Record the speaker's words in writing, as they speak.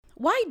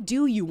why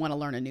do you want to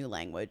learn a new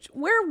language?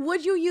 Where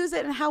would you use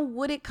it and how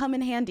would it come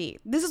in handy?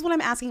 This is what I'm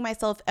asking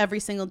myself every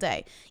single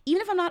day.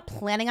 Even if I'm not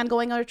planning on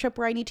going on a trip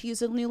where I need to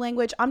use a new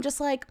language, I'm just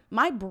like,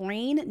 my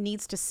brain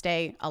needs to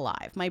stay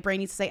alive. My brain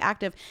needs to stay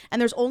active.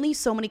 And there's only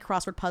so many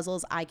crossword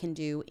puzzles I can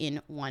do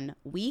in 1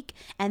 week.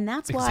 And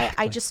that's why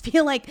I just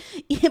feel like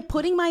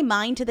putting my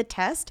mind to the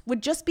test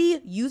would just be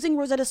using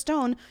Rosetta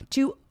Stone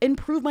to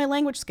improve my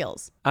language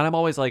skills. And I'm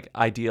always like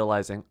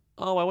idealizing,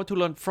 oh, I want to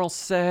learn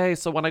Francais,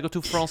 so when I go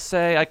to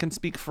Francais, I can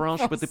speak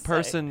French with the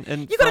person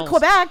in You go to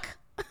Quebec.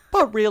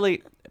 But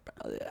really,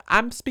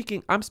 I'm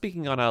speaking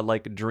on a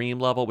like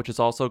dream level, which is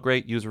also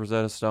great. Use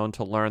Rosetta Stone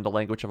to learn the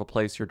language of a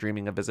place you're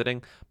dreaming of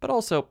visiting. But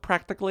also,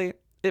 practically,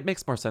 it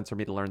makes more sense for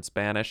me to learn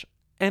Spanish.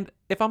 And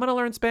if I'm going to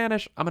learn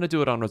Spanish, I'm going to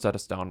do it on Rosetta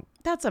Stone.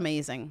 That's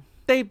amazing.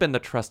 They've been the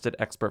trusted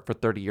expert for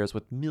 30 years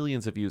with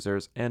millions of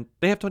users, and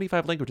they have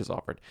 25 languages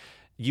offered.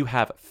 You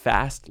have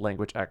fast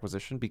language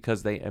acquisition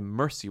because they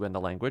immerse you in the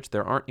language.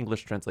 There aren't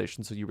English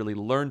translations, so you really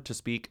learn to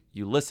speak,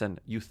 you listen,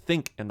 you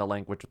think in the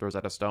language with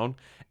Rosetta Stone,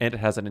 and it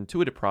has an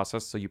intuitive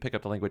process, so you pick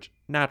up the language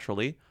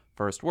naturally.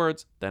 First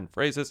words, then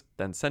phrases,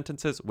 then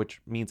sentences,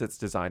 which means it's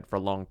designed for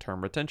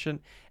long-term retention.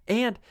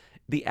 And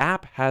the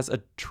app has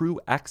a true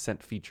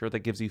accent feature that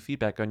gives you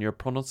feedback on your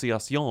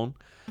pronunciation,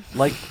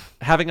 like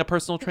having a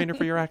personal trainer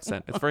for your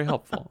accent. It's very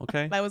helpful,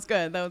 okay? That was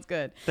good.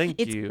 Thank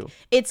you.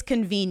 It's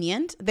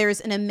convenient.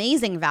 There's an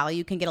amazing value.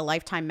 You can get a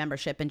lifetime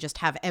membership and just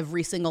have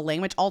every single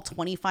language, all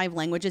 25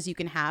 languages you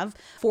can have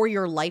for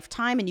your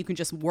lifetime, and you can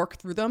just work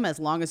through them as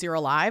long as you're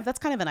alive. That's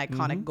kind of an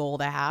iconic goal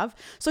to have.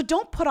 So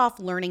don't put off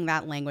learning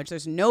that language.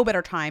 There's no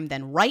better time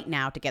than right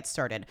now to get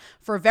started.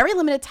 For a very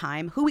limited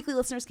time, Who Weekly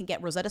listeners can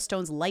get Rosetta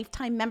Stone's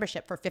lifetime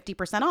membership for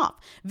 50% off.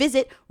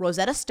 Visit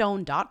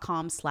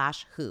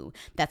rosettastone.com/who.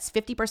 That's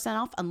 50%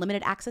 off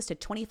unlimited access to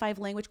 25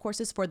 language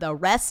courses for the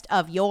rest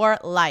of your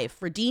life.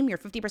 Redeem your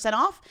 50%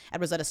 off at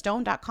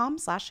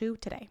rosettastone.com/who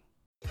today.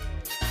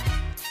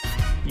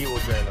 You will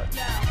dream it.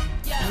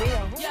 Yo,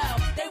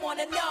 they want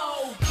to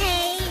know.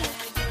 Hey,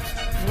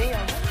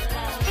 Mia.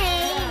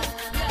 hey,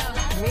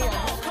 Mia.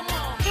 Come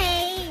on.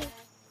 hey.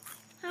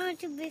 I want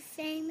to be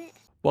famous.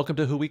 Welcome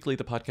to Who Weekly,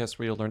 the podcast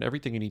where you'll learn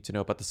everything you need to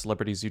know about the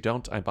celebrities you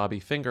don't. I'm Bobby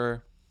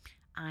Finger,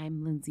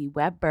 I'm Lindsay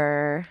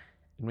Weber.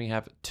 and we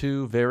have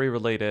two very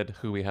related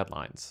Who We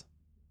headlines.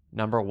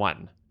 Number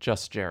 1,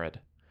 Just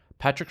Jared.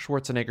 Patrick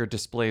Schwarzenegger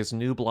displays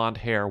new blonde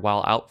hair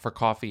while out for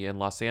coffee in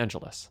Los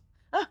Angeles.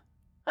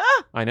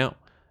 I know.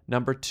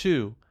 Number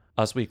 2,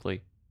 Us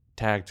Weekly,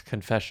 tagged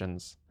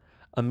Confessions.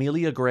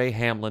 Amelia Gray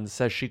Hamlin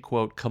says she,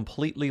 quote,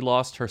 completely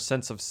lost her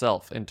sense of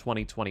self in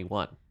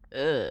 2021.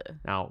 Ugh.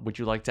 Now, would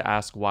you like to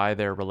ask why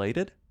they're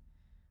related?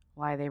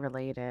 Why are they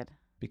related?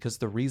 Because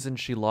the reason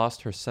she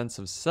lost her sense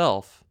of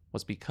self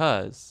was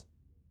because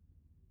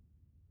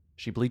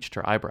she bleached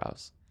her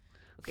eyebrows.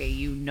 Okay,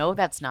 you know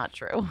that's not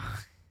true.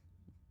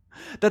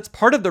 That's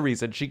part of the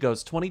reason. She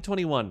goes,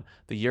 2021,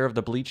 the year of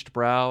the bleached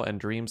brow and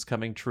dreams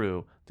coming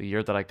true, the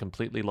year that I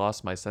completely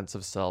lost my sense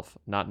of self,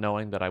 not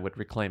knowing that I would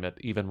reclaim it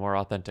even more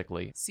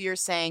authentically. So you're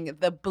saying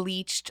the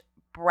bleached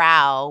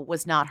brow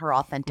was not her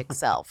authentic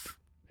self.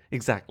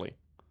 Exactly.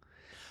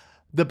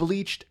 The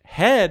bleached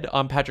head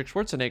on Patrick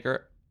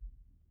Schwarzenegger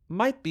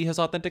might be his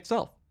authentic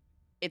self.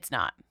 It's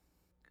not.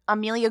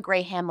 Amelia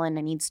Gray Hamlin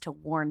needs to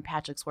warn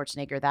Patrick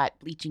Schwarzenegger that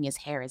bleaching his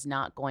hair is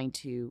not going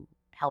to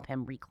help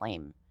him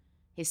reclaim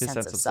his sense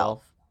of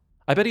self.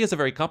 I bet he has a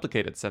very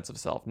complicated sense of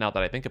self now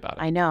that I think about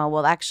it. I know.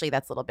 Well, actually,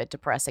 that's a little bit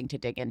depressing to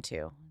dig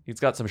into. He's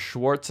got some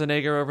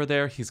Schwarzenegger over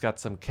there. He's got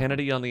some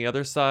Kennedy on the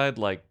other side.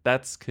 Like,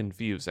 that's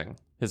confusing.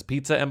 His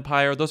pizza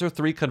empire, those are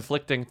 3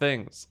 conflicting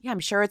things. Yeah, I'm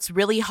sure it's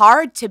really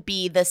hard to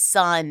be the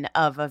son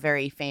of a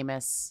very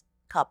famous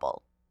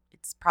couple.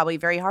 It's probably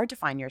very hard to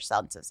find your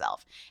sense of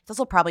self. It's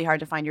also probably hard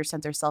to find your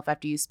sense of self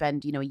after you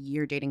spend, a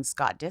year dating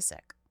Scott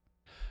Disick.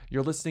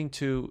 You're listening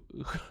to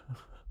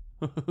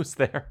Who's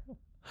There?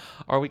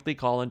 Our weekly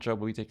call-in show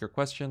where we take your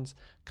questions,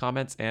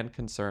 comments, and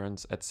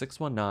concerns at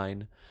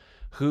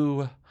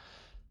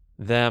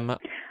 619-WHO-THEM.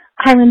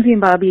 Hi, Lindsay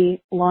and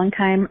Bobby. Long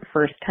time,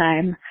 first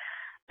time.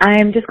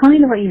 I'm just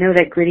calling to let you know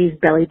that Gritty's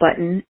belly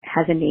button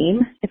has a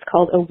name. It's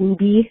called a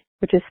Woobie,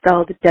 which is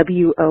spelled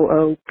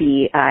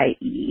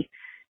Woobie.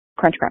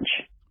 Crunch, crunch.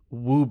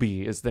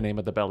 Woobie is the name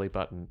of the belly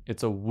button.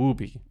 It's a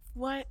Woobie.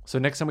 What? So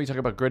next time we talk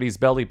about Gritty's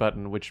belly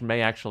button, which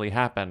may actually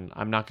happen,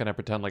 I'm not going to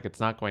pretend like it's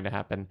not going to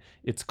happen.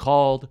 It's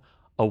called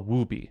a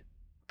Woobie.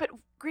 But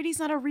Gritty's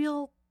not a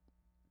real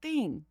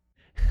thing.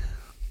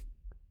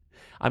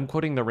 I'm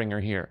quoting The Ringer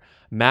here.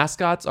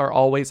 Mascots are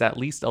always at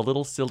least a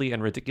little silly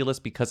and ridiculous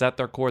because at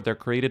their core they're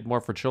created more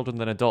for children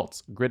than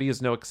adults. Gritty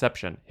is no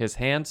exception. His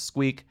hands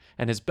squeak,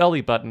 and his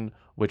belly button,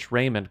 which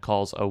Raymond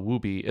calls a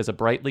Woobie, is a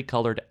brightly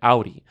colored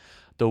Audi.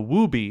 The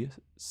Woobie,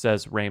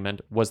 says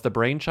Raymond, was the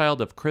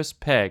brainchild of Chris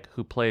Pegg,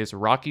 who plays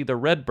Rocky the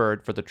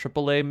Redbird for the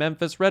AAA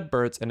Memphis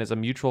Redbirds and is a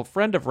mutual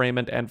friend of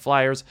Raymond and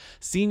Flyers'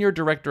 senior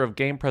director of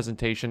game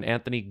presentation,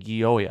 Anthony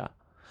Gioia.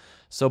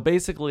 So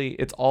basically,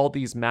 it's all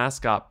these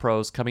mascot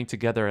pros coming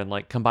together and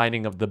like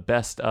combining of the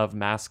best of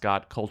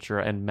mascot culture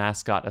and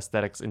mascot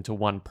aesthetics into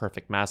one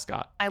perfect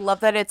mascot. I love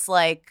that it's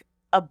like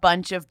a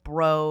bunch of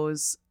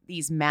bros,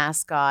 these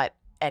mascot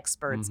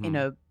experts in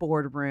a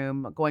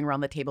boardroom going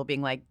around the table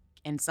being like,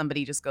 and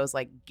somebody just goes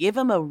like, give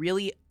him a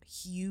really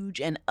huge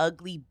and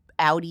ugly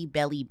outie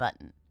belly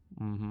button.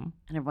 Mm-hmm.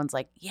 And everyone's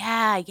like,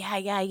 yeah.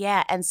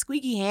 And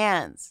squeaky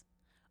hands.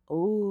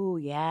 Oh,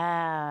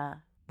 yeah.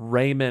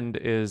 Raymond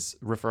is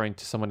referring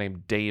to someone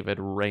named David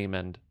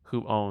Raymond,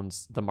 who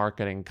owns the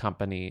marketing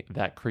company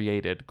that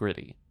created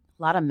Gritty.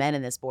 A lot of men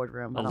in this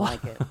boardroom. I don't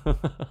like it.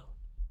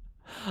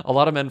 A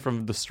lot of men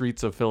from the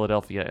streets of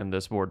Philadelphia in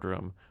this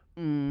boardroom,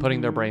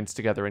 putting their brains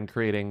together and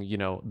creating, you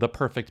know, the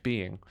perfect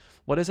being.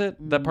 What is it?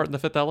 That part in The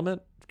Fifth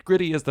Element?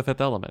 Gritty is the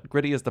fifth element.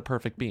 Gritty is the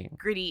perfect being.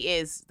 Gritty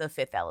is the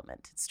fifth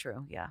element. It's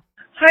true. Yeah.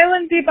 Hi,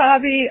 Lindsay,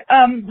 Bobby.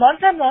 Long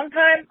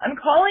time. I'm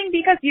calling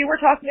because you were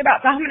talking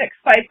about Dominic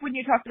Fike when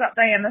you talked about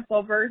Diana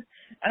Silvers,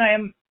 and I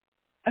am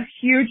a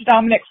huge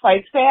Dominic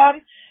Fike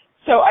fan.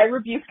 So I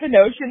rebuke the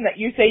notion that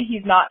you say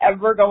he's not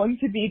ever going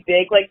to be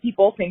big like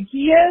people think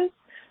he is.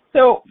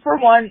 So, for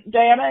one,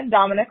 Diana and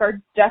Dominic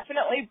are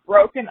definitely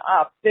broken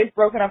up. They've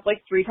broken up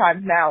like 3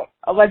 times now.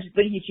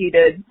 Allegedly, he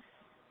cheated.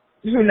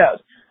 Who knows?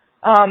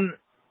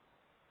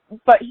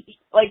 But,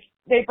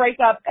 they break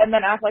up and then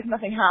act like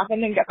nothing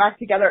happened and get back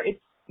together.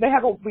 They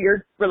have a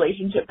weird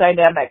relationship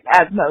dynamic,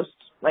 as most,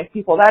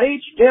 people that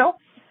age do.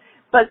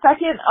 But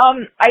second,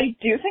 I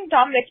do think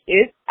Dominic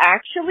is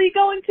actually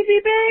going to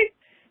be big,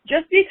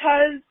 just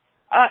because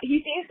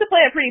he seems to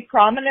play a pretty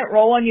prominent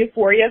role on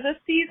Euphoria this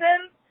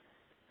season.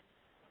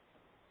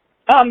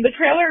 The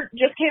trailer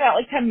just came out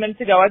 10 minutes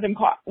ago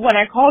when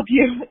I called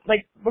you,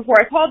 before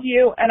I called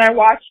you, and I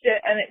watched it,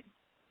 and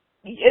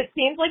it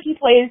seems like he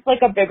plays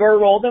a bigger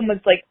role than was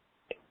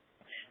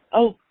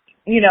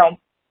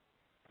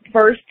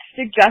first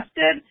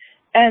suggested,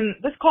 and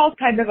this call's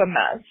kind of a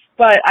mess.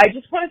 But I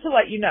just wanted to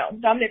let you know,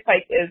 Dominic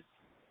Fike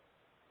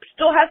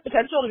still has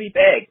potential to be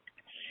big.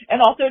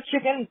 And also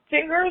Chicken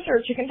Fingers or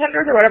Chicken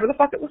Tenders or whatever the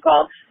fuck it was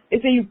called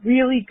is a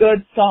really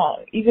good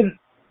song. Even,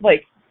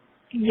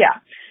 yeah.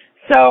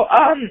 So,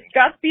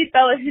 Godspeed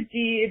Bella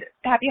Hadid.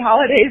 Happy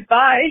holidays.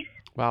 Bye.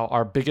 Wow,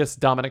 our biggest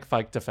Dominic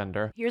Fike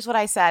defender. Here's what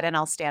I said, and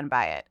I'll stand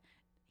by it.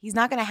 He's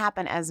not going to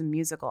happen as a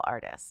musical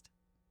artist.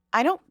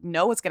 I don't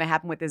know what's going to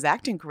happen with his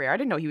acting career. I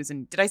didn't know he was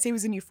in. Did I say he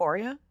was in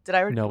Euphoria?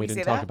 No, we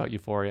didn't talk about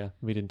Euphoria.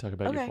 We didn't talk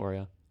about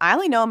Euphoria. I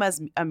only know him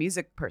as a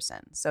music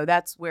person, so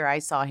that's where I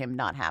saw him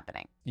not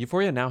happening.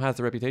 Euphoria now has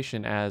the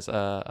reputation as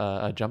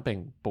a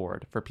jumping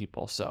board for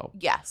people. So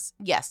yes,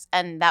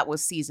 and that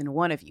was season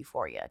 1 of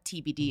Euphoria.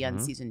 TBD on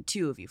season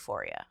 2 of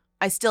Euphoria.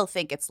 I still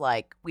think it's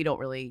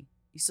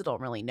you still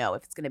don't really know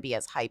if it's going to be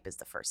as hype as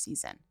the first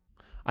season.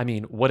 I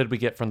mean, what did we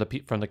get from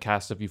the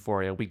cast of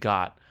Euphoria?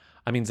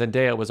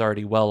 Zendaya was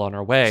already well on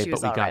her way,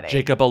 but we got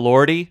Jacob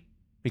Elordi,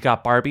 we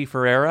got Barbie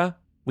Ferreira,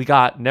 we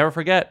got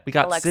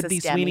Alexis Sydney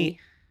Demi. Sweeney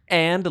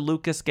and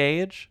Lucas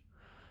Gage,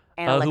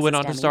 And who went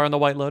on Alexis to star in The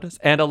White Lotus,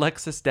 and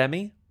Alexis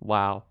Demi.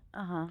 Wow.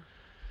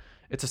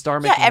 It's a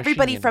star-making Yeah,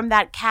 everybody machine. from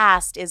that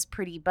cast is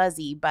pretty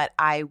buzzy, but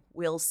I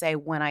will say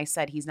when I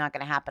said he's not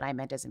going to happen, I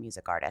meant as a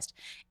music artist.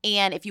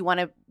 And if you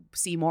want to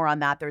see more on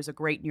that, there's a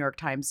great New York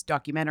Times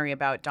documentary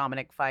about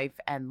Dominic Fife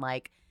and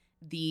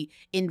the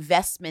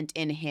investment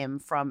in him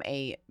from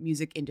a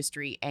music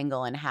industry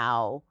angle and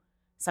how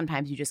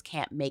sometimes you just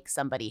can't make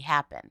somebody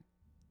happen,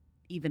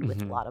 even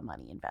with a lot of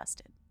money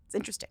invested. It's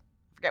interesting.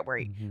 I forget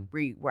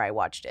where I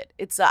watched it.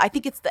 It's I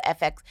think it's their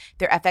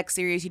FX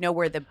series,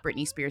 where the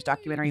Britney Spears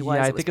documentary was.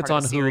 Yeah, I It was think it's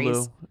part on of a series.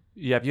 Hulu.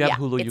 Yeah, if you have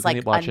Hulu, you it's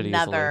can watch it easily.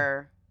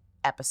 another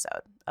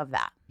episode of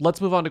that. Let's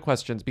move on to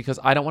questions because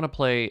I don't want to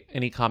play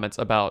any comments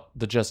about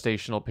the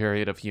gestational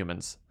period of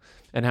humans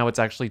and how it's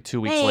actually 2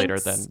 weeks later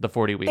Thanks. than the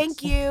 40 weeks.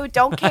 Thank you.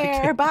 Don't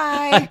care. I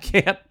Bye.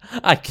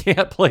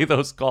 can't play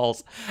those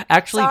calls.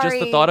 Actually, just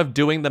the Sorry. thought of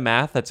doing the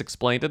math that's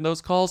explained in those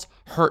calls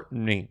hurt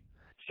me.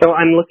 So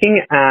I'm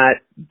looking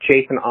at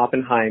Jason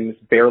Oppenheim's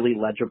barely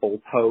legible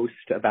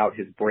post about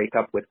his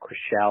breakup with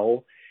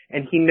Chrishell,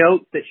 and he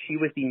notes that she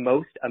was the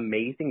most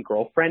amazing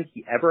girlfriend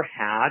he ever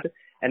had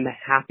and the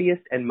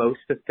happiest and most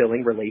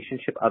fulfilling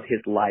relationship of his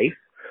life.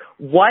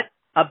 What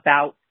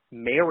about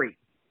Mary?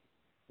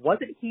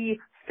 Wasn't he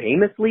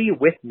famously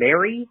with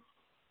Mary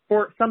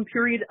for some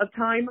period of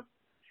time? I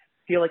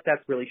feel like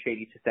that's really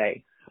shady to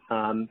say.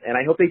 And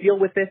I hope they deal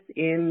with this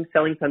in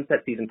Selling Sunset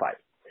Season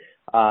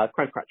 5.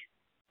 Crunch, crunch.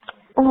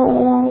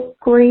 Oh,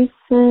 Grayson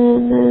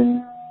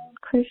and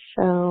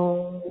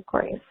Chrishell.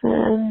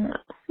 Grayson.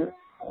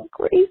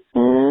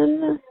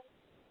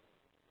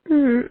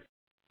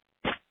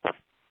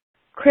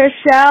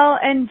 Chrishell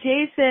and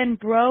Jason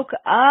broke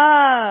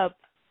up.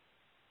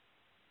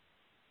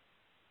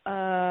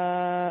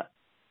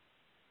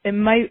 It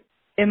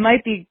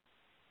might be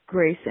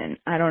Grayson.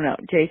 I don't know.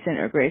 Jason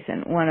or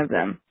Grayson. One of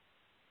them.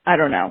 I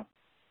don't know.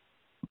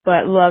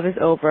 But love is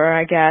over,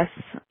 I guess.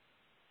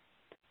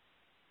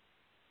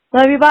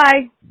 Love you,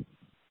 bye.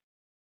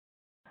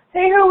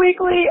 Hey, Her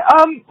Weekly.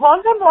 Long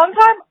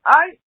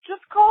time.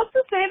 just called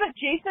to say that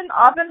Jason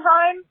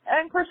Oppenheim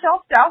and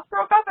Chriselle Stauss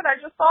broke up, and I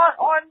just saw it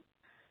on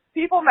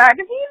People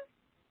magazine.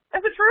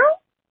 Is it true?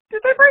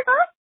 Did they break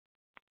up?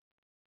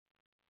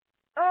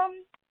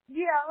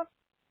 Yeah.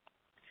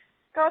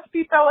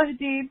 Godspeed Bella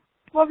Hadid.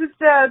 Love is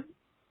dead.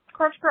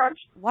 Crunch, crunch.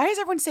 Why is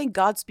everyone saying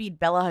Godspeed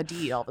Bella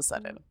Hadid all of a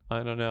sudden?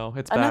 I don't know.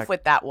 It's Enough back.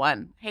 with that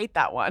one. Hate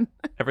that one.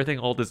 Everything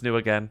old is new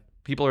again.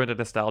 People are into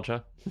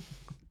nostalgia.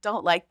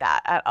 Don't like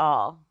that at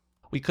all.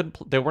 We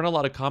couldn't. There weren't a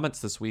lot of comments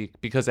this week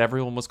because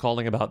everyone was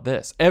calling about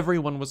this.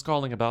 Everyone was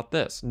calling about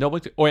this. No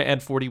one.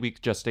 And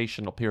 40-week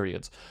gestational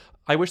periods.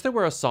 I wish there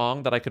were a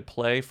song that I could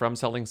play from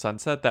Selling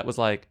Sunset that was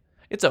like,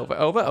 "It's over,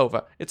 over,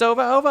 over. It's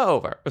over, over,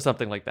 over," or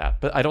something like that.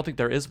 But I don't think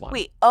there is one.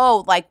 Wait,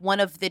 like one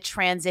of the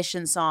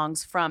transition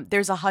songs from,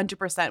 there's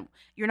 100%,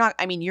 you're not,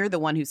 I mean, you're the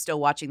one who's still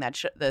watching that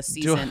the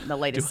season, the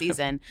latest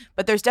season,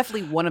 but there's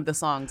definitely one of the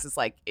songs is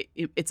like,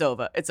 it's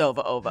over,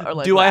 over, or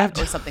like do I have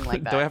to, or something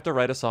like that. Do I have to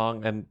write a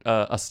song and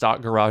a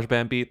stock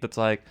GarageBand beat that's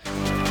like,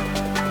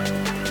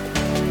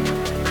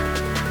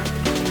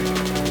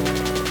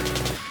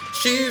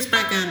 she's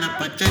breaking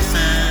up with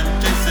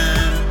Jason,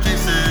 Jason,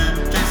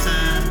 Jason,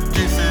 Jason,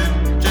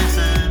 Jason,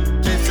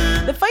 Jason,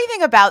 Jason. The funny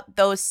thing about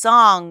those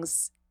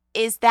songs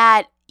is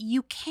that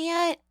you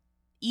can't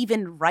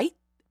even write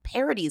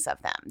parodies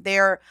of them.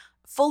 They're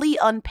fully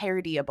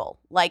unparodiable.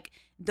 Like,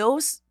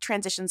 those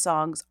transition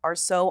songs are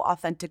so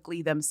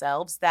authentically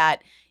themselves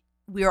that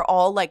we're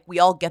all like, we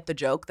all get the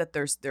joke that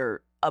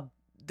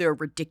they're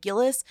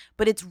ridiculous,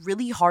 but it's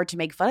really hard to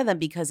make fun of them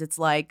because it's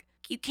like,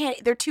 you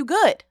can't, they're too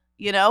good,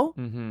 you know?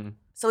 mm-hmm.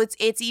 So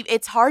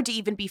it's hard to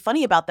even be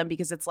funny about them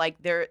because it's like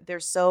they're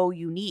so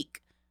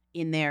unique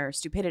in their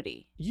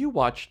stupidity. You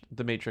watched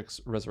The Matrix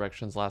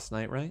Resurrections last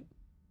night, right?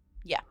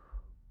 Yeah.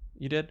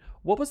 You did?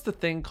 What was the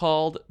thing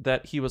called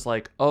that he was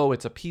like, oh,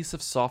 it's a piece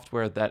of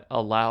software that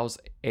allows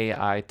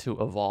AI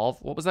to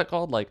evolve? What was that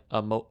called? Like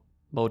a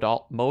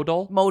modal?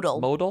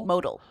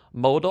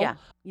 Yeah.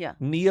 Yeah.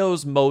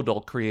 Neo's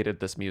modal created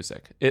this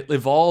music. It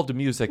evolved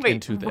music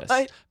into this.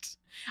 What?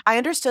 I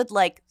understood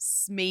like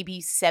maybe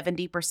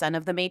 70%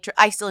 of the Matrix.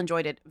 I still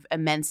enjoyed it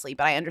immensely,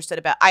 but I understood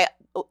about I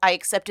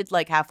accepted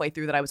like halfway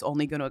through that I was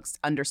only going to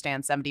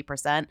understand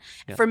 70%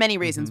 for many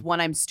reasons. Mm-hmm.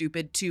 One, I'm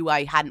stupid. Two,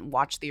 I hadn't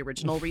watched the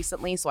original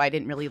recently, so I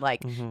didn't really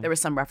like. Mm-hmm. There were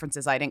some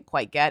references I didn't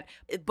quite get,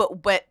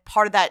 but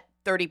part of that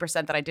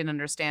 30% that I didn't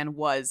understand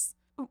was,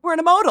 we're in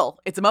a modal.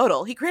 It's a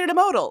modal. He created a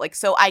modal. Like,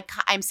 so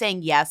I'm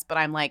saying yes, but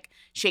I'm like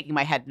shaking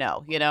my head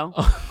no, you know?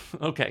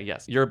 Okay,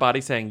 yes. Your body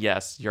saying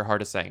yes, your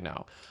heart is saying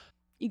no.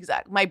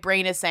 Exactly. My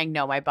brain is saying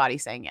no, my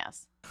body's saying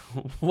yes.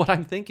 What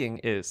I'm thinking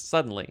is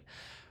suddenly,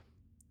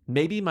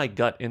 maybe my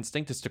gut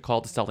instinct is to call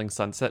the Selling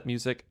Sunset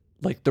music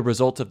like the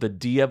result of the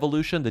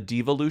de-evolution, the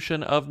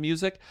devolution of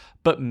music,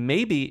 but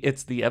maybe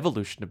it's the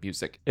evolution of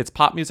music. It's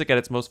pop music at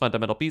its most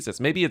fundamental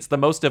pieces. Maybe it's the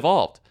most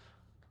evolved.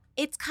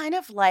 It's kind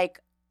of like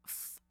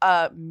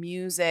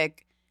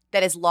music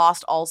that has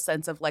lost all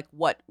sense of like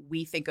what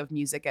we think of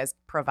music as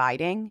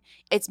providing.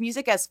 It's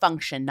music as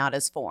function, not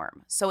as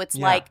form. So it's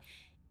like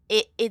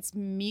it's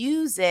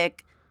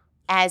music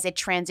as a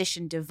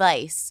transition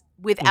device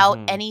without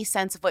any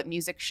sense of what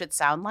music should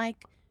sound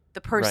like.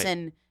 The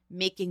person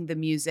making the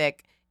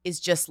music is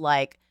just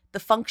like, the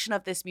function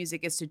of this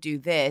music is to do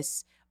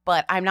this,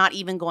 but I'm not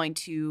even going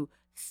to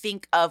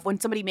think of, when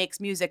somebody makes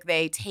music,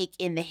 they take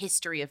in the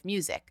history of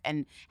music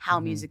and how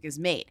music is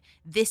made.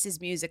 This is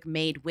music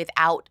made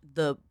without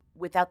the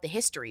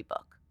history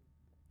book.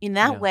 In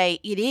that way,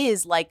 it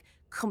is like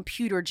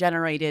computer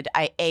generated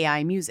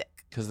AI music.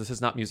 Because this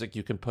is not music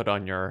you can put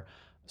on your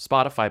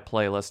Spotify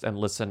playlist and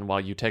listen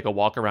while you take a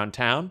walk around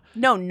town.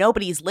 No,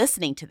 nobody's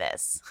listening to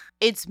this.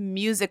 It's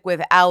music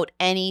without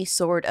any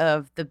sort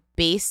of the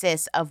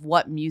basis of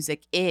what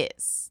music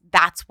is.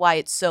 That's why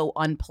it's so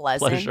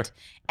unpleasant. Pleasure.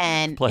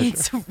 And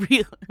Pleasure.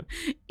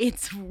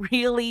 it's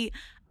really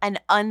an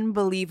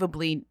unbelievable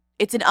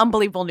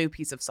new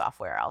piece of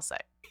software, I'll say.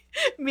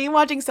 Me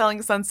watching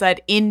Selling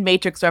Sunset in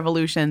Matrix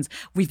Revolutions,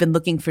 we've been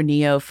looking for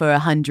Neo for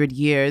 100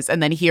 years,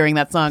 and then hearing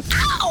that song.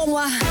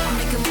 I'm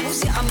making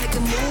moves, yeah, I'm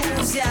making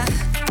moves, yeah.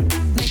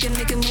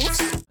 Making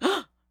moves.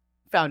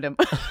 Found him.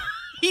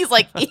 he's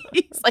like,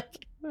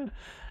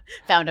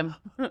 found him.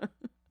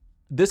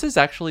 This is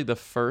actually the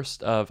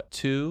first of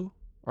two.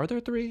 Are there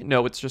three?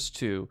 No, it's just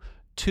two.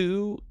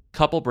 Two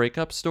couple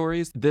breakup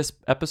stories this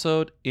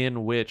episode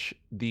in which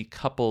the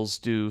couples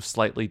do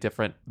slightly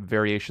different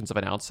variations of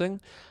announcing.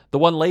 The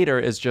one later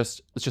is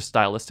just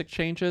stylistic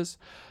changes.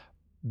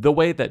 The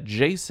way that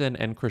Jason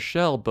and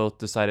Chriselle both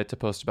decided to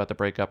post about the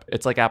breakup,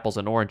 it's like apples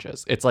and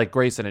oranges. It's like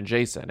Grayson and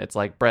Jason. It's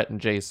like Brett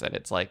and Jason.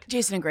 It's like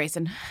Jason and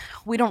Grayson.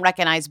 We don't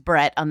recognize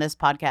Brett on this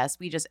podcast.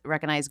 We just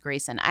recognize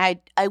Grayson. I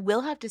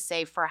will have to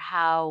say, for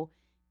how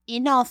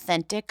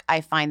inauthentic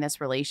I find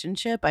this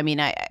relationship. I mean,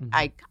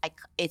 I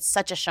it's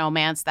such a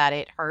showmance that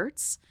it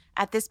hurts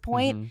at this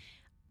point.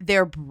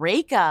 Their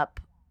breakup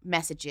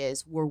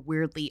messages were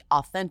weirdly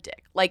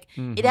authentic. Like,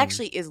 it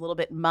actually is a little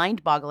bit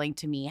mind-boggling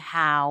to me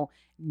how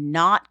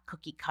not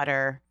cookie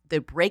cutter the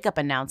breakup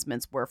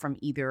announcements were from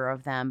either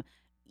of them.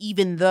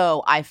 even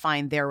though I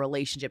find their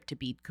relationship to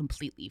be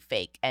completely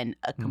fake and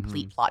a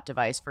complete Mm-hmm. plot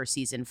device for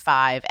season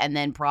 5 and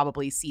then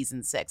probably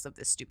season 6 of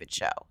this stupid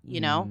show,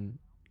 you know?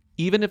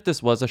 Even if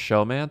this was a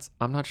showmance,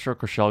 I'm not sure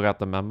Chriselle got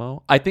the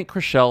memo. I think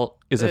Chriselle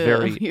is a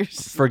very You're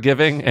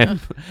forgiving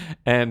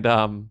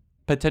and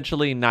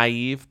potentially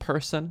naive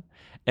person.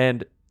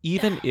 And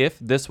even if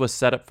this was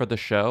set up for the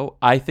show,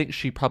 I think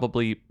she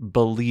probably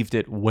believed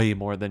it way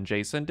more than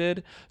Jason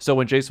did. So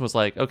when Jason was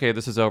like, okay,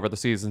 this is over, the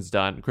season's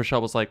done,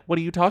 Chriselle was like, what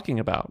are you talking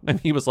about? And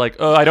he was like,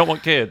 oh, I don't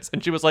want kids.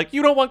 And she was like,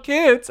 you don't want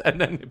kids.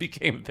 And then it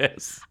became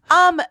this.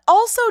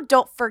 Also,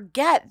 don't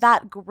forget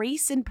that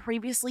Grayson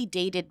previously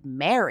dated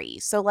Mary.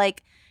 So,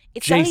 like,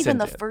 it's not Jason even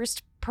the did.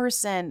 first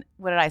person.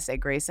 What did I say,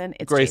 Grayson?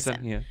 It's Grayson,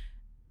 Jason. yeah.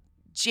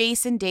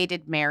 Jason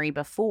dated Mary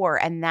before,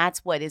 and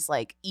that's what is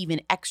like even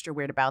extra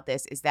weird about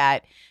this is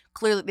that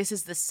clearly this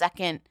is the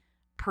second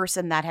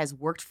person that has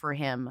worked for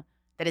him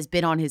that has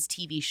been on his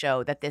TV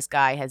show that this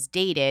guy has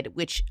dated,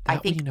 which I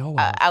That we think know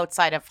of.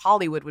 outside of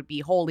Hollywood would be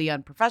wholly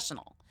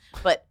unprofessional.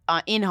 But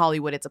in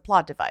Hollywood, it's a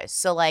plot device.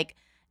 So like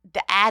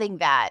the adding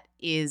that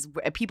is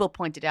people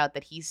pointed out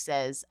that he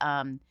says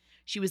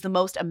she was the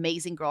most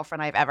amazing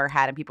girlfriend I've ever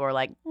had, and people were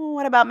like,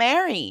 what about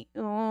Mary?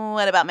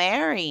 What about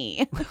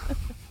Mary?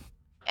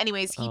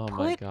 Anyways, he Oh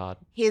my put God.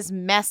 his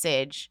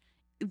message.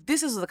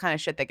 This is the kind of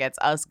shit that gets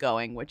us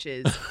going, which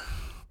is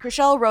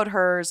Chriselle wrote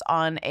hers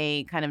on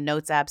a kind of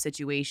notes app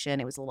situation.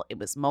 It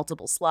was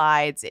multiple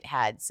slides. It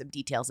had some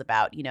details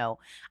about, you know,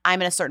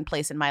 I'm in a certain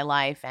place in my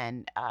life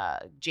and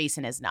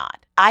Jason is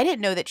not. I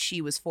didn't know that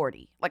she was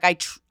 40. Like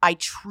I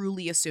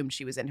truly assumed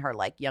she was in her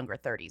like younger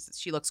 30s.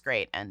 She looks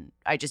great and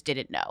I just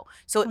didn't know.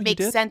 So it you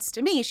makes did? sense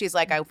to me. She's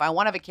like, if I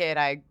want to have a kid,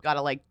 I got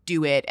to like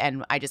do it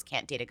and I just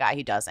can't date a guy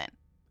who doesn't.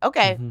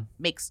 Okay,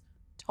 makes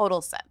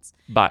total sense.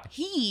 Bye.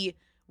 He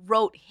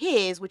wrote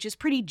his, which is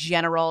pretty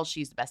general.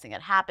 She's the best thing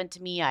that happened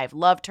to me. I've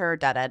loved her,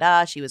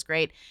 da-da-da. She was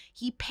great.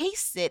 He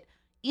pastes it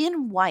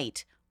in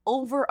white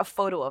over a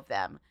photo of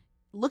them.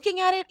 Looking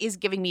at it is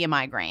giving me a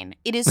migraine.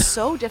 It is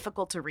so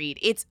difficult to read.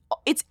 It's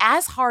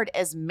as hard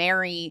as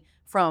Mary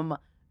from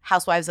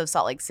Housewives of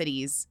Salt Lake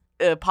City's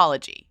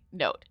apology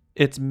note.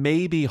 It's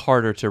maybe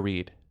harder to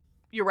read.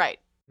 You're right.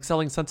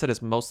 Selling Sunset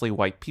is mostly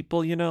white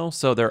people, you know,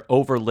 so they're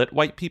overlit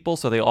white people,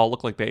 so they all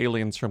look like the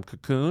aliens from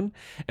Cocoon.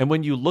 And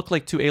when you look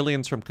like two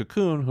aliens from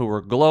Cocoon who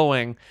were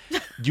glowing,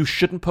 you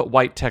shouldn't put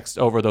white text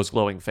over those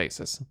glowing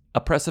faces.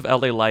 Oppressive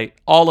LA light,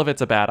 all of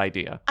it's a bad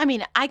idea. I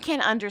mean, I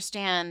can't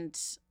understand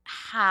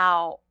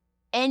how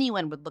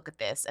anyone would look at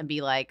this and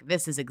be like,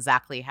 this is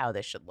exactly how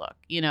this should look,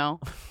 you know?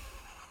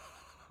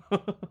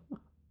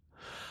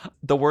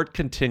 The word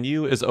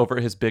continue is over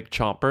his big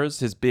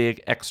chompers, his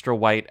big extra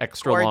white,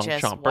 extra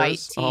Gorgeous long chompers. white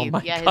teeth. Oh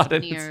my yeah, God. his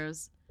it's-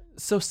 veneers.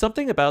 So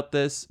something about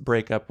this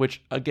breakup,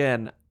 which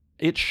again,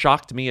 it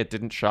shocked me. It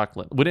didn't shock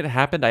Lynn. When it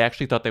happened, I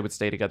actually thought they would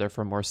stay together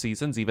for more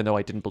seasons, even though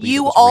I didn't believe it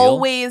You was real.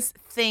 always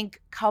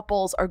think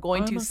couples are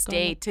going Oh to my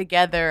stay God.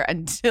 together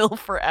until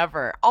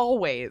forever.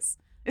 Always.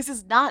 This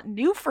is not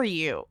new for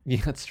you.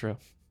 Yeah, that's true.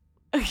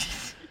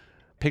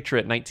 Picture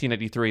it,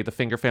 1983. The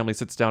Finger family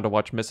sits down to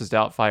watch Mrs.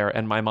 Doubtfire,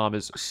 and my mom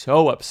is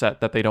so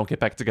upset that they don't get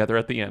back together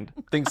at the end.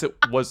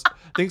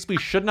 Thinks we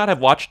should not have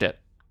watched it.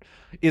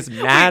 Is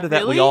mad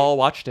that we really? all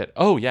watched it.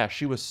 Oh yeah,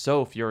 she was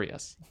so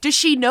furious. Does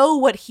she know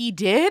what he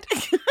did?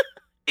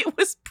 It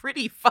was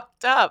pretty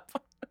fucked up.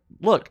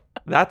 Look,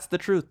 that's the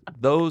truth.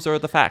 Those are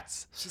the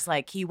facts. She's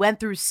like, he went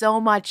through so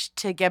much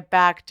to get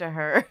back to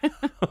her.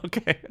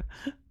 Okay.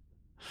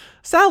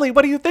 Sally,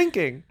 what are you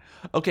thinking?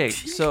 Okay,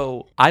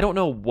 so I don't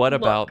know what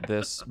about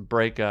this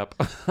breakup.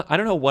 I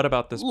don't know what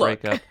about this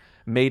Look. breakup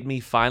made me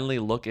finally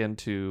look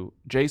into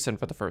Jason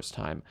for the first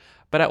time.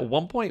 But at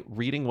one point,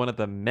 reading one of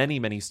the many,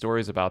 many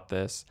stories about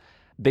this,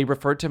 they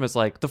referred to him as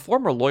like the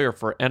former lawyer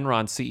for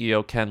Enron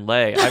CEO Ken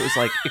Lay. I was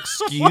like,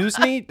 excuse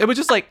me? It was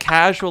just like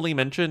casually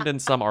mentioned in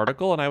some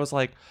article. And I was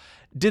like,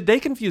 did they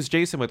confuse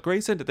Jason with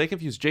Grayson? Did they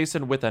confuse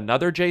Jason with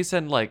another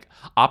Jason? Like,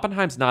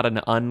 Oppenheim's not an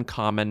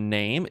uncommon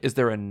name. Is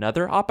there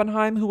another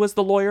Oppenheim who was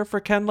the lawyer for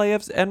Ken Lay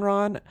of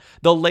Enron?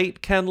 The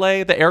late Ken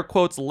Lay, the air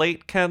quotes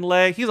late Ken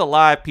Lay. He's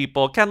alive,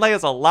 people. Ken Lay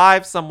is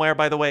alive somewhere,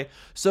 by the way.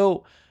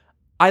 So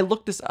I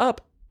looked this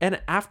up,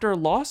 and after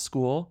law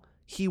school,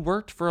 he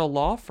worked for a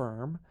law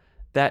firm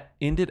that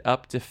ended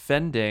up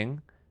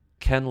defending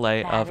Ken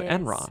Lay That of is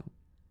Enron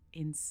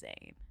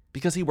insane.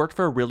 because he worked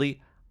for a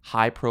really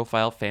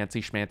high-profile,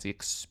 fancy schmancy,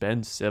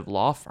 expensive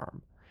law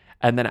firm.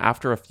 And then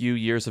after a few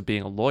years of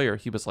being a lawyer,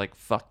 he was like,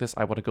 fuck this,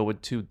 I want to go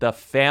into the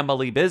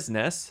family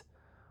business,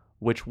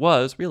 which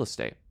was real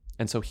estate.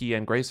 And so he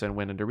and Grayson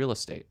went into real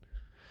estate.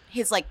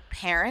 His like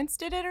parents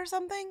did it or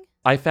something?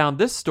 I found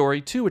this story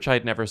too, which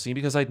I'd never seen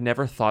because I'd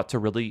never thought to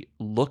really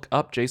look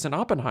up Jason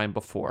Oppenheim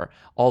before.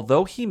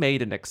 Although he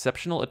made an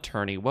exceptional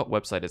attorney, what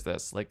website is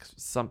this?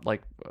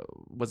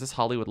 Was this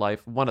Hollywood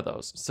Life? One of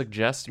those.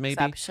 Suggest maybe.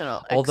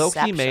 Exceptional. Although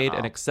he made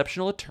an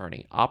exceptional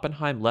attorney,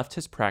 Oppenheim left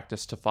his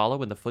practice to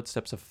follow in the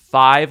footsteps of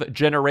 5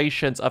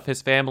 generations of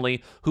his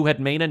family who had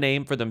made a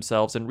name for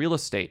themselves in real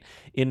estate.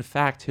 In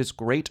fact, his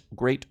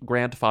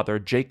great-great-grandfather,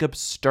 Jacob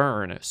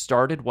Stern,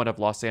 started one of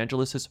Los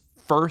Angeles'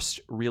 first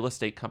real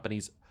estate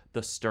companies,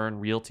 the Stern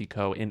Realty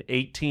Co. in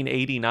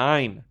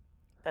 1889.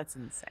 That's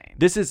insane.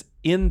 This is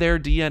in their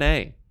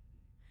DNA.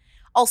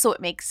 Also, it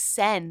makes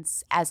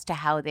sense as to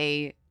how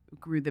they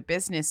grew the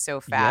business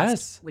so fast,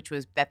 Yes. which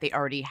was that they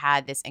already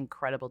had this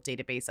incredible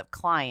database of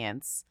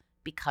clients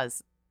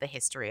because the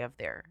history of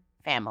their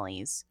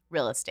families'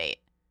 real estate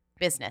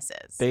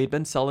businesses. They'd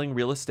been selling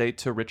real estate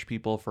to rich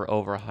people for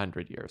over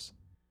 100 years.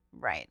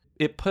 Right.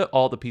 It put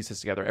all the pieces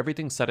together.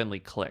 Everything suddenly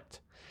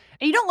clicked.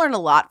 And you don't learn a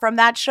lot from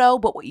that show,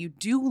 but what you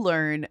do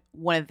learn,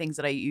 one of the things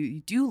that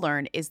you do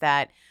learn is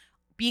that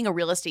being a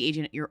real estate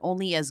agent, you're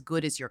only as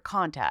good as your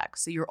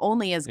contacts. So you're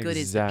only as good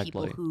as the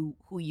people Exactly.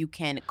 who you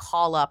can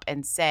call up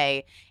and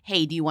say,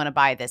 hey, do you want to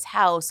buy this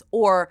house?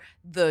 Or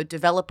the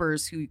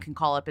developers who you can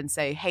call up and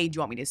say, hey, do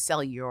you want me to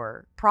sell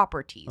your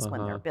properties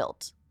when they're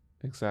built?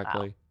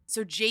 Exactly.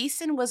 So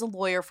Jason was a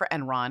lawyer for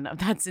Enron.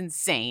 That's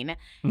insane.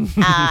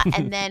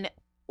 And then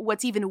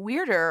what's even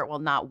weirder, well,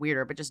 not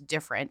weirder, but just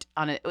different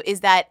on it,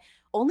 is that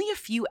only a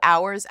few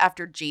hours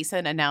after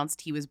Jason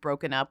announced he was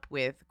broken up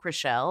with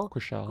Chrishell,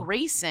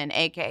 Grayson,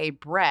 aka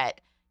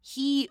Brett,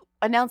 he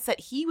announced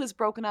that he was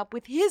broken up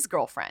with his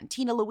girlfriend,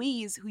 Tina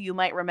Louise, who you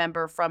might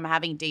remember from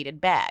having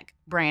dated Bag,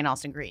 Brian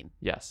Austin Green.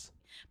 Yes.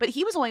 But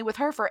he was only with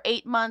her for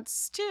 8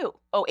 months too.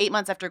 Oh, 8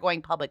 months after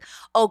going public.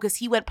 Oh, because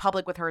he went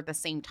public with her at the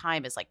same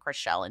time as like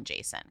Chrishell and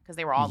Jason, because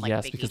they were all on, like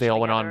yes, vacation because they all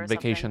went together on or something.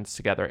 vacations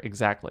together.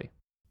 Exactly.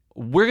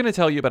 We're going to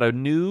tell you about a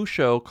new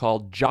show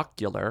called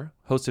Jocular,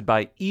 hosted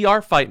by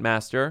ER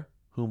Fightmaster,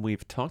 whom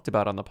we've talked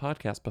about on the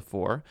podcast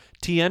before,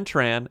 Tien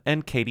Tran,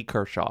 and Katie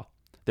Kershaw.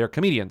 They're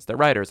comedians, they're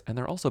writers, and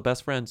they're also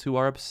best friends who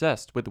are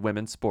obsessed with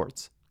women's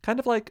sports. Kind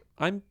of like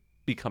I'm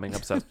becoming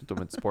obsessed with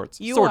women's sports.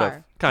 You sort are.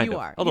 of. Kind You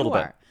of. are. A little You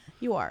bit. are.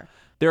 You are.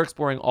 They're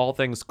exploring all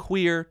things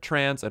queer,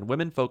 trans, and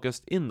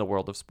women-focused in the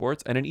world of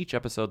sports, and in each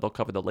episode, they'll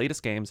cover the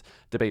latest games,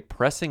 debate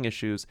pressing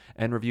issues,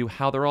 and review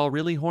how they're all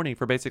really horny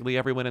for basically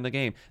everyone in the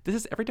game. This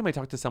is every time I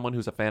talk to someone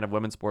who's a fan of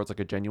women's sports,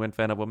 like a genuine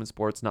fan of women's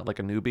sports, not like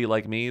a newbie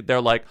like me,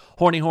 they're like,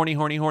 horny, horny,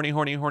 horny, horny,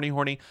 horny, horny,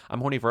 horny. I'm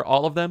horny for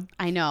all of them.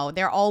 I know.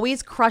 They're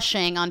always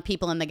crushing on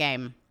people in the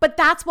game. But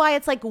that's why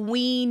it's like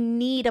we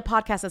need a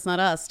podcast that's not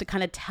us to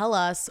kind of tell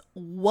us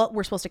what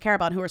we're supposed to care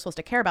about and who we're supposed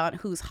to care about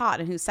and who's hot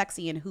and who's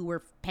sexy and who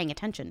we're paying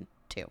attention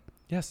to.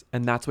 Yes,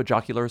 and that's what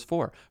Jocular is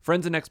for.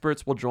 Friends and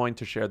experts will join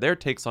to share their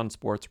takes on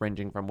sports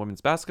ranging from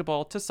women's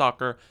basketball to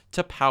soccer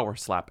to power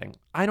slapping.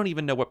 I don't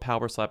even know what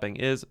power slapping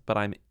is, but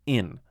I'm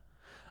in.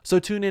 So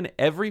tune in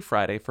every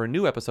Friday for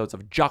new episodes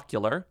of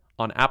Jocular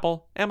on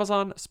Apple,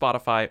 Amazon,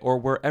 Spotify, or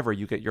wherever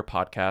you get your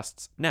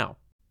podcasts now.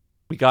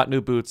 We got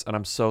new boots, and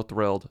I'm so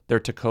thrilled. They're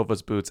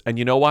Takova's boots. And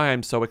you know why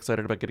I'm so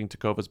excited about getting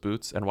Takova's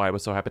boots and why I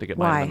was so happy to get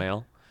mine in the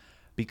mail?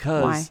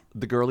 Because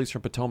the girlies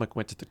from Potomac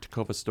went to the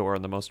Tacova store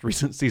in the most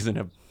recent season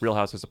of Real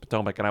Housewives of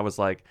Potomac, and I was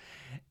like,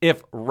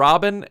 if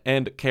Robin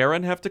and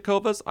Karen have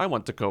Tacovas, I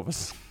want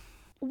Tacovas.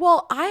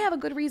 Well, I have a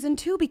good reason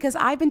too, because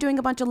I've been doing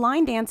a bunch of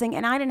line dancing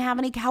and I didn't have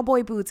any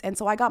cowboy boots. And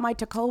so I got my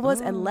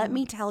Tacovas, and let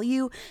me tell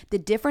you, the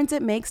difference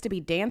it makes to be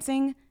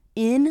dancing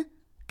in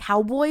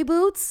cowboy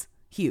boots,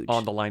 huge.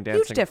 On the line Huge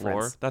dancing difference.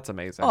 floor. That's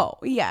amazing. Oh,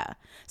 yeah.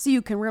 So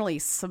you can really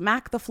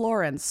smack the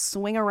floor and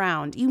swing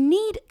around. You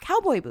need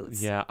cowboy boots.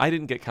 Yeah, I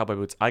didn't get cowboy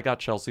boots. I got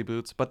Chelsea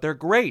boots, but they're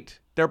great.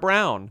 They're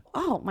brown.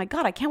 Oh my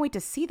God, I can't wait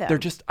to see them. They're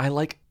just, I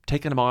like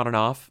taking them on and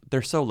off.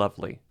 They're so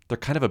lovely. They're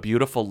kind of a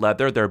beautiful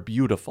leather. They're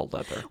beautiful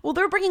leather. Well,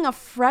 they're bringing a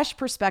fresh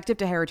perspective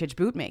to heritage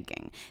boot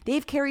making.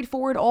 They've carried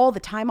forward all the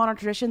time-honored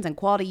traditions and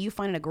quality you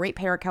find in a great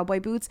pair of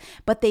cowboy boots,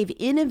 but they've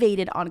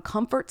innovated on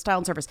comfort, style,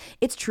 and service.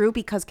 It's true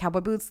because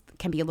cowboy boots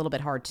can be a little bit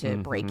hard to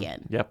break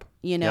in. Yep.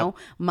 You know,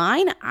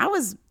 mine, I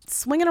was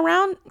swinging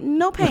around,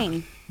 no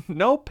pain.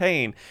 No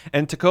pain.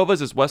 And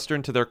Tacovas is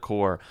Western to their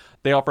core.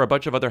 They offer a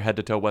bunch of other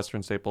head-to-toe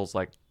Western staples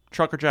like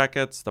trucker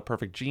jackets, the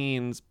perfect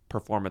jeans,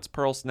 performance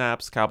pearl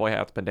snaps, cowboy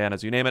hats,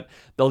 bandanas, you name it.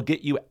 They'll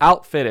get you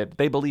outfitted.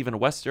 They believe in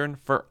Western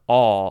for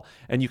all,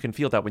 and you can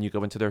feel that when you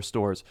go into their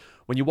stores.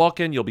 When you walk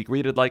in, you'll be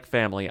greeted like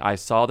family. I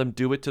saw them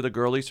do it to the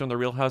girlies from the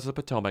Real Houses of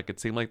Potomac. It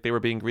seemed like they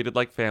were being greeted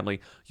like family.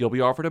 You'll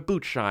be offered a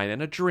boot shine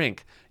and a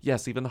drink.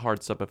 Yes, even the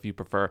hard stuff if you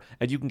prefer.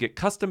 And you can get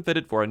custom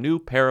fitted for a new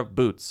pair of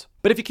boots.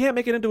 But if you can't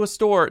make it into a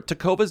store,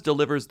 Tacovas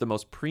delivers the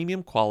most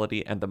premium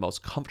quality and the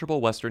most comfortable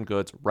Western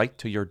goods right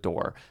to your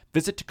door.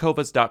 Visit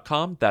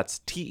tacovas.com, that's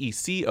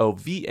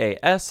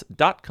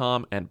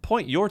TECOVAS.com, and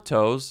point your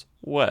toes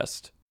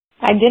west.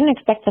 I didn't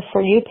expect the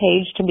For You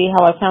page to be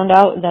how I found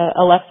out that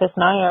Alexis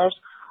Nyers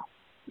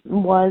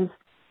was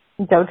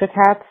Doja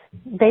Cat's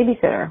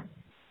babysitter.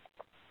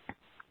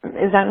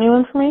 Is that new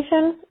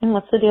information? And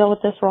what's the deal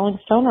with this Rolling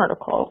Stone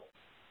article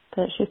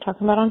that she's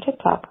talking about on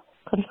TikTok?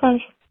 Crunch,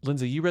 crunch.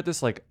 Lindsay, you read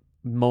this like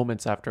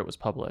moments after it was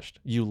published.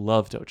 You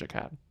love Doja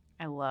Cat.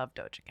 I love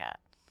Doja Cat.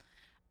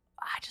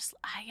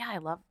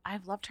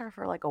 I've loved her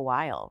for like a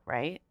while,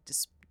 right?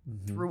 Just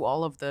through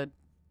all of the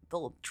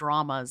little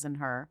dramas in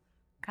her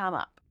come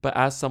up. But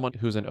as someone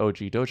who's an OG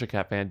Doja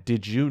Cat fan,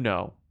 did you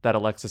know that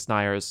Alexis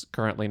Nyers,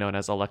 currently known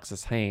as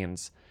Alexis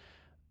Haynes,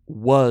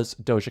 was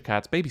Doja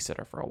Cat's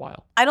babysitter for a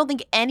while? I don't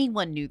think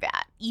anyone knew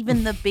that.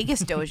 Even the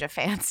biggest Doja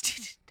fans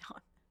didn't know.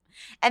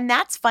 And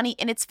that's funny.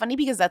 And it's funny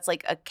because that's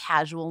like a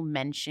casual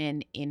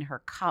mention in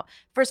her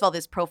First of all,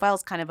 this profile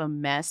is kind of a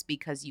mess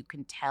because you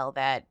can tell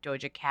that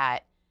Doja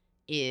Cat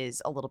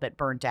is a little bit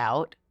burnt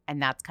out.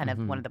 And that's kind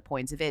of one of the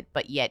points of it.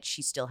 But yet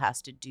she still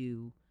has to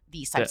do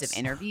these types of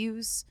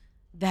interviews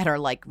that are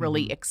like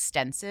really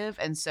extensive.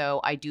 And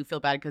so I do feel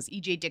bad because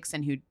EJ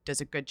Dixon, who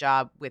does a good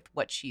job with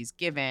what she's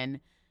given,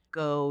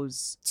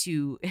 goes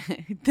to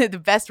the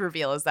best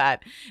reveal is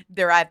that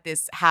they're at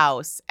this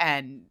house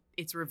and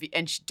it's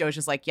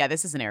Doja's like, yeah,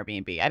 this is an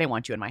Airbnb. I didn't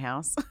want you in my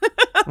house.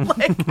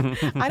 Like,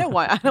 I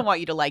don't want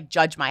you to like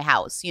judge my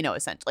house, you know,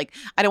 essentially. Like,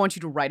 I don't want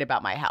you to write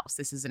about my house.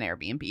 This is an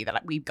Airbnb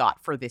that we've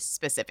got for this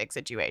specific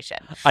situation.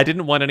 I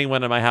didn't want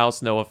anyone in my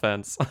house, no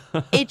offense.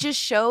 It just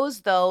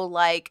shows though,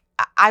 like,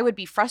 I would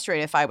be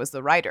frustrated if I was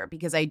the writer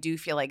because I do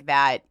feel like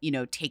that, you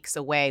know, takes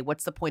away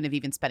what's the point of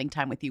even spending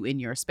time with you in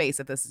your space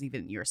if this is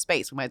even your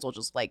space. We might as well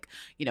just like,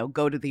 you know,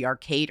 go to the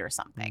arcade or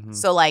something.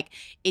 So like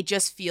it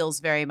just feels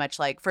very much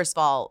like, first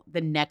of all,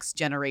 the next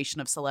generation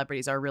of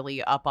celebrities are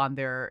really up on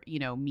their, you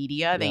know,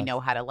 media. They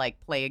know how to like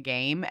play a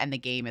game, and the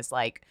game is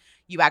like,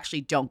 you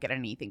actually don't get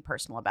anything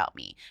personal about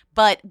me.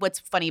 But what's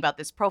funny about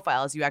this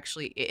profile is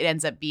it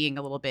ends up being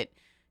a little bit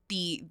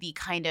the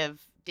kind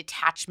of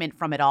detachment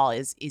from it all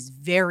is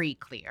very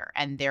clear,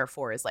 and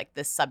therefore is like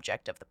the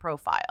subject of the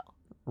profile.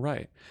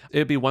 Right.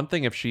 It'd be one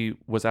thing if she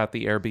was at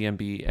the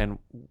Airbnb and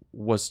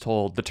was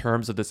told the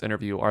terms of this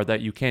interview are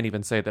that you can't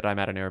even say that I'm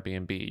at an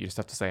Airbnb. You just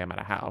have to say I'm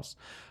at a house.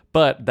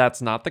 But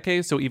that's not the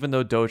case. So even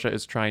though Doja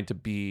is trying to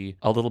be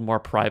a little more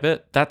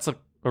private, that's a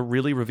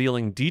really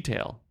revealing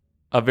detail.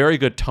 A very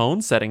good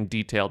tone setting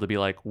detail to be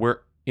like, we're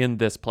in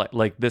this place.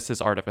 Like, this is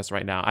artifice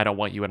right now. I don't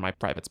want you in my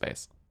private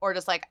space. Or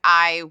just like,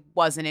 I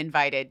wasn't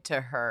invited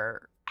to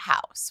her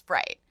house.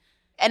 Right.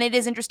 And it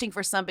is interesting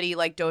for somebody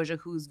like Doja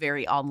who's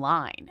very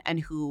online and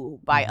who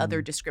by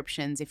other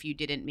descriptions, if you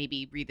didn't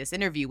maybe read this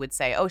interview, would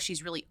say, oh,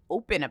 she's really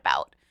open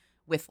about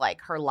with like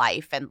her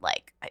life, and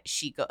like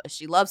she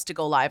loves to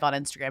go live on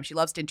Instagram. She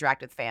loves to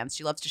interact with fans.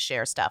 She loves to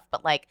share stuff,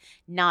 but like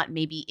not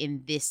maybe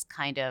in this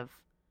kind of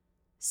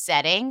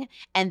setting.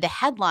 And the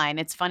headline,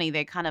 it's funny,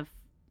 the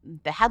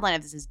headline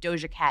of this is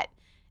Doja Cat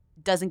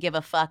doesn't give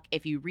a fuck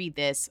if you read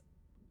this.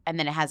 And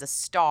then it has a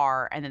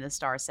star, and then the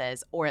star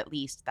says, or at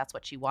least that's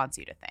what she wants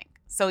you to think.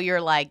 So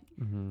you're like,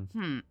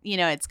 you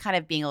know, it's kind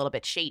of being a little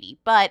bit shady.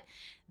 But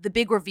the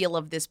big reveal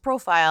of this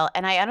profile,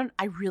 and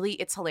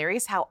it's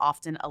hilarious how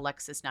often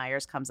Alexis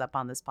Nyers comes up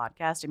on this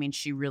podcast. I mean,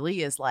 she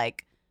really is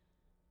like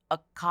a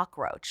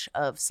cockroach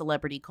of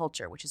celebrity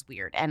culture, which is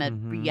weird, and a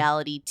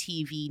reality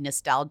TV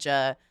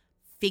nostalgia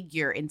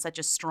figure in such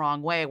a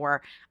strong way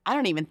where I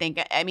don't even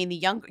think, I mean, the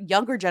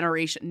younger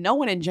generation, no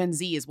one in Gen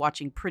Z is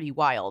watching Pretty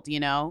Wild, you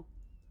know?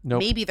 Nope.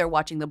 Maybe they're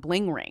watching The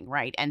Bling Ring,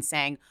 right? And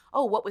saying,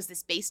 oh, what was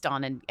this based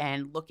on?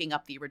 And looking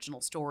up the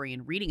original story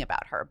and reading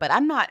about her. But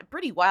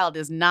Pretty Wild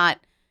is not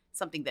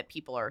something that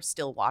people are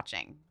still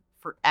watching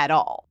for at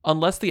all.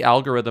 Unless the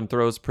algorithm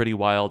throws Pretty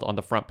Wild on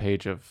the front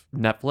page of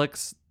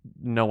Netflix,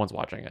 no one's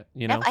watching it,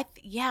 you know?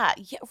 Yeah,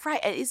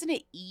 right. Isn't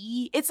it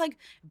It's like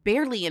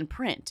barely in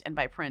print. And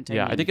by print, I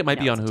mean, I think it might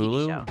be on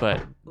Hulu,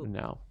 but Ooh.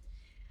 No.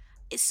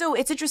 So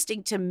it's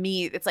interesting to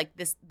me. It's like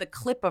the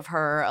clip of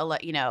her,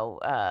 you know,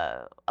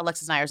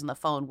 Alexis Nyers on the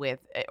phone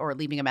with, or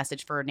leaving a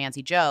message for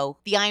Nancy Joe.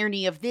 The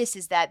irony of this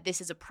is that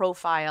this is a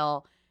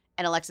profile,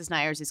 and Alexis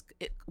Nyers is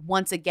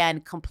once again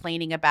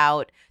complaining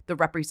about the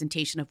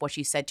representation of what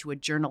she said to a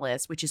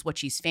journalist, which is what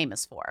she's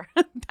famous for.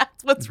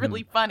 That's what's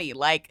really funny.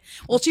 Like,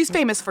 well, she's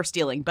famous for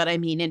stealing, but I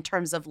mean, in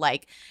terms of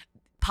like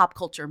pop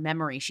culture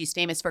memory, she's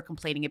famous for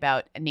complaining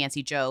about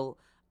Nancy Joe.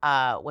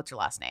 What's her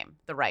last name?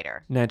 The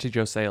writer. Nancy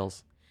Jo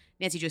Sales,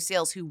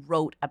 who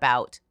wrote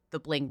about the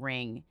Bling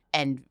Ring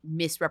and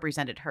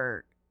misrepresented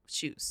her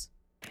shoes.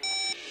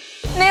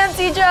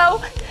 Nancy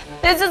Jo,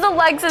 this is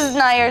Alexis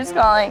Nyers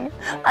calling.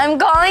 I'm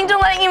calling to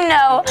let you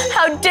know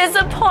how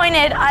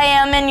disappointed I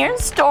am in your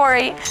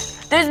story.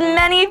 There's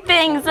many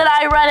things that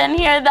I read in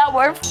here that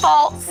were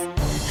false.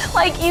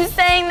 Like you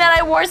saying that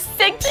I wore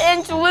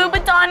 6-inch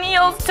Louboutin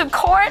heels to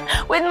court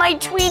with my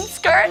tweed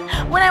skirt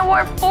when I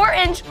wore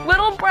 4-inch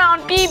little brown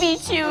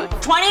BB shoes.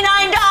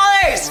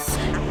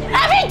 $29!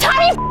 Every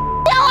time you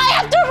yell, I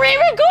have to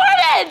re-record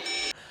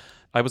it!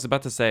 I was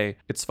about to say,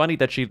 it's funny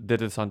that she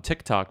did this on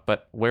TikTok,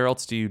 but where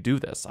else do you do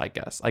this, I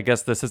guess? I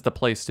guess this is the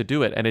place to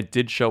do it, and it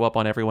did show up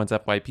on everyone's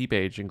FYP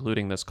page,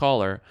 including this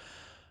caller.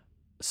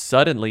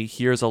 Suddenly,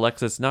 here's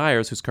Alexis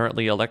Nyers, who's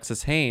currently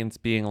Alexis Haynes,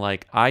 being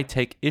like, I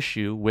take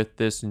issue with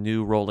this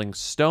new Rolling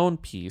Stone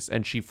piece,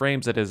 and she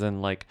frames it as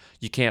in like,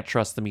 you can't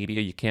trust the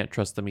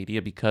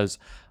media, because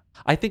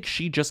I think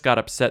she just got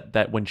upset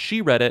that when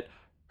she read it,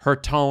 her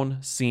tone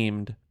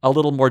seemed a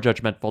little more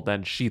judgmental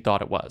than she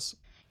thought it was.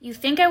 You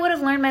think I would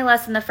have learned my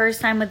lesson the first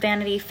time with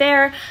Vanity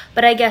Fair,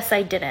 but I guess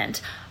I didn't.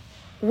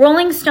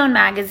 Rolling Stone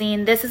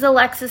magazine, this is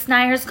Alexis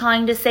Nyers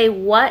calling to say,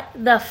 what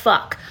the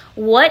fuck?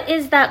 What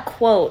is that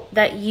quote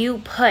that you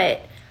put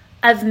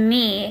of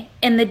me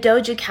in the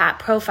Doja Cat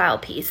profile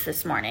piece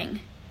this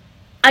morning?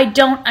 I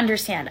don't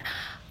understand.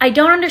 I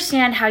don't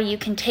understand how you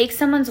can take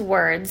someone's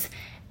words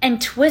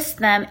and twist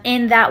them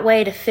in that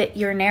way to fit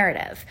your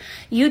narrative.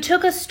 You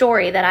took a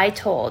story that I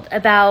told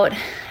about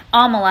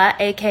Amala,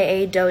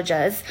 aka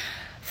Doja's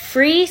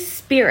free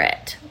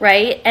spirit,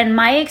 right? And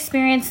my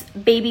experience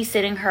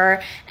babysitting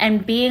her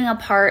and being a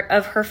part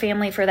of her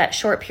family for that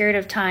short period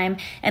of time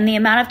and the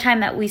amount of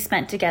time that we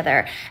spent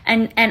together.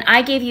 And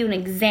I gave you an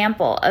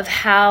example of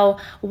how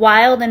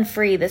wild and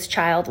free this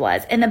child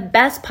was in the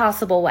best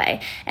possible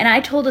way. And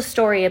I told a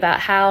story about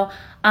how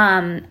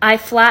I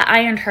flat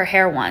ironed her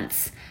hair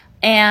once,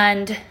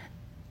 and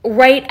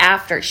right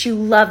after, she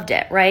loved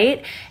it,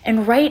 right?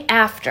 And right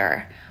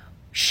after,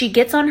 she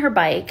gets on her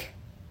bike,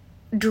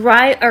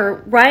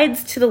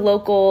 rides to the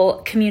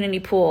local community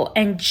pool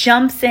and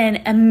jumps in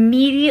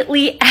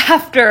immediately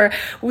after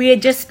we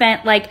had just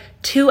spent like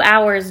 2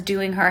 hours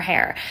doing her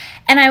hair.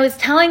 And I was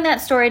telling that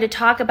story to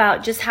talk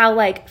about just how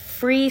like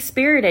free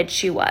spirited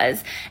she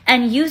was.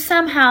 And you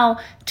somehow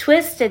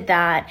twisted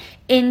that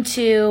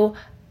into,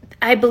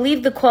 I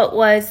believe the quote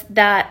was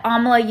that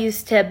Amala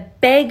used to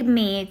beg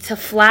me to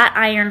flat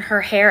iron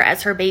her hair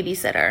as her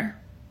babysitter.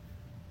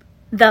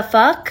 The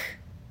fuck?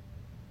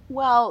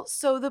 Well,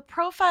 so the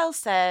profile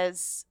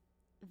says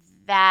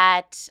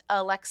that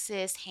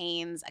Alexis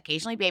Haynes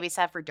occasionally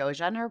babysat for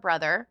Doja and her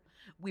brother.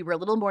 We were a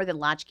little more than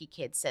latchkey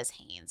kids, says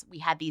Haynes. We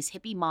had these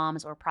hippie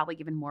moms, or probably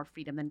given more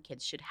freedom than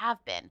kids should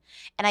have been.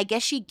 And I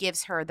guess she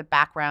gives her the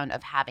background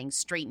of having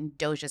straightened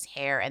Doja's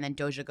hair, and then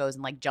Doja goes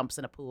and like jumps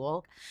in a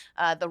pool.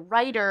 The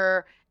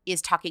writer is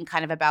talking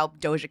kind of about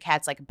Doja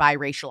Cat's like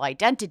biracial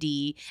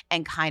identity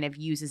and kind of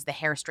uses the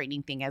hair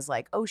straightening thing as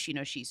like, oh,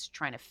 she's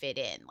trying to fit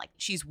in. Like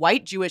she's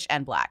white, Jewish,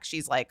 and black.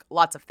 She's like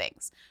lots of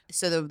things.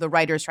 So the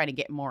writer is trying to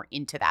get more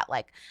into that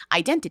like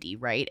identity,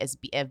 right?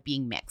 Of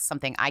being mixed,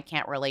 something I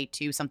can't relate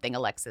to, something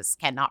Alexis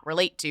cannot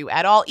relate to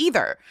at all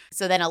either.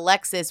 So then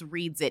Alexis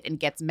reads it and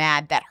gets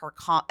mad that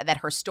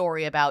her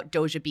story about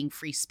Doja being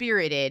free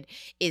spirited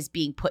is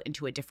being put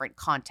into a different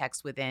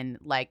context within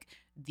like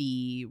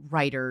the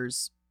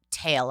writer's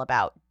tale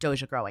about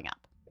Doja growing up.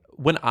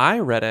 When I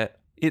read it,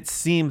 it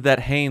seemed that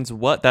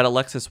that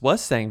Alexis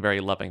was saying very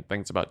loving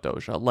things about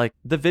Doja. Like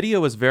the video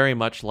was very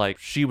much like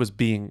she was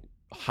being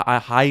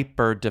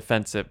hyper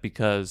defensive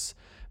because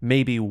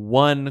maybe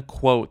one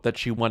quote that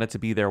she wanted to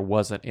be there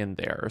wasn't in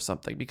there or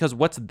something. Because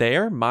what's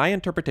there, my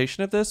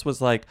interpretation of this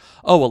was like,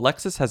 oh,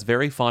 Alexis has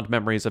very fond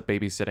memories of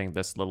babysitting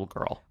this little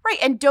girl. Right.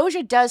 And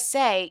Doja does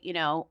say,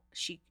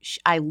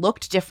 I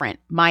looked different.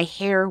 My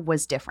hair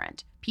was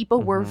different.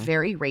 People were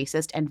very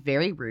racist and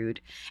very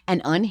rude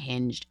and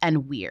unhinged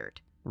and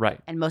weird. Right.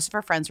 And most of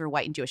her friends were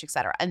white and Jewish,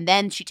 etc. And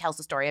then she tells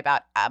the story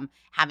about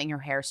having her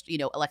hair,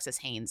 Alexis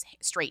Haynes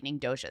straightening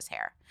Doja's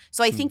hair.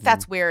 So I think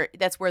that's where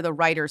the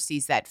writer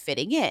sees that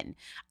fitting in.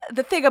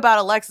 The thing about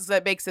Alexis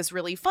that makes this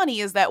really funny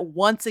is that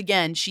once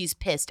again she's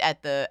pissed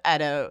at the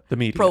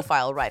media.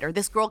 Profile writer.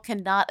 This girl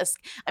cannot.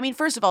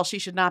 First of all, she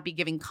should not be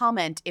giving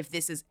comment if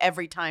this is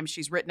every time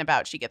she's written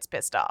about she gets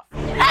pissed off.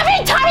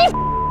 Every time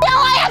you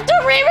I have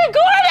to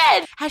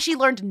re-record it! Has she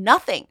learned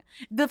nothing?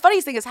 The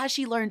funniest thing is, has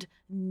she learned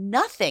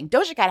nothing?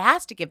 Doja Cat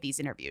has to give these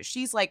interviews.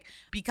 She's like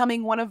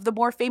becoming one of the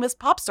more famous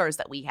pop stars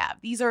that we have.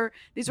 These are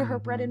her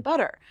bread and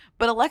butter.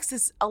 But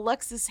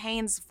Alexis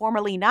Haynes,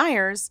 formerly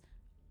Nyers,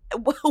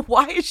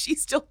 why is she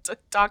still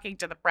talking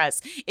to the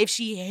press if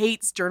she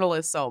hates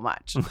journalists so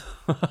much?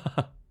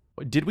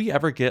 Did we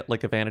ever get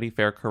like a Vanity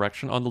Fair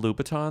correction on the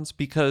Louboutins?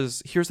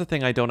 Because here's the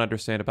thing I don't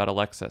understand about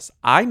Alexis.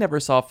 I never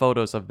saw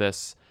photos of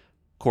this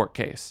court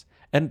case.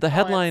 And the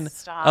headline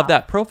of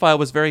that profile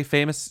was very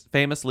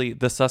famously,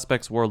 the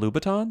suspects wore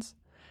Louboutins.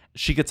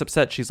 She gets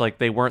upset. She's like,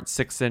 they weren't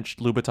 6-inch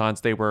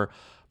Louboutins. They were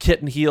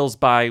kitten heels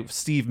by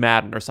Steve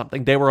Madden or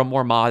something. They were a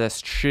more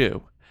modest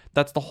shoe.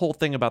 That's the whole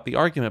thing about the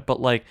argument.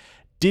 But like,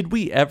 did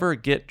we ever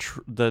get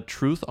the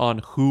truth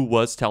on who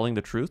was telling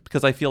the truth?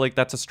 Because I feel like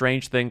that's a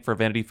strange thing for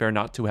Vanity Fair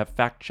not to have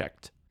fact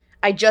checked.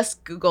 I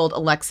just Googled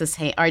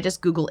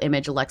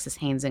image Alexis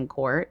Haynes in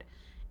court.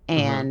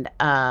 And,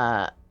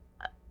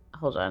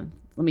 hold on.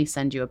 Let me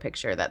send you a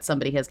picture that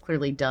somebody has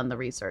clearly done the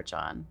research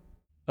on.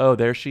 Oh,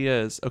 there she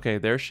is. Okay,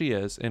 there she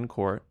is in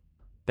court.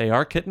 They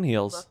are kitten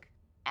heels. Look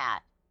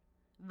at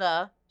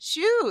the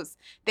shoes.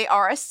 They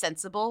are a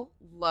sensible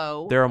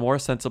low. They're a more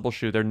sensible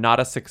shoe. They're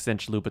not a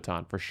 6-inch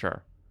Louboutin for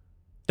sure.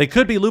 They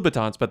could be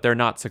Louboutins, but they're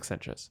not 6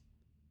 inches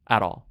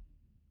at all.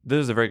 This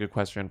is a very good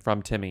question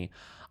from Timmy.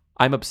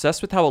 I'm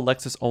obsessed with how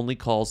Alexis only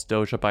calls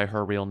Doja by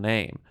her real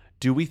name.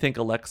 Do we think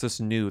Alexis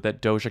knew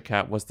that Doja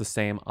Cat was the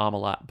same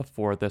Amala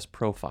before this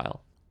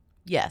profile?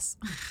 Yes.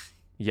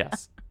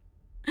 Yes.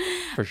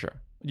 For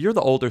sure. You're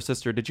the older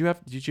sister. Did you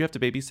have to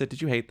babysit?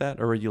 Did you hate that?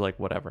 Or were you like,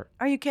 whatever?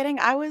 Are you kidding?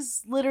 I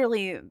was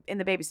literally in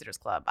the babysitters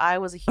club. I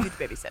was a huge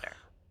babysitter.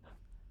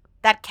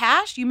 That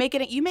cash, you make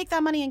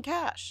that money in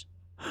cash.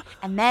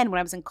 And then when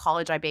I was in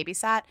college, I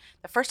babysat.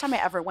 The first time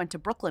I ever went to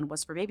Brooklyn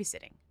was for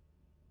babysitting.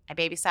 I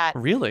babysat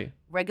really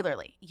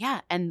regularly.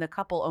 Yeah. And the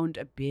couple owned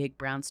a big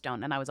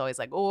brownstone. And I was always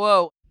like,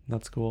 whoa.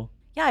 That's cool.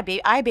 Yeah.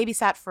 I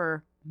babysat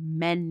for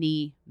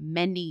many,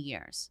 many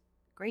years.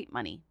 Great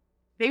money.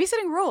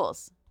 Babysitting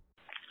rules.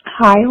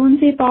 Hi,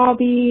 Lindsay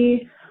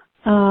Bobby.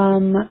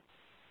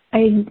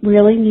 I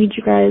really need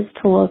you guys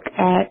to look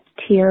at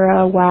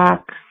Tierra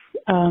Whack's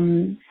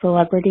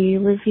celebrity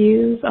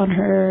reviews on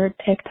her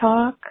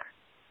TikTok.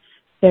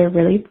 They're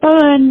really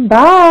fun.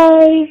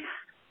 Bye!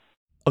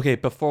 Okay,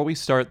 before we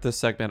start this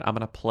segment, I'm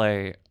going to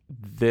play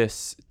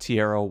this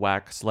Tierra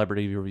Whack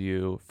celebrity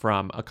review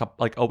from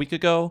a week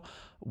ago,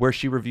 where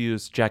she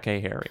reviews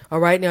Jackée Harry. All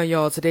right, now,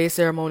 y'all, today's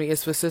ceremony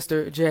is for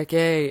Sister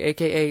Jackée,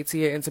 a.k.a.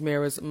 Tia and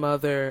Tamara's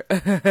mother.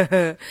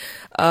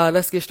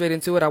 Let's get straight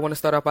into it. I want to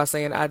start off by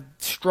saying I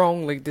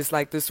strongly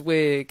dislike this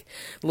wig.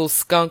 Little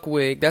skunk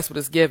wig. That's what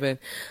it's giving.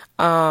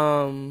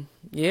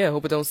 Yeah,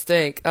 hope it don't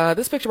stink.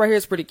 This picture right here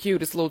is pretty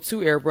cute. It's a little too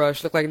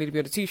airbrushed. Look like it need to be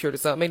on a t-shirt or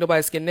something. Ain't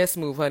nobody skin that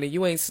smooth, honey.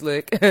 You ain't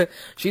slick.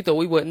 She thought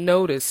we wouldn't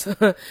notice.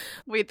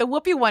 Wait, the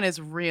Whoopi one is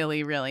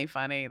really, really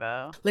funny,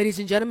 though. Ladies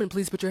and gentlemen,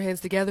 please put your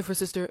hands together for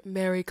Sister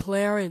Mary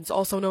Clarence,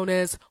 also known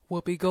as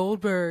Whoopi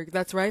Goldberg.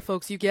 That's right,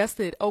 folks. You guessed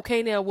it.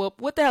 Okay, now, Whoop,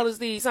 what the hell is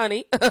these,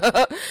 honey?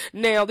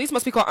 Now, these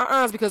must be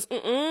called because,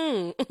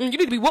 you need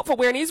to be whooped for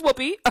wearing these,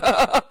 Whoopi.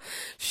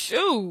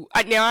 Shoot.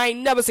 Now, I ain't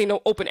never seen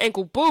no open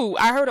ankle. Boo.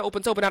 I heard an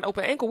open toe, but not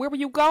open ankle. Where were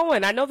you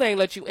going? I know they ain't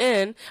let you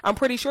in. I'm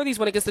pretty sure these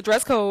went against the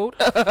dress code.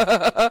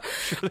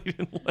 Sure they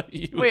didn't let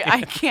you Wait, in.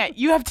 I can't.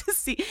 You have to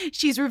see.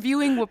 She's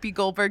reviewing Whoopi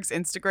Goldberg's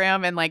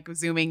Instagram and like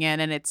zooming in,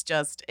 and it's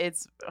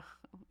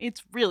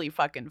really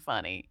fucking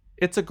funny.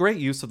 It's a great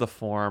use of the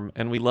form,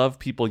 and we love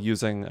people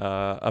using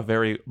a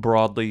very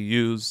broadly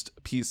used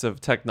piece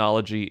of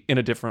technology in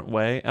a different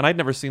way. And I'd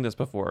never seen this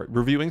before.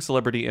 Reviewing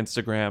celebrity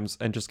Instagrams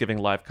and just giving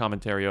live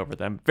commentary over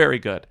them. Very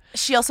good.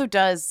 She also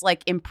does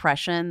like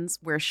impressions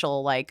where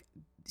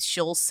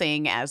she'll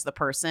sing as the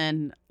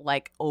person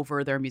like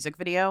over their music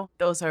video.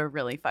 Those are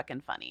really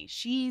fucking funny.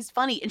 She's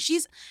funny, and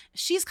she's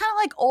kind of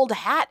like old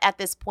hat at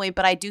this point,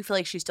 but I do feel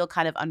like she's still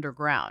kind of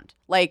underground.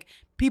 Like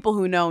people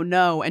who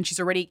know, and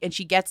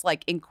she gets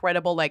like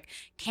incredible like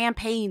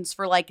campaigns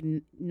for like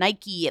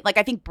Nike. Like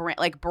I think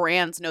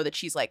brands know that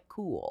she's like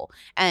cool,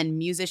 and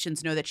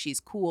musicians know that she's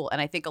cool, and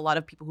I think a lot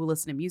of people who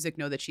listen to music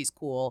know that she's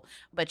cool,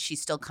 but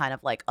she's still kind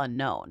of like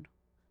unknown.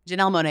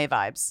 Janelle Monáe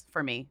vibes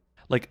for me.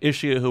 Like, is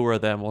she a who or a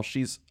them? Well,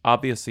 she's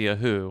obviously a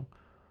who.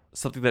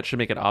 Something that should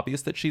make it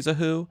obvious that she's a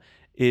who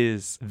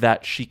is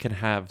that she can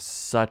have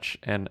such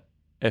an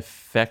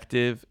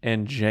effective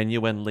and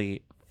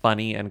genuinely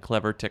funny and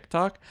clever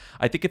TikTok.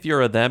 I think if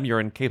you're a them,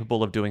 you're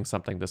incapable of doing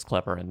something this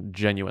clever and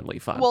genuinely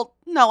fun. Well,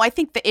 no, I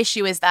think the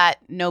issue is that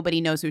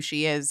nobody knows who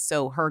she is,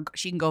 so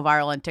she can go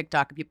viral on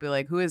TikTok and people are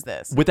like, who is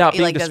this? Without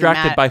being like,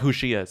 distracted by who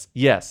she is.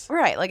 Yes.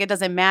 Right. Like, it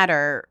doesn't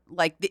matter.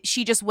 Like,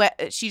 she just went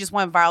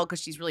viral because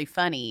she's really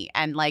funny.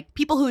 And like,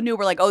 people who knew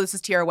were like, oh, this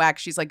is Tierra Whack.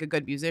 She's like a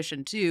good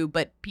musician too.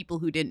 But people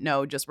who didn't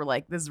know just were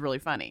like, this is really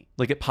funny.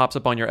 Like, it pops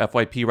up on your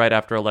FYP right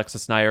after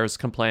Alexis Nyers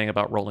complaining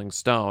about Rolling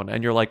Stone.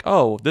 And you're like,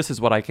 oh, this is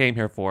what I came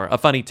here for. A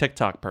funny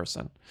TikTok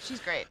person.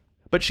 She's great.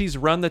 But she's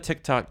run the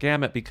TikTok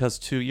gamut because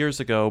 2 years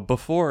ago,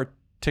 before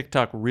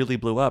TikTok really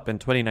blew up in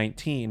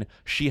 2019,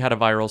 she had a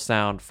viral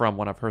sound from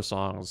one of her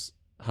songs,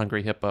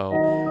 Hungry Hippo.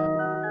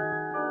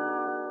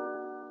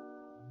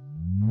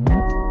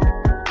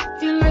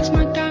 You like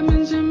my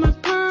diamonds and my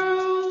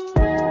pearls.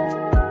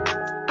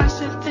 I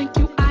said thank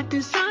you, I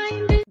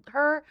designed it.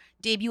 Her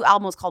debut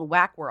album was called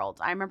Whack World.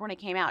 I remember when it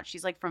came out.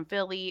 She's like from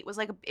Philly. It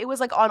was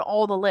like on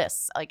all the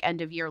lists, like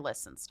end of year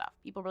lists and stuff.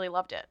 People really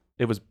loved it.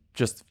 It was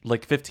just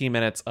like 15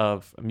 minutes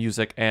of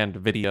music and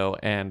video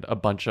and a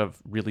bunch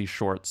of really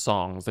short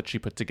songs that she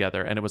put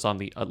together. And it was on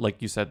the,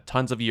 like you said,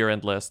 tons of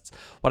year-end lists.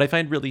 What I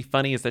find really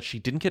funny is that she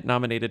didn't get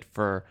nominated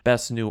for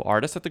Best New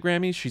Artist at the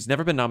Grammys. She's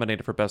never been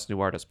nominated for Best New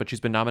Artist, but she's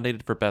been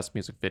nominated for Best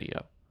Music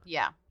Video.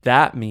 Yeah.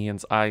 That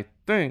means, I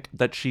think,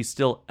 that she's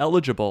still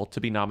eligible to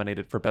be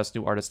nominated for Best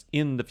New Artist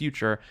in the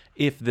future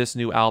if this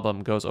new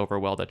album goes over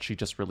well that she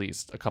just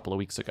released a couple of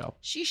weeks ago.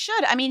 She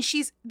should. I mean,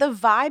 the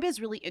vibe is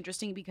really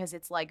interesting because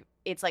it's like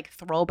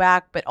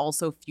throwback but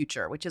also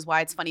future, which is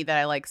why it's funny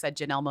that I said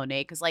Janelle Monáe,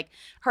 because like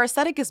her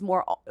aesthetic is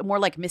more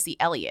like Missy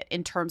Elliott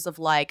in terms of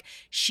like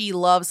she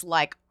loves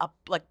like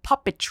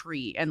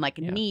puppetry and like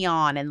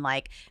neon and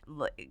like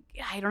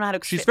I don't know how to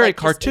explain. She's very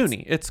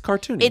cartoony. It's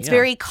cartoony. It's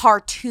very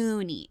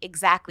cartoony,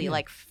 exactly.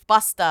 Like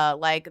Busta,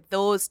 like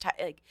those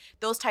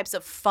types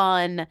of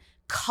fun,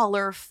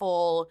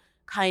 colorful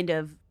kind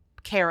of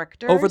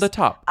characters. Over the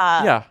top.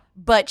 Yeah.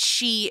 But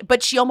she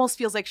almost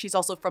feels like she's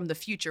also from the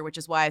future, which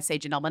is why I say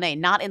Janelle Monáe,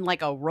 not in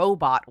like a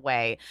robot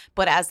way,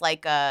 but as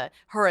like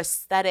her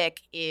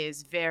aesthetic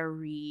is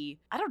very,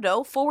 I don't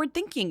know, forward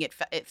thinking.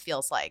 It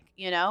feels like,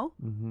 you know.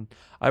 Mm-hmm.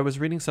 I was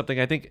reading something.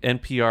 I think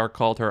NPR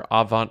called her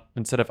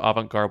instead of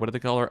avant-garde. What do they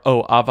call her?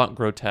 Oh,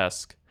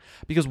 avant-grotesque.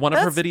 Because one of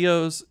her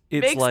videos,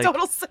 it's makes like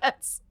total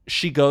sense.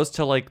 She goes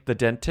to like the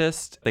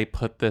dentist. They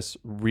put this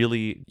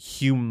really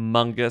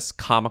humongous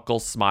comical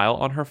smile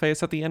on her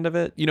face at the end of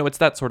it. You know, it's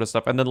that sort of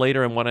stuff. And then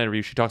later in one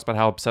interview, she talks about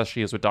how obsessed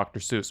she is with Dr.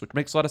 Seuss, which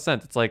makes a lot of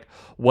sense. It's like,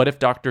 what if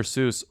Dr.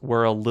 Seuss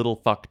were a little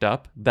fucked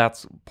up?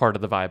 That's part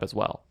of the vibe as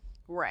well.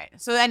 Right.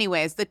 So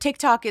anyways, the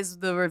TikTok is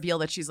the reveal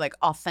that she's like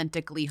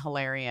authentically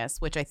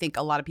hilarious, which I think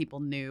a lot of people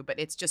knew, but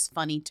it's just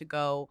funny to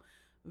go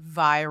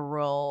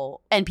viral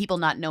and people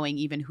not knowing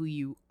even who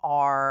you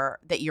are,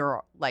 that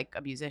you're like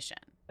a musician.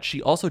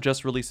 She also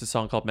just released a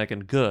song called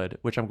Megan Good,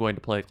 which I'm going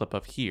to play a clip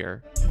of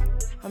here.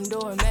 I'm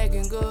doing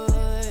Megan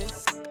Good.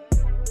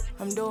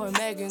 I'm doing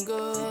Megan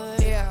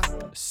Good. Yeah.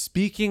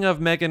 Speaking of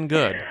Megan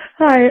Good.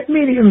 Hi,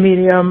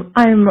 medium.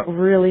 I'm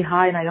really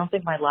high, and I don't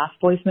think my last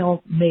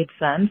voicemail made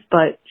sense,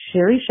 but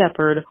Sherri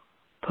Shepherd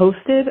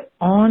posted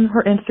on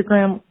her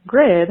Instagram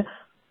grid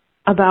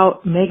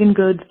about Megan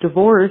Good's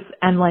divorce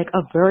and like a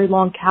very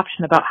long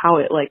caption about how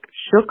it like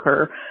shook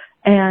her.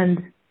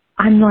 And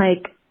I'm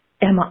like,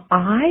 am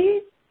I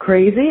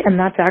crazy? And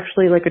that's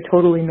actually like a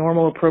totally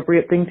normal,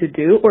 appropriate thing to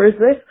do? Or is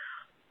this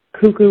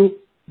cuckoo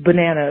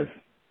bananas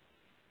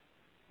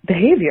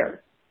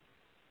behavior?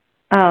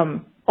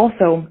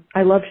 Also,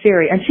 I love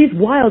Sherri, and she's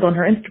wild on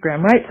her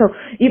Instagram, right? So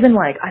even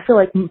like, I feel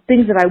like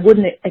things that I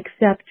wouldn't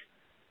accept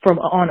from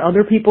on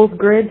other people's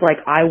grids, like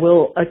I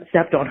will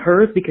accept on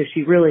hers, because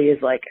she really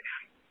is like,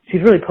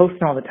 she's really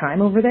posting all the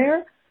time over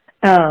there.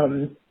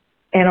 And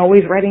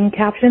always writing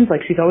captions,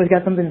 like she's always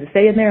got something to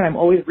say in there, and I'm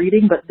always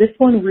reading, but this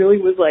one really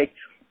was like,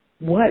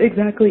 what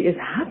exactly is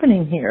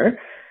happening here?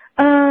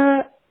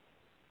 Back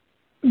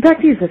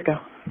to you, Cisco.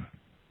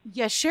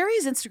 Yeah,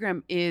 Sherri's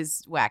Instagram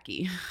is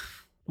wacky.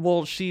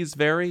 Well, she's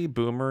very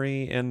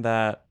boomery in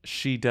that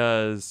she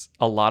does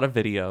a lot of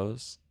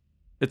videos.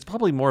 It's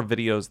probably more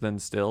videos than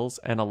stills,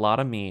 and a lot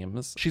of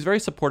memes. She's very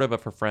supportive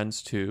of her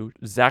friends too.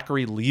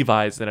 Zachary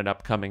Levi's in an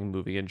upcoming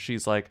movie, and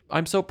she's like,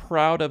 I'm so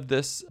proud of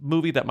this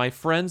movie that my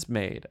friends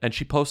made. And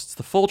she posts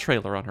the full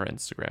trailer on her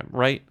Instagram,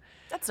 right?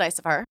 That's nice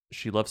of her.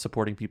 She loves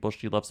supporting people.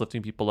 She loves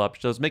lifting people up.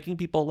 She loves making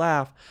people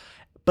laugh.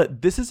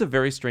 But this is a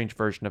very strange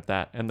version of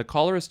that. And the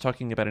caller is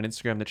talking about an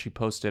Instagram that she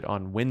posted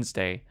on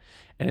Wednesday.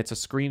 And it's a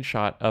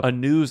screenshot of a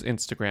news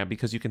Instagram,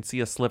 because you can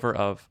see a sliver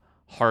of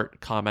heart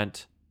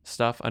comment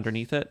stuff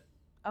underneath it.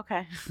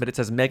 Okay. But it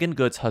says, Megan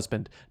Good's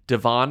husband,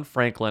 Devon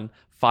Franklin,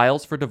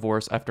 files for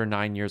divorce after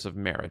 9 years of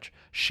marriage.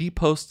 She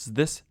posts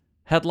this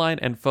headline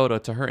and photo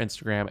to her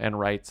Instagram and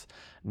writes,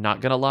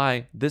 not gonna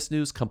lie, this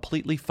news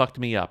completely fucked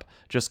me up.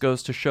 Just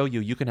goes to show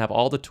you can have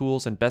all the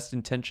tools and best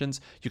intentions.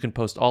 You can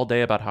post all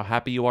day about how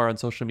happy you are on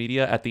social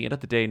media. At the end of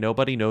the day,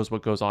 nobody knows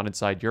what goes on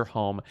inside your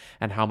home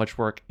and how much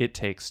work it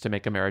takes to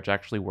make a marriage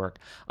actually work.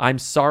 I'm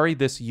sorry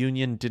this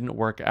union didn't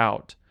work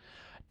out.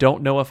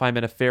 Don't know if I'm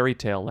in a fairy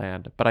tale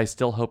land, but I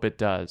still hope it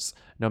does.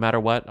 No matter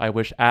what, I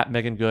wish at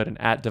Megan Good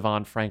and at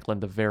Devon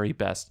Franklin the very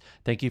best.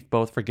 Thank you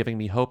both for giving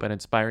me hope and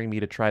inspiring me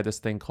to try this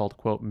thing called,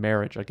 quote,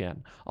 marriage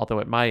again. Although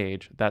at my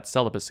age, that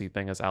celibacy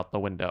thing is out the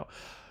window.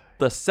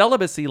 The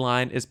celibacy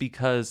line is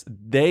because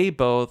they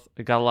both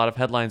got a lot of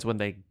headlines when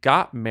they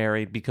got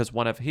married, because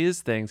one of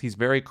his things, he's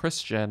very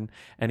Christian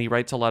and he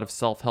writes a lot of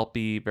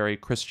self-helpy, very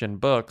Christian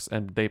books,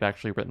 and they've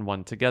actually written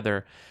one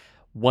together.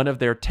 One of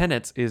their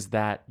tenets is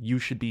that you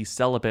should be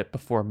celibate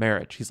before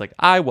marriage. He's like,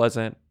 I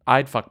wasn't.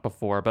 I'd fucked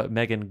before, but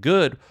Megan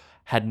Good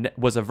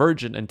was a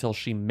virgin until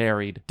she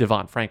married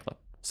Devon Franklin.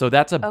 So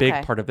that's a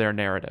big part of their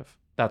narrative.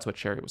 That's what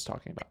Sherri was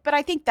talking about. But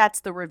I think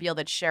that's the reveal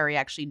that Sherri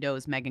actually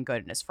knows Megan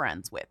Good and is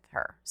friends with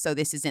her. So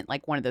this isn't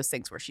like one of those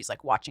things where she's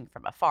like watching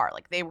from afar.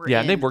 Like they were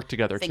and they've worked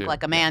together Think too.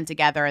 Like a Man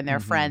together, and they're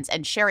friends.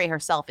 And Sherri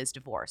herself is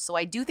divorced. So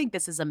I do think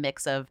this is a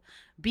mix of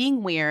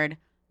being weird,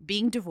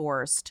 being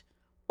divorced,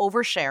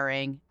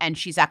 oversharing, and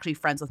she's actually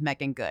friends with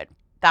Megan Good.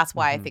 That's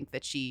why I think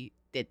that she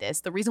did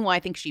this. The reason why I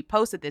think she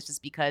posted this is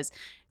because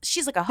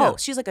she's like a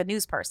host. She's like a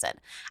news person.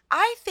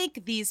 I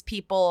think these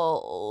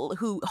people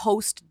who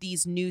host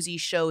these newsy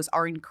shows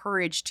are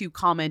encouraged to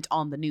comment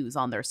on the news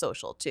on their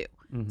social too.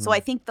 So I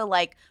think the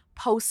like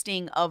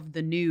posting of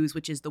the news,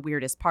 which is the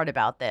weirdest part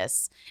about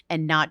this,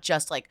 and not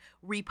just like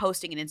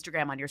reposting an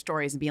Instagram on your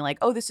stories and being like,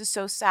 oh, this is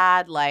so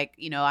sad, like,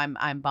 you know,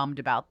 I'm bummed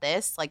about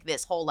this. Like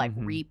this whole like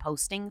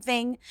reposting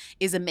thing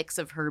is a mix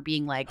of her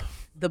being like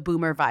the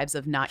boomer vibes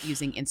of not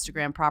using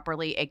Instagram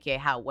properly, aka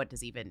what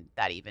does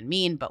that even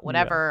mean, but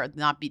whatever,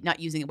 not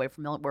using it the way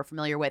we're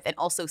familiar with, and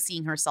also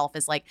seeing herself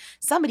as like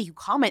somebody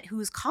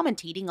who's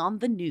commentating on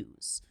the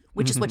news,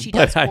 which is what she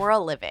does for a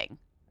living.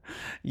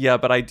 Yeah,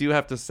 but I do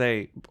have to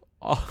say,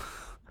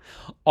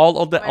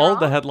 all of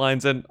the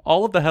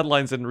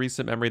headlines in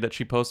recent memory that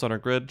she posts on her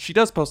grid. She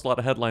does post a lot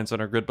of headlines on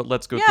her grid, but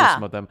let's go through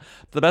some of them.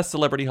 The best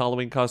celebrity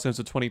Halloween costumes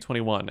of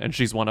 2021, and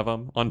she's one of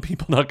them on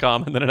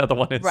people.com. And then another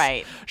one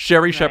is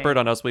Sherri Shepherd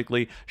on Us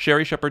Weekly.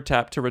 Sherri Shepherd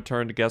tapped to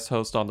return to guest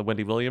host on the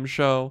Wendy Williams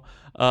Show.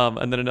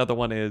 And then another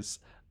one is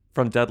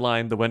from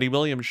Deadline, The Wendy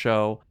Williams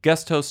Show.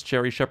 Guest host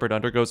Sherri Shepherd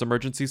undergoes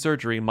emergency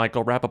surgery.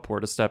 Michael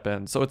Rappaport to step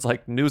in. So it's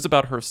like news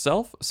about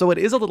herself. So it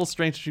is a little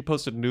strange she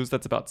posted news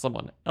that's about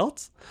someone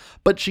else.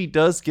 But she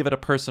does give it a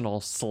personal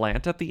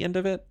slant at the end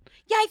of it.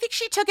 Yeah, I think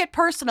she took it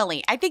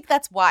personally. I think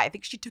that's why. I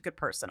think she took it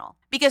personal.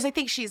 Because I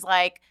think she's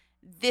like,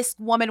 this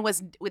woman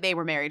they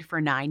were married for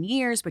 9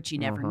 years, but you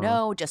never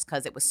know. Just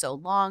because it was so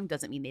long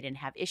doesn't mean they didn't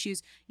have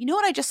issues. You know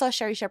what I just saw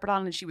Sherri Shepherd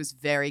on, and she was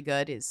very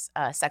good, is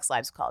Sex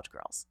Lives of College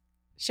Girls.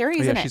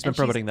 Sherry's in it. She's been and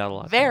promoting that a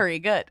lot. Very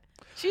good.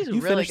 She's You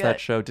really finished good. that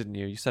show, didn't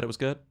you? You said it was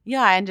good?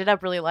 Yeah, I ended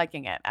up really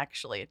liking it.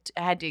 Actually,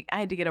 I had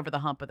to get over the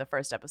hump of the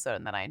first episode,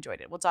 and then I enjoyed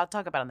it. We'll talk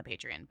about it on the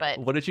Patreon. But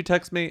What did you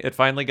text me? It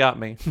finally got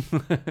me.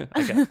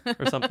 Okay.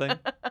 Or something.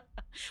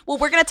 well,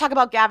 we're gonna talk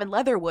about Gavin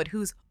Leatherwood,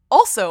 who's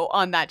also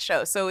on that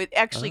show. So it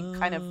actually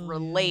kind of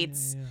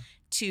relates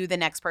to the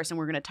next person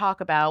we're gonna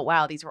talk about.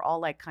 Wow, these were all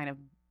like kind of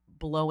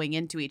blowing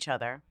into each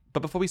other. But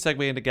before we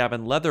segue into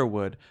Gavin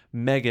Leatherwood,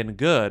 Megan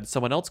Good,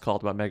 someone else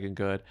called about Megan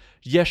Good.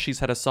 Yes, she's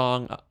had a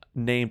song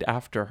named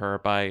after her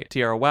by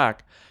Tierra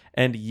Whack.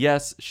 And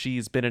yes,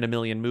 she's been in a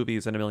million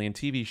movies and a million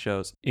TV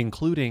shows,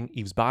 including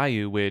Eve's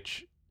Bayou,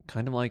 which,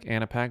 kind of like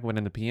Anna Paquin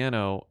and the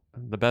Piano,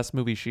 the best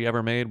movie she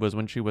ever made was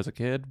when she was a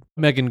kid.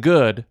 Megan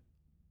Good,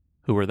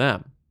 who were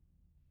them?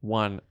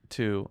 1,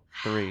 2,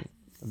 3.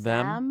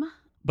 Them.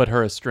 But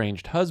her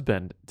estranged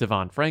husband,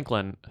 Devon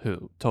Franklin,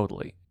 who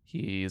totally...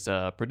 He's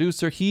a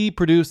producer. He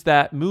produced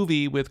that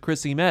movie with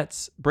Chrissy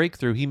Metz,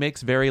 Breakthrough. He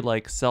makes very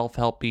like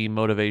self-helpy,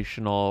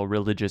 motivational,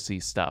 religious-y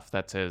stuff.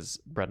 That's his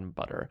bread and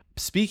butter.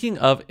 Speaking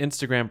of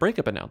Instagram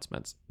breakup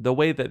announcements, the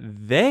way that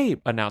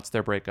they announced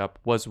their breakup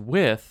was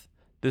with,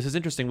 this is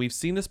interesting, we've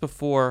seen this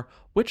before.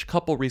 Which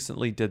couple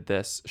recently did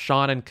this?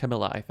 Sean and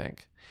Camilla, I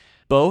think.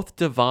 Both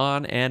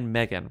Devon and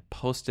Megan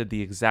posted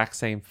the exact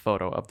same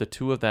photo of the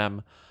two of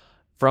them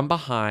from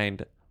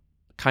behind,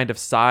 kind of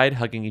side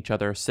hugging each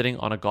other, sitting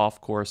on a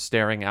golf course,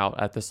 staring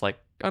out at this like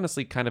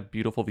honestly kind of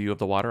beautiful view of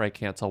the water. I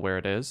can't tell where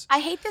it is. I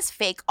hate this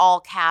fake all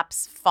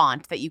caps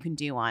font that you can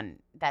do on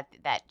that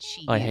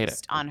she I used hate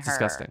it. on It's her.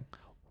 disgusting.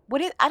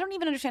 What is? I don't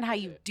even understand how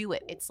you do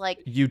it. It's like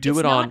You do it's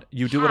it not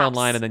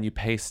online caps. and then you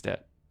paste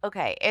it.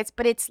 Okay,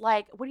 it's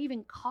like, what do you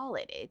even call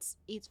it? It's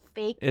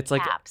fake It's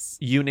like caps.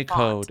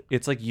 Unicode.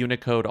 It's like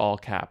Unicode all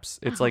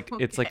caps. It's like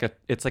it's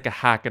like a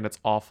hack and it's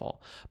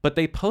awful. But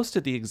they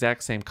posted the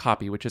exact same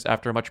copy, which is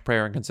after much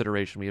prayer and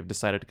consideration, we have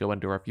decided to go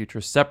into our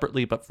future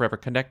separately but forever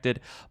connected.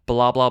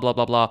 Blah blah blah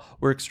blah blah.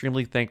 We're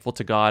extremely thankful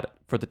to God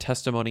for the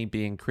testimony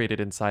being created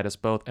inside us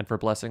both and for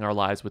blessing our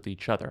lives with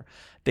each other.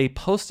 They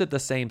posted the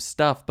same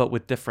stuff but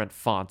with different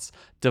fonts.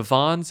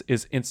 Devon's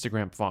is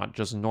Instagram font,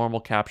 just normal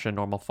caption,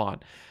 normal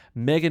font.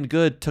 Megan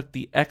Good took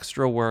the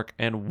extra work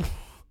and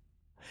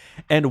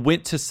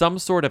went to some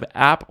sort of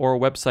app or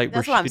website That's where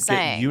what she I'm could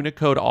saying. get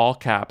Unicode all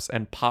caps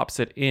and pops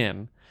it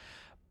in.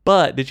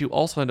 But did you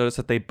also notice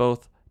that they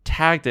both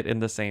tagged it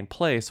in the same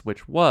place,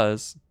 which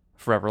was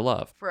Forever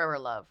Love? Forever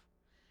Love.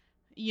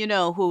 You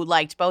know who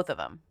liked both of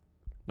them?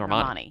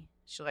 Normani.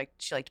 She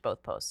liked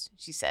both posts.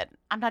 She said,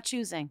 "I'm not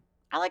choosing.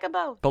 I like them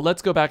both." But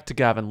let's go back to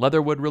Gavin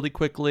Leatherwood really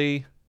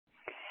quickly.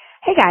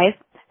 Hey guys,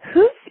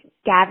 who's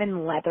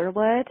Gavin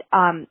Leatherwood?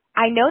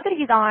 I know that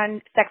he's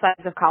on Sex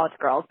Lives of College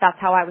Girls. That's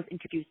how I was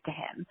introduced to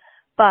him.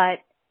 But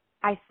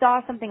I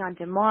saw something on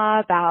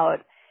Demois about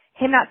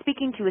him not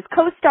speaking to his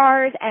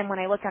co-stars, and when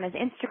I looked on his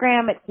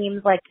Instagram, it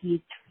seems like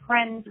he's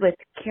friends with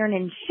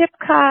Kiernan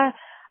Shipka.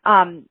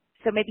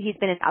 So maybe he's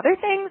been in other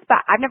things, but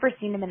I've never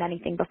seen him in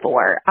anything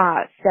before.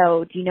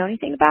 So do you know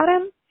anything about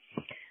him?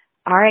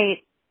 All right.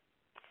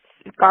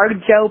 Guard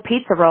Joe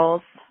Pizza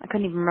Rolls. I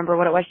couldn't even remember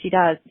what it was she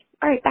does.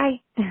 All right,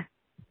 bye.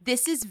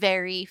 This is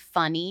very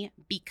funny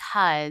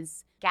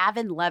because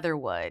Gavin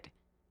Leatherwood,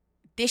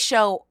 this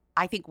show,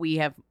 I think we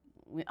have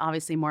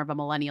obviously more of a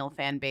millennial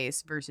fan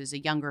base versus a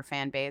younger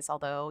fan base,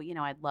 although, you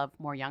know, I'd love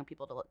more young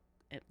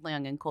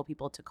and cool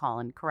people to call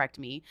and correct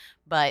me.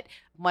 But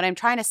what I'm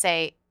trying to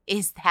say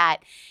is that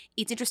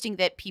it's interesting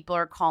that people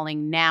are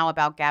calling now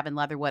about Gavin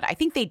Leatherwood. I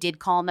think they did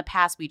call in the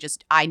past.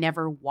 I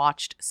never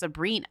watched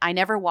Sabrina.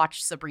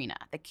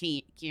 The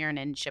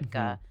Kiernan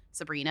Shipka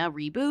Sabrina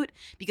reboot,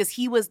 because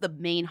he was the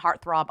main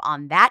heartthrob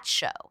on that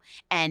show.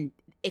 And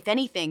if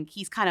anything,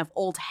 he's kind of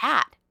old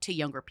hat to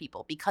younger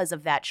people because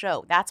of that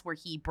show. That's where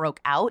he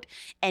broke out.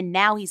 And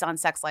now he's on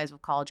Sex Lives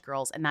with College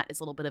Girls. And that is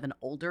a little bit of an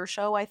older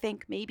show, I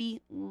think,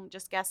 maybe.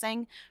 Just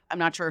guessing. I'm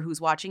not sure who's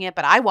watching it,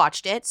 but I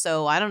watched it,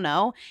 so I don't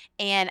know.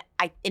 And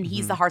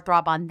he's the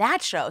heartthrob on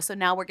that show. So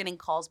now we're getting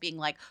calls being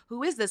like,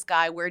 who is this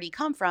guy? Where'd he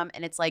come from?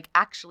 And it's like,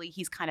 actually,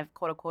 he's kind of,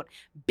 quote unquote,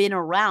 been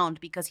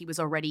around because he was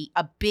already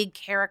a big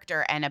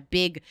character and a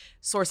big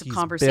source of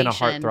conversation. He's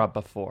been a heartthrob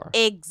before.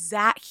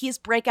 His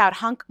breakout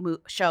hunk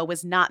show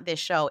was not this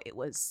show. It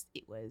was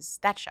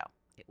that show.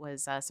 It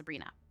was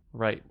Sabrina.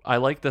 Right. I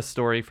like this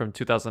story from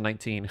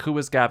 2019. Who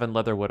is Gavin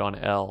Leatherwood on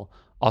Elle?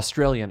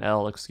 Australian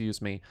Elle,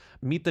 excuse me.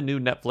 Meet the new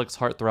Netflix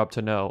heartthrob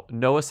to know.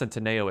 Noah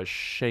Centineo is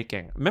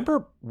shaking.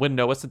 Remember when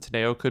Noah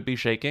Centineo could be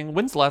shaking?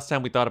 When's the last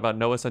time we thought about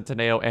Noah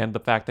Centineo and the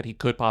fact that he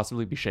could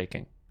possibly be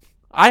shaking?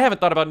 I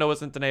haven't thought about Noah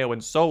Centineo in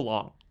so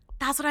long.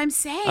 That's what I'm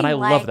saying. And I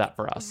love that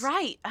for us.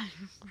 Right.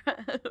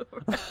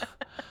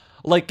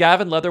 Like,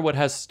 Gavin Leatherwood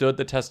has stood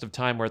the test of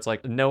time where it's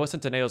like Noah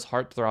Centineo's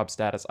heartthrob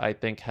status, I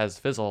think, has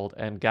fizzled,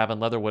 and Gavin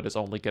Leatherwood is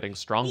only getting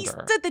stronger. He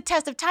stood the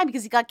test of time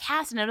because he got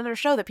cast in another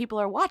show that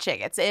people are watching.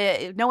 It's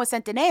Noah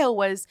Centineo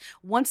was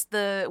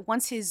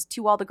once his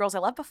To All the Girls I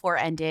Loved Before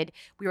ended,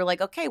 we were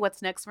like, okay,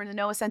 what's next for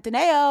Noah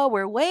Centineo?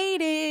 We're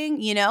waiting,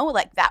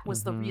 like that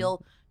was the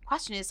real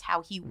question is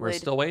how he We're would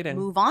still waiting.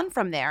 move on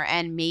from there.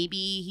 And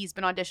maybe he's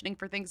been auditioning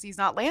for things he's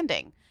not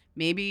landing.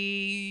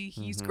 Maybe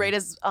he's great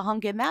as a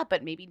hunk in that,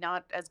 but maybe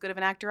not as good of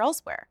an actor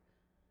elsewhere.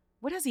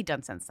 What has he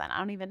done since then? I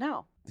don't even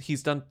know.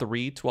 He's done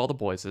 3 To All the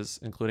Boyses,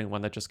 including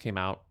one that just came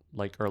out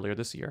like earlier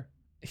this year.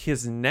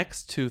 His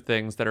next 2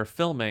 things that are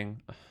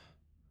filming,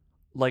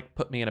 like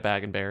Put Me in a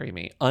Bag and Bury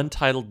Me,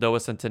 Untitled Noah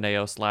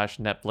Centineo /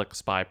 Netflix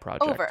spy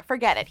project. Over.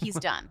 Forget it. He's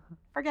done.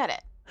 Forget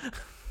it.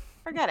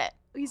 Forget it.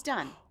 He's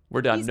done.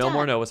 We're done. He's no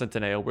more done. Noah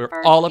Centineo. We're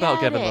Forget all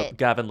about it.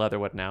 Gavin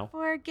Leatherwood now.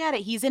 Forget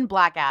it. He's in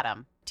Black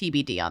Adam.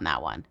 TBD on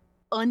that one.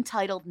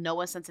 Untitled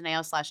Noah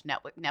Centineo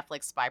 /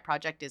 Netflix spy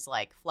project is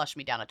like flush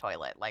me down a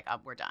toilet. Like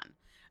we're done.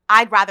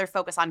 I'd rather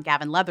focus on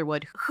Gavin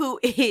Leatherwood, who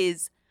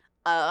is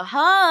a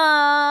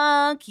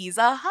hunk. He's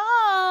a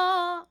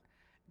hunk.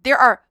 There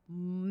are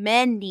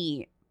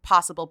many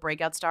possible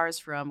breakout stars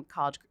from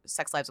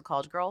Sex Lives of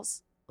College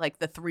Girls. Like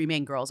the 3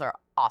 main girls are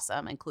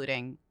awesome,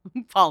 including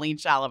Pauline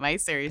Chalamet.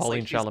 Seriously,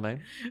 Pauline Chalamet,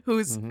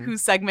 whose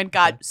segment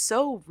got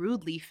so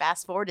rudely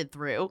fast forwarded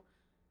through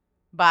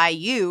by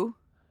you.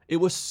 It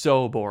was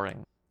so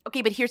boring.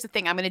 Okay, but here's the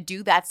thing. I'm going to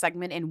do that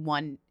segment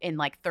in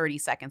like 30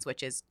 seconds,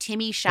 which is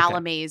Timmy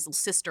Chalamet's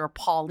sister,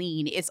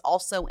 Pauline, is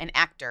also an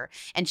actor,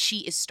 and she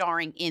is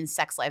starring in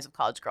Sex Lives of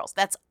College Girls.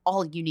 That's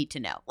all you need to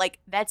know. Like,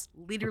 that's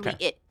literally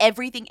it.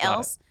 Everything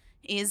else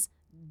is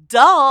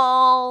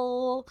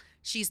dull.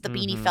 She's the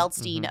Beanie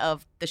Feldstein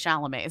of the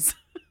Chalamets.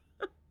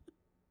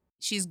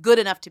 She's good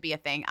enough to be a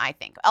thing, I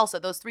think. Also,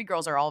 those 3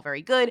 girls are all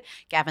very good.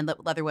 Gavin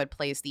Leatherwood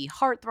plays the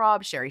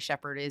heartthrob. Sherry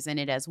Shepherd is in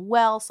it as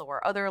well. So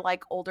are other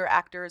like older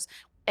actors.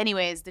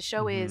 Anyways, the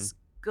show is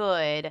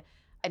good,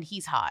 and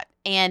he's hot,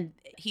 and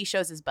he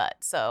shows his butt.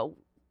 So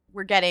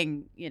we're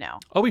getting,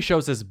 Oh, he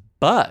shows his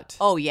butt.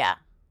 Oh yeah.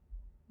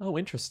 Oh,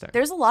 interesting.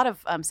 There's a lot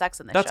of sex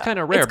in this show. That's kind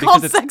of rare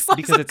because it's Sex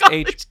Lives of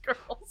College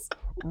Girls.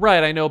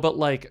 Right, I know, but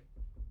like,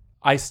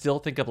 I still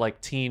think of like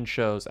teen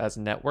shows as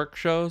network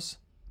shows.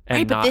 And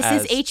right, but not this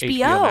as is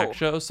HBO. Max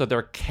shows, so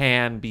there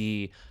can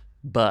be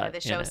butt The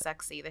in show's it,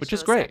 sexy. which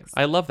is great. Sexy.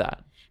 I love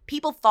that.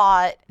 People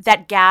thought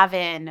that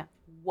Gavin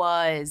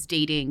was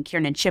dating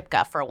Kiernan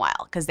Shipka for a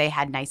while because they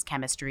had nice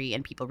chemistry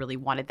and people really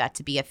wanted that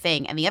to be a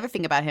thing. And the other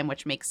thing about him,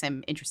 which makes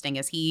him interesting,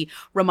 is he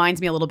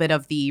reminds me a little bit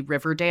of the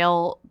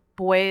Riverdale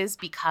boys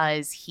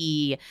because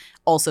he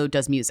also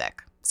does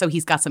music. So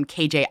he's got some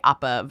KJ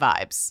Apa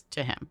vibes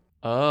to him.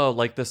 Oh,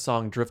 like the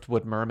song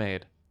Driftwood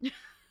Mermaid.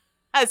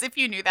 As if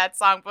you knew that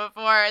song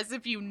before, as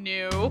if you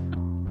knew.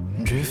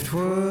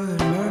 Driftwood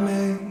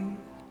mermaid,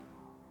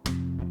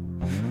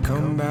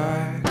 come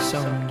back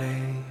someday.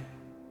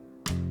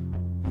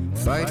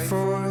 Fight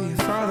for your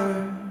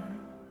father,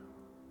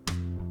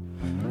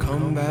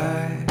 come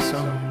back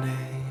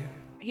someday.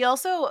 He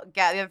also,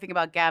 the other thing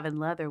about Gavin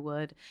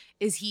Leatherwood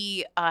is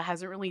he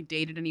hasn't really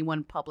dated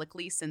anyone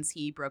publicly since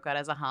he broke out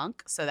as a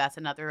hunk. So that's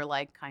another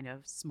like kind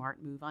of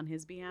smart move on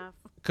his behalf.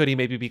 Could he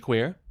maybe be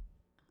queer?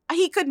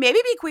 He could maybe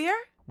be queer.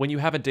 When you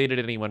haven't dated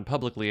anyone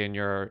publicly and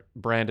you're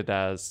branded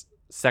as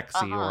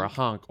sexy or a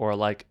hunk or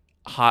like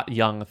hot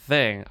young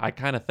thing, I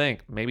kind of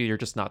think maybe you're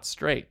just not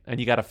straight and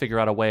you got to figure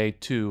out a way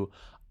to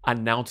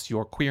announce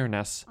your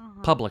queerness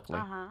publicly.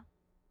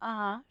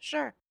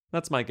 Sure.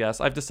 That's my guess.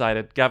 I've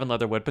decided Gavin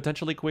Leatherwood,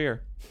 potentially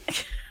queer.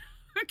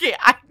 Okay,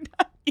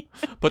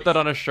 Put that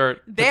on a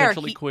shirt.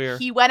 Potentially queer.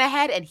 He went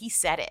ahead and he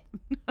said it.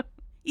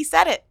 He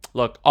said it.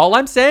 Look, all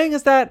I'm saying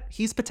is that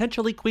he's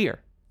potentially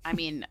queer. I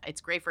mean,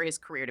 it's great for his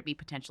career to be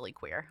potentially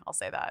queer. I'll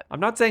say that. I'm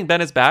not saying Ben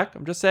is back.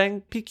 I'm just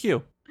saying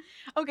PQ.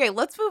 Okay,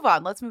 let's move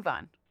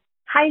on.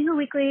 Hi, Who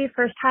Weekly.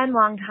 First time,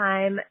 long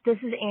time. This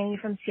is Annie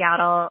from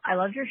Seattle. I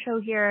loved your show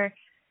here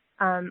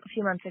a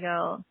few months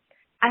ago.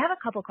 I have a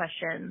couple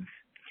questions.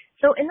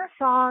 So in the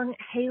song,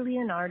 Hey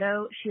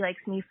Leonardo, She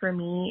Likes Me for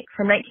Me,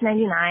 from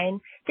 1999,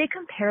 they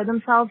compare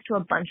themselves to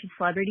a bunch of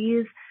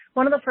celebrities.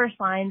 One of the first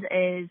lines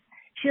is,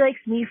 she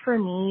likes me for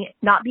me,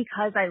 not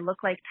because I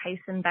look like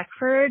Tyson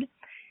Beckford.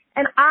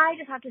 And I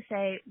just have to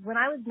say, when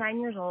I was 9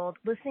 years old,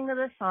 listening to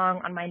this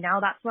song on my Now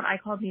That's What I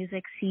Call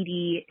Music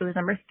CD, it was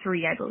number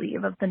 3, I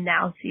believe, of the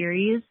Now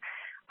series,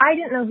 I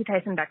didn't know who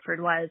Tyson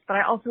Beckford was, but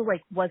I also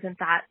wasn't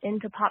that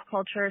into pop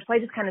culture, so I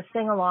just kind of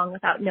sang along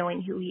without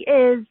knowing who he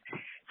is.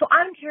 So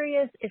I'm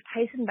curious if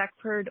Tyson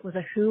Beckford was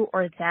a who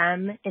or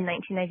them in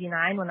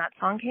 1999 when that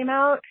song came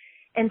out,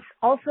 and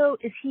also,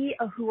 is he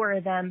a who or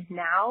a them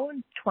now,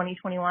 in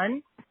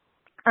 2021?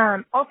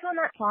 Also in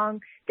that song,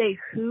 they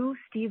who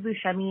Steve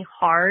Buscemi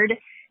hard.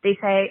 They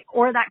say,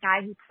 or that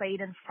guy who played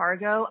in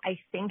Fargo, I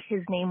think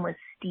his name was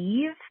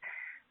Steve.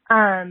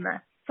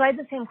 So I had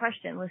the same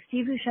question. Was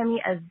Steve Buscemi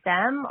as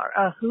them or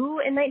a who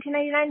in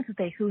 1999? Because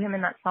they who him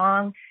in that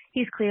song.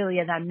 He's clearly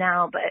a them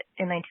now, but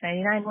in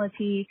 1999 was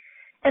he?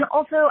 And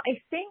also,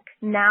 I think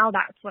Now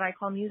That's What I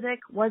Call Music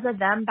was a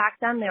them back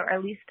then.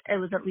 It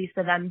was at least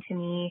a them to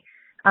me.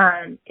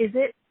 Has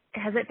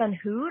it been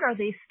who'd? Are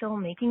they still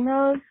making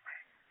those?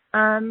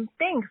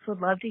 Thanks.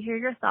 Would love to hear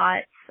your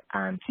thoughts.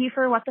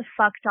 Kiefer, what the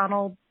fuck,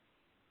 Donald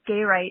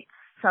Gay Rights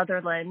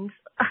Sutherland.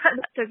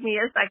 That took me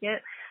a second.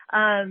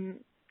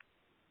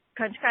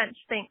 Crunch, crunch.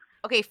 Thanks.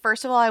 Okay,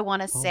 first of all, I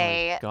want to Oh my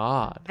say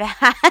God.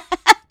 that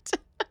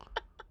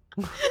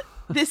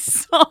this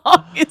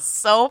song is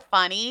so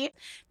funny.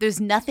 There's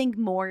nothing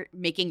more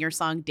making your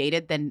song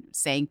dated than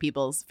saying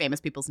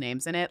famous people's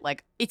names in it.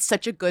 Like, it's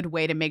such a good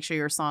way to make sure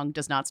your song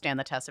does not stand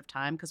the test of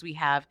time, because we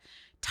have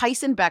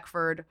Tyson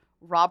Beckford,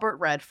 Robert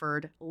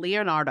Redford,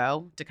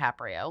 Leonardo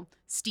DiCaprio,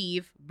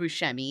 Steve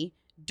Buscemi,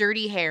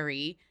 Dirty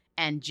Harry,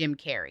 and Jim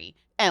Carrey.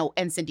 Oh,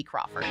 and Cindy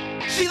Crawford.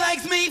 She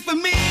likes me for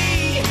me,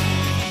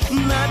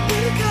 not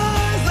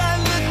because I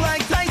look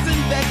like Tyson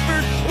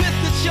Beckford with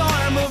the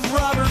charm of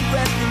Robert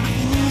Redford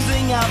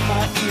oozing out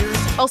my ears.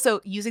 Also,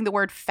 using the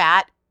word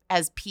fat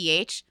as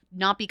PH,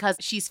 not because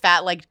she's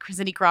fat like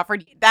Cindy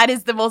Crawford. That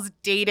is the most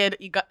dated.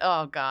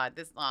 Oh God,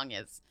 this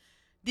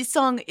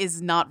song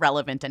is not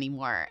relevant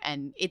anymore,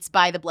 and it's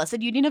by the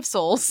Blessed Union of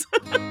Souls.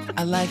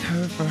 I like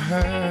her for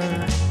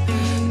her,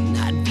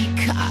 not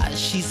because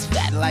she's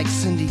fat like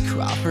Cindy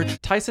Crawford.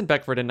 Tyson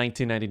Beckford in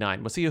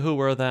 1999. Was he a who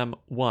or a them?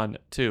 1,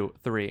 2,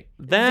 3.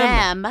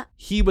 Them.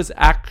 He was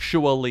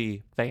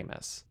actually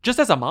famous, just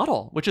as a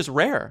model, which is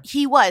rare.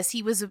 He was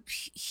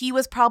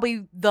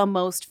probably the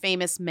most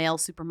famous male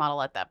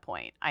supermodel at that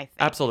point, I think.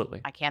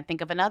 Absolutely. I can't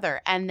think of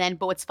another. And then,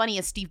 but what's funny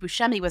is Steve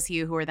Buscemi was he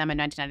who or them in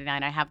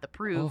 1999. I have the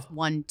proof.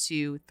 1,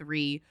 2,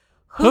 3.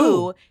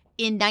 Who?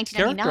 In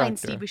 1999,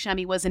 Steve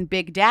Buscemi was in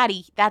Big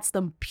Daddy. That's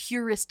the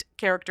purest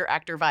character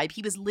actor vibe.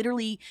 He was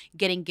literally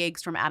getting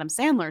gigs from Adam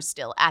Sandler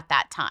still at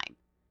that time.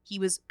 He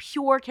was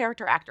pure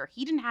character actor.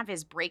 He didn't have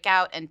his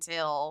breakout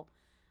until,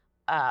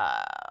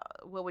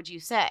 what would you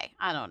say?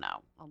 I don't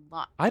know. A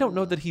lot. I don't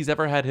know that he's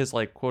ever had his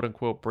like quote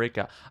unquote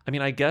breakout. I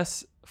mean, I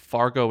guess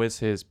Fargo is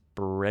his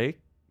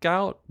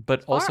breakout,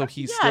 but also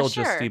he's still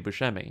just Steve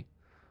Buscemi.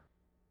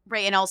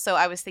 Right, and also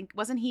I was thinking,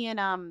 wasn't he in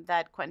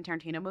that Quentin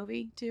Tarantino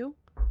movie too?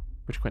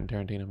 Which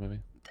Quentin Tarantino movie?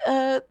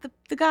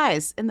 The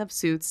guys in the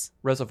suits.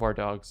 Reservoir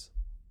Dogs.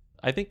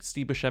 I think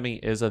Steve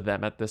Buscemi is a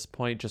them at this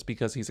point just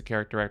because he's a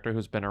character actor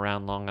who's been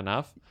around long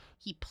enough.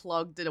 He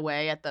plugged it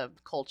away at the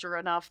culture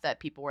enough that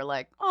people were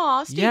like,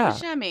 "Oh, Steve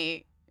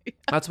Buscemi."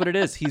 That's what it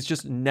is. He's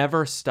just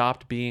never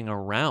stopped being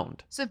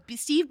around. So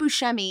Steve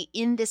Buscemi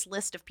in this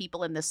list of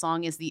people in this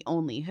song is the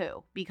only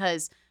who,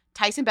 because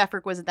Tyson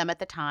Beckford was them at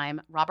the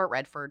time, Robert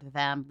Redford,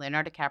 them,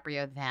 Leonardo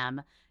DiCaprio,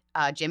 them,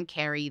 Jim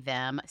Carrey,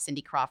 them,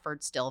 Cindy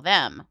Crawford, still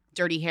them.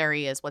 Dirty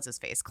Harry is, what's his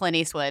face? Clint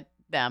Eastwood,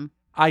 them.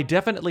 I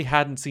definitely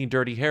hadn't seen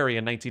Dirty Harry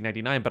in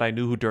 1999, but I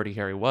knew who Dirty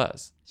Harry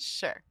was.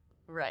 Sure,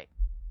 right.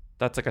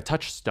 That's like a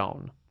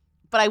touchstone.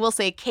 But I will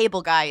say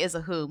Cable Guy is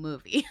a Who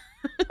movie.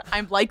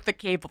 I'm like the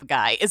Cable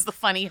Guy is the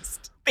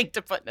funniest thing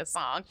to put in a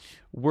song.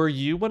 Were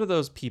you one of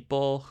those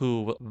people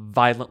who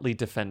violently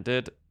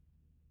defended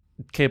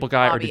Cable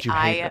Guy, Bobby, or did you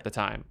hate it at the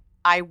time?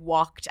 I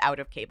walked out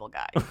of Cable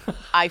Guy.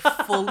 I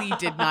fully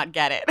did not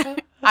get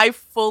it. I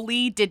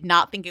fully did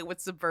not think it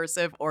was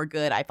subversive or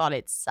good. I thought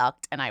it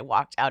sucked, and I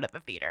walked out of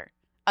the theater.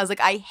 I was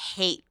like, I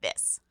hate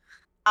this.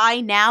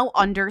 I now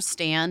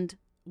understand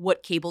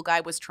what Cable Guy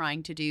was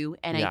trying to do,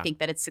 and I think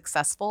that it's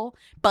successful.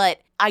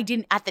 But I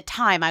didn't, at the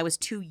time, I was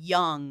too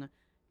young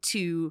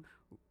to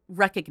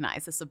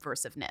recognize the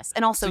subversiveness.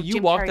 And also, so you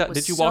Jim walked Carrey out. was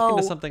Did you walk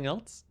into something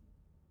else?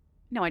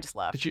 No, I just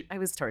left. Did you? I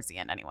was towards the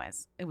end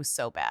anyways. It was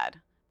so bad.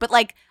 But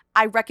like,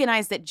 I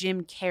recognized that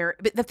Jim Carrey,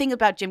 but the thing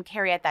about Jim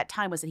Carrey at that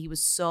time was that he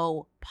was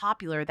so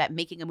popular that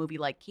making a movie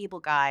like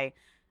Cable Guy,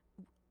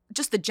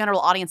 just the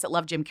general audience that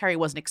loved Jim Carrey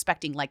wasn't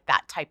expecting like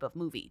that type of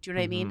movie. Do you know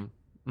what I mean?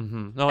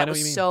 Mm-hmm. No, I know what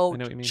you mean. So I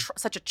know what you mean.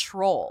 Such a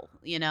troll,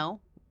 you know?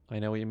 I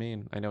know what you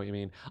mean.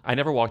 I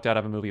never walked out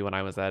of a movie when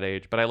I was that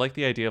age, but I like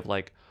the idea of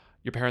like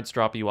your parents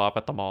drop you off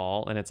at the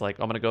mall and it's like,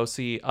 I'm going to go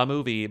see a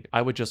movie.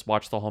 I would just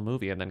watch the whole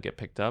movie and then get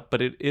picked up.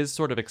 But it is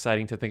sort of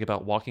exciting to think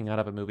about walking out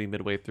of a movie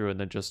midway through and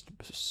then just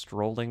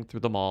strolling through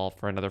the mall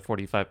for another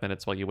 45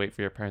 minutes while you wait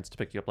for your parents to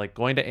pick you up. Like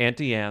going to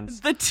Auntie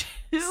Anne's,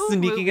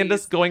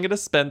 going into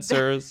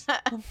Spencer's.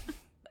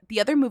 The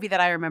other movie that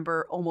I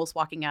remember almost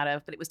walking out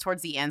of, but it was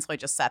towards the end, so I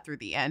just sat through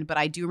the end. But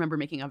I do remember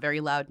making a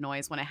very loud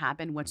noise when it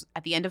happened, which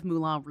at the end of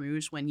Moulin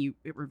Rouge, when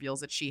it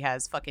reveals that she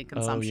has fucking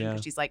consumption,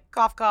 because she's like,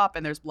 cough, cough,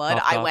 and there's blood.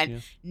 Cough, I cough,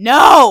 went,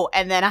 no!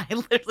 And then I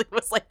literally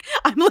was like,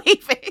 I'm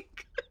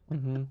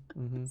leaving.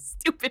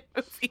 Stupid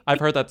movie. I've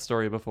heard that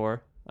story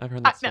before. I've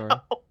heard that story.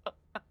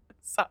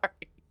 Sorry.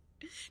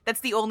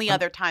 That's the only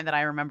other time that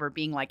I remember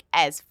being like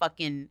as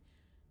fucking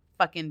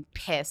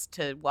pissed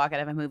to walk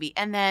out of a movie.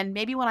 And then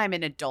maybe when I'm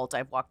an adult,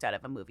 I've walked out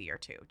of a movie or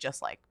two, just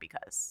like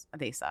because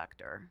they sucked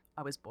or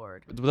I was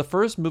bored. The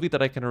first movie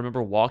that I can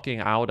remember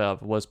walking out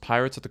of was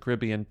Pirates of the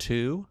Caribbean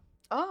 2.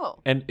 Oh.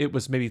 And it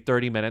was maybe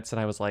 30 minutes and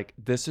I was like,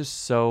 this is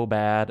so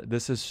bad.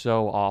 This is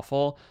so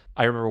awful.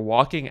 I remember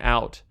walking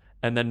out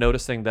and then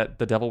noticing that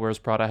The Devil Wears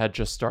Prada had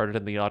just started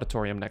in the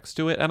auditorium next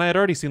to it. And I had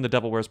already seen The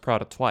Devil Wears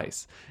Prada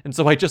twice. And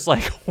so I just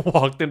like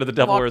walked into The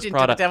Devil Wears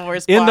Prada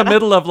in the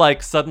middle of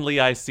like Suddenly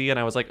I See. And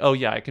I was like, oh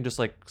yeah, I could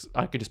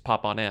just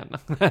pop on in.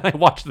 I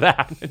watched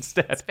that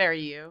instead. That's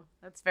very you.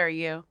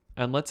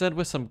 And let's end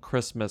with some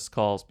Christmas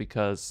calls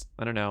because,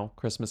 I don't know,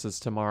 Christmas is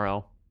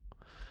tomorrow.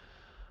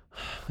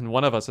 And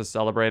one of us is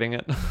celebrating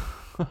it.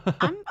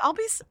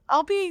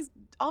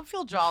 I'll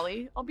feel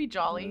jolly. I'll be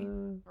jolly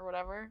or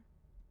whatever.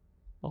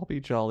 I'll be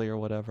jolly or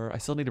whatever. I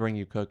still need to bring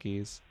you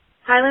cookies.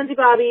 Hi, Lindsay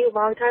Bobby.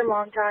 Long time.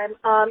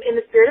 In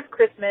the spirit of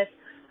Christmas,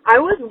 I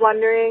was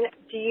wondering,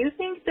 do you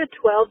think the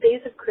 12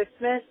 days of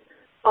Christmas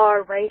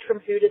are ranked from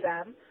who to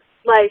them?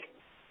 Like,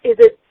 is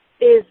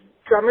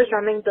Drummers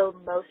Drumming the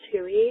most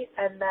whoey,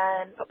 and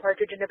then A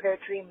Partridge in a Pear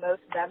Tree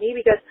most themmy?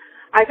 Because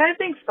I kind of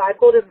think 5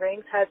 Golden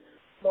Rings has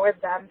more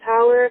them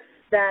power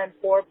than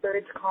 4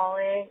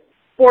 calling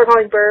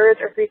birds,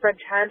 or 3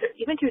 French hens, or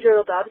even 2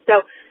 turtle doves.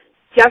 So,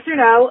 yes or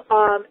no,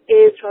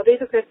 is 12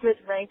 Days of Christmas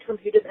ranked from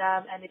who to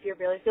them? And if you're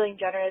really feeling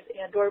generous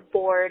and or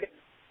bored,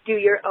 do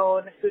your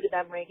own who to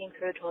them rankings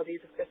for the 12 Days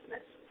of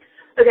Christmas.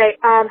 Okay,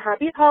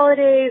 happy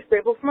holidays.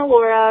 Grateful from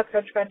Alora.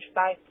 Crunch,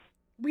 bye.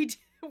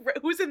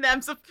 Who's in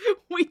them? So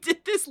we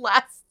did this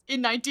last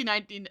in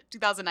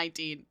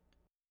 2019.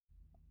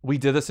 We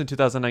did this in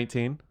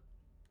 2019.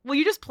 Will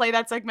you just play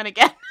that segment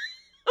again?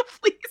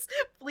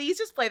 Please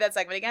just play that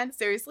segment again.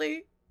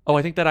 Seriously? Oh,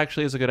 I think that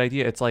actually is a good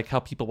idea. It's like how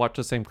people watch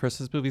the same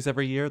Christmas movies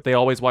every year. They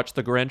always watch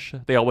The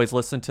Grinch. They always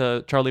listen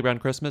to Charlie Brown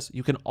Christmas.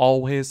 You can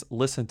always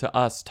listen to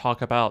us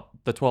talk about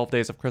the 12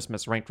 Days of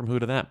Christmas ranked from who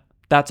to them.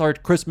 That's our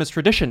Christmas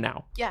tradition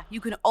now. Yeah,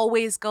 you can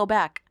always go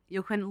back.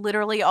 You can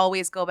literally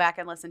always go back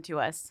and listen to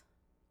us.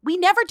 We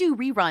never do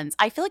reruns.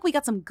 I feel like we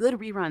got some good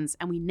reruns,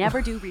 and we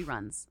never do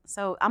reruns.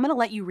 So I'm going to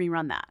let you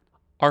rerun that.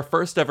 Our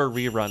first ever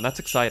rerun. That's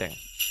exciting.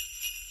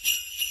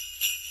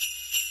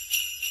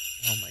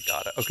 Oh my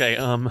God. Okay.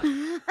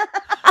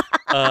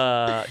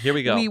 Here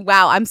we go.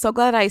 Wow. I'm so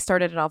glad I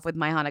started it off with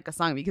my Hanukkah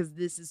song because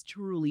this is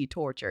truly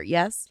torture.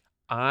 Yes?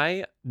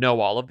 I know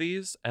all of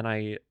these,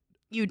 and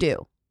You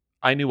do.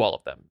 I knew all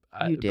of them.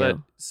 You do. But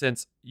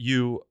since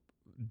you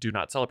do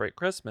not celebrate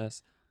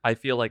Christmas, I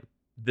feel like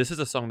this is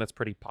a song that's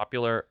pretty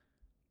popular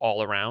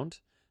all around.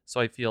 So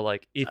I feel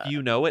like if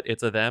you know it,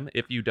 it's a them.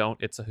 If you don't,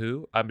 it's a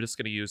who. I'm just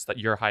going to use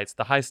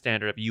the high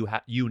standard of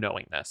you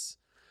knowing this.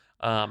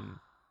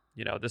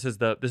 This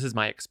is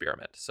my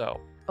experiment. So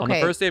on the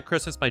first day of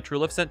Christmas, my true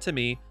love sent to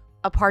me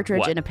A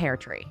Partridge in a Pear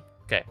Tree.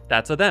 Okay,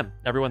 that's a them.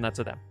 Everyone, that's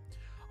a them.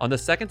 On the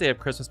second day of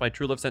Christmas, my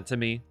true love sent to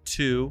me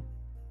two.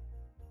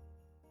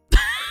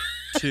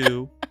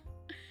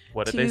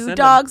 What did they send? 2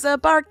 dogs a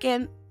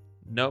barking.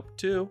 Nope,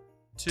 two.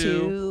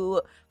 2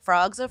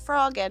 frogs a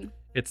frogging.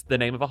 It's the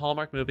name of a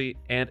Hallmark movie,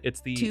 and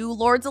it's the 2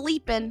 lords a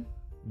leaping.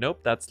 Nope,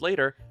 that's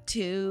later.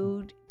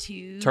 2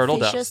 turtle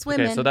fish doves. a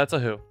swimming. Okay, so that's a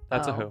who.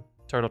 That's a who.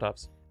 Turtle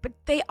doves. But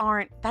they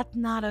aren't. That's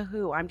not a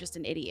who. I'm just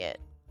an idiot.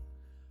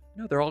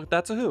 No,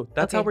 that's a who.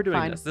 That's how we're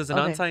doing this. This is an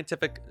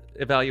unscientific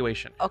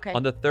evaluation. Okay.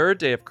 On the third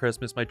day of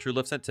Christmas, my true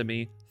love sent to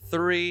me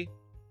 3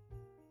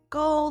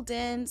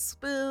 golden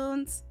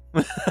spoons.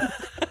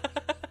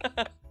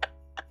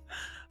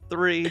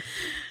 3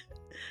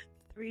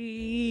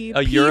 3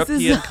 a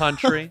European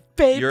country.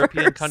 Papers.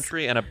 European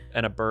country and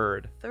a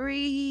bird.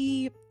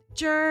 3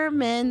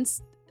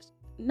 Germans.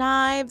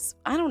 Knives.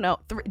 I don't know.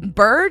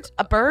 Bird?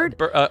 A bird?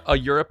 A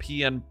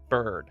European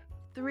bird.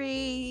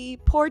 3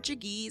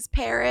 Portuguese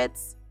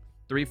parrots.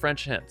 3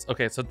 French hens.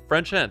 Okay, so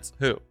French hens.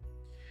 Who?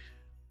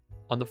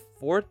 On the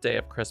 4th day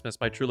of Christmas,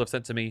 my true love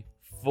sent to me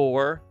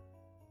 4.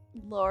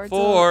 Lords.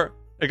 4.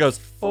 It goes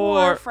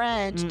 4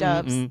 French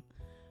doves.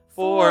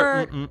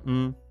 4.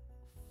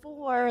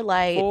 4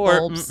 light 4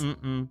 bulbs.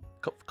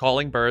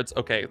 Calling birds.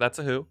 Okay, that's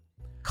a who.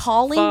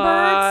 Calling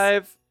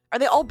 5. birds? Are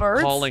they all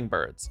birds? Calling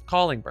birds.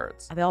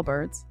 Are they all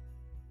birds?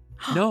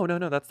 No.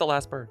 That's the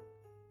last bird.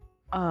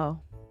 Oh.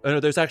 Oh no,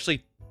 there's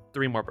actually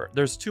 3 more birds.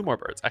 There's 2 more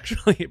birds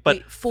actually, but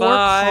wait, 4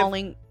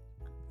 calling.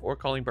 4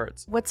 calling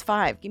birds. What's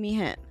 5? Give me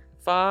a hint.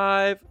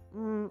 5.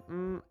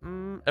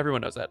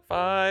 Everyone knows that.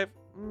 5.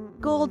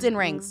 Golden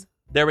rings.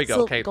 There we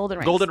go. Okay. Golden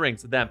rings. Golden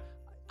rings. Them.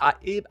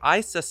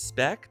 I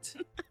suspect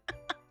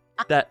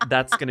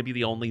that's going to be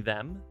the only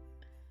them.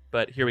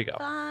 But here we go.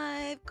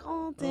 5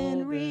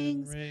 golden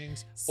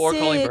rings. 4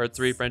 calling 6. birds.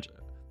 3 French.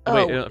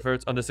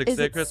 First on the 6th Is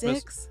day it of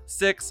Christmas. 6?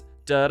 6.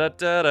 Da da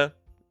da da.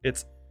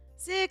 It's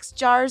 6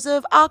 jars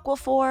of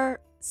Aquaphor.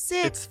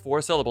 6. It's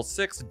 4 syllables.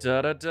 6.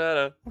 Da da da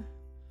da.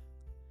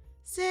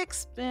 6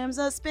 spins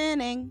a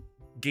spinning.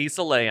 Geese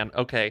a laying.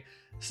 Okay,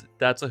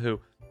 that's a who.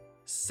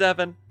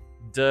 7.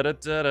 Da da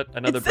da da.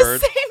 Another It's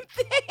bird. the same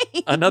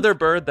thing. Another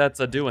bird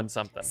that's a doing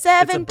something.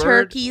 7 It's a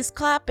bird, turkeys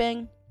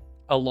clapping.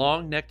 A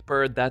long-necked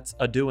bird that's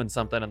a doing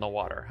something in the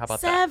water. How about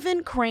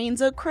 7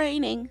 cranes a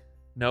craning.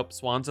 Nope,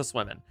 swans a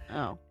swimming.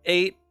 Oh.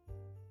 8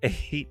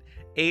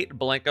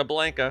 blanca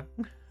blanca.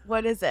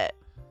 What is it?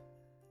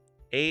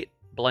 8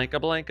 blanca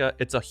blanca.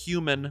 It's a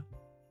human.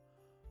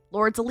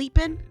 Lords a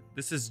leaping?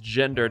 This is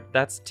gendered.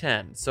 That's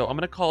 10. So I'm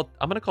gonna call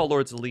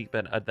Lords a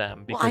leaping a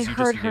them because Well, I you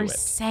heard just her knew it.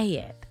 say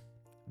it.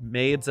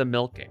 Maids a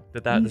milking.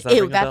 Does that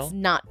Ew, ring a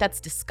bell?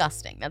 that's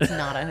disgusting. That's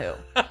not a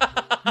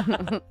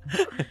who.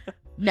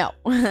 No.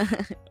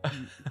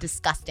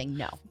 Disgusting,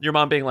 no. Your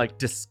mom being like,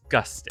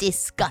 disgusting.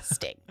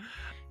 Disgusting.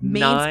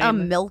 Maids a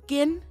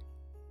milking?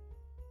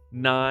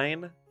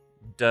 9.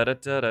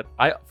 Da-da-da-da.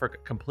 I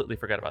completely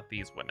forgot about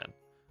these women.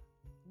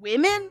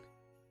 Women?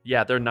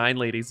 Yeah, they're 9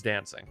 ladies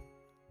dancing.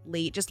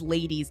 just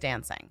ladies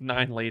dancing.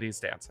 9 ladies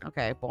dancing.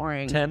 Okay,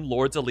 boring. 10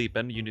 Lords of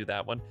Leapin'. You knew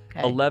that one.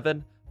 Okay.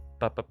 11.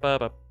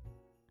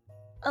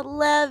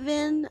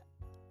 11.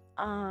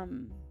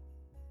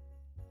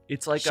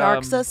 It's like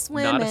Sharks a not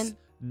swimming.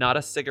 Not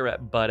a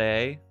cigarette, but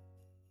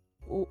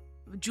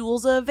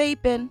Jules a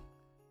vaping.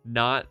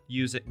 not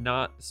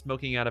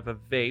smoking out of a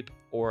vape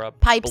or a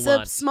Pipes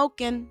blunt. of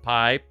smoking.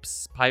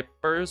 Pipers.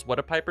 What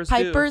do pipers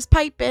Pipers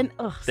piping.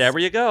 Ugh, There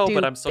you go.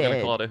 But I'm still gonna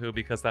stupid. call it a who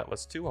because that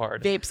was too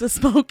hard. Vapes of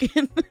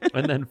smoking.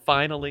 And then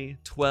finally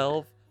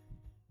 12.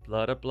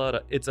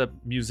 Bludda. It's a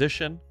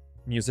musicianing.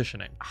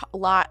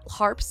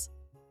 Harps.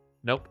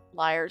 Nope.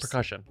 Liars.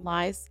 Percussion.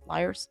 Lies.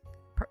 Liars.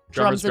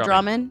 Drummers Drums a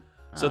drumming.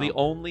 So the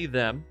only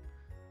them.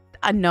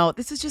 No,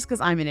 this is just because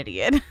I'm an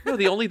idiot. No,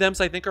 the only thems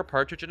I think are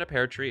Partridge in a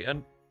Pear Tree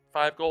and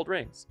 5 gold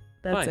rings.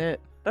 That's Fine.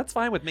 it. That's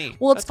fine with me.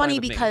 Well, it's That's fine funny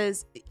with me.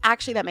 because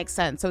actually that makes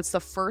sense. So it's the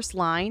first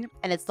line,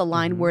 and it's the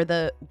line where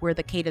the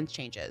cadence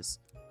changes.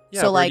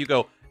 Yeah, so where like you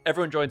go,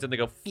 everyone joins and they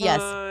go,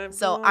 yes.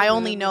 So I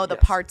only know the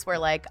parts where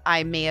like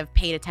I may have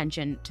paid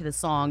attention to the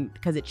song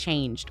because it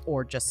changed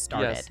or just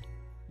started.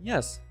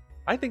 Yes.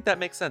 I think that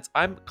makes sense.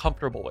 I'm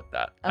comfortable with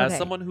that. As Okay.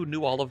 someone who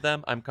knew all of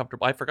them, I'm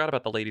comfortable. I forgot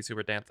about the ladies who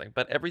were dancing,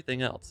 but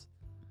everything else.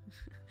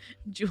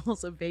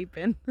 Jules of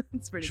vaping.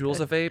 It's pretty Jules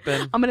good. of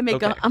vaping. I'm gonna make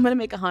Okay. I'm gonna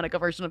make a Hanukkah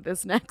version of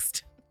this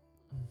next.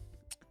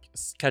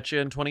 Catch you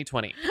in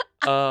 2020.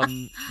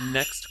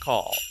 Next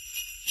call.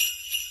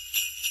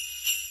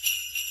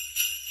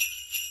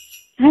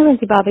 Hi,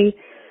 Lindsay Bobby.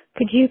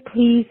 Could you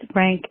please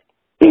rank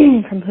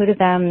from who to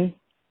them,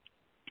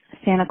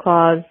 Santa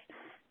Claus,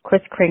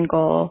 Kris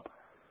Kringle,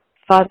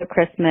 Father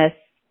Christmas,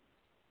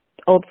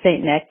 Old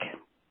Saint Nick?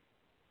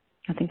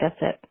 I think that's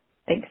it.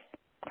 Thanks.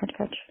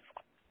 Crunch.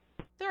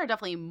 There are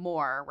definitely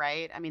more,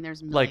 right? I mean,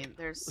 there's Like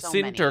there's so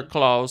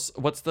Sinterklaas.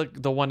 What's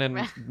the one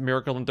in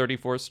Miracle on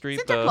 34th Street?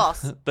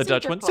 Sinterklaas. The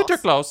Dutch one.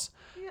 Sinterklaas. Sinterklaas.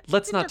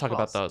 Let's not talk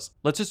about those.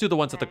 Let's just do the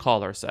ones that the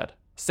caller said.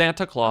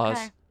 Santa Claus,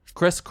 Okay.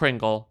 Kris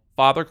Kringle,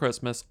 Father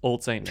Christmas,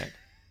 Old Saint Nick.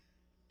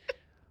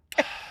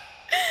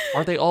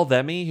 Are they all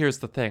themy? Here's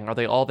the thing. Are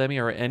they all themy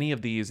or are any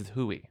of these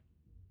hooey?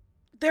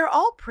 They're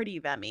all pretty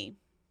themmy.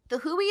 The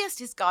whoiest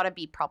has got to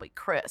be probably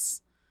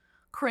Kris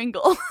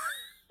Kringle.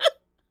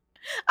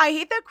 I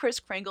hate that Kris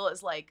Kringle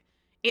is like,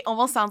 it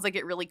almost sounds like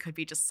it really could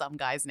be just some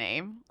guy's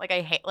name. Like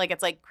I hate, like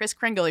it's like Kris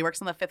Kringle. He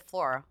works on the 5th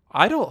floor.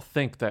 I don't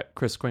think that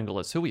Kris Kringle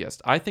is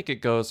whoiest. I think it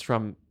goes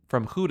from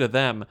who to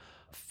them,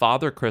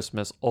 Father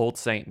Christmas, Old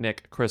Saint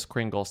Nick, Kris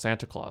Kringle,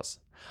 Santa Claus.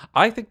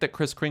 I think that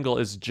Kris Kringle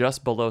is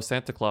just below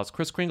Santa Claus.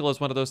 Kris Kringle is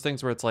one of those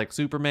things where it's like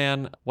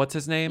Superman, what's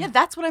his name? Yeah,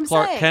 that's what I'm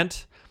Clark saying.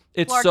 Kent.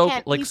 It's Clark so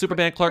Kent. like He's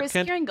Superman Clark Kris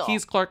Kent. Kringle.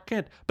 He's Clark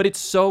Kent, but it's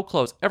so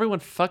close. Everyone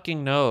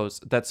fucking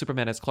knows that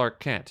Superman is Clark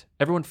Kent.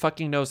 Everyone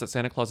fucking knows that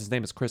Santa Claus's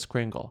name is Kris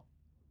Kringle.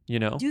 You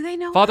know? Do they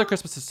know Father that?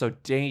 Christmas is so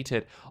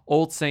dated.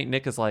 Old Saint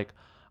Nick is like,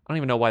 I don't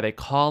even know why they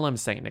call him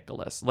Saint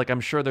Nicholas. Like,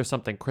 I'm sure there's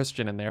something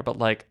Christian in there, but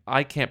like,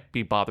 I can't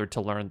be bothered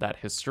to learn that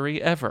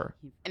history ever.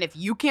 And if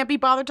you can't be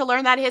bothered to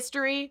learn that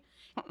history,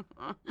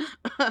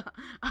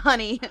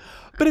 honey.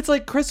 But it's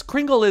like Kris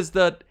Kringle is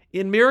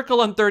in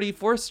Miracle on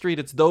 34th Street,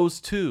 it's those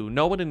two.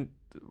 No one in,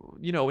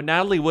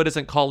 Natalie Wood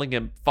isn't calling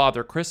him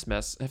Father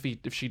Christmas.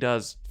 If she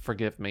does,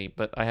 forgive me,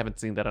 but I haven't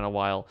seen that in a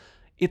while.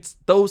 It's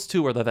those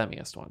two are the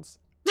themiest ones.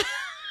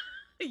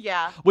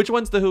 Yeah. Which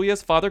one's the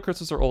whoiest, Father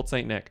Christmas or Old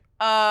Saint Nick?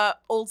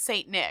 Old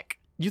Saint Nick.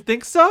 You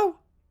think so?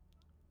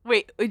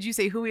 Wait, would you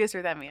say whoiest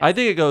or themiest? I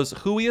think it goes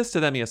whoiest to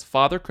themiest,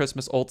 Father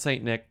Christmas, Old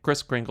Saint Nick,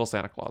 Kris Kringle,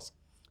 Santa Claus.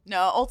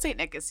 No, Old Saint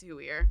Nick is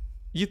whoier.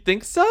 You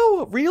think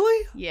so?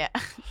 Really? Yeah.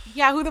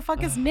 Yeah, who the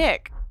fuck is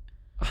Nick?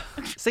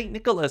 Saint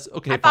Nicholas.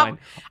 Okay, I thought fine.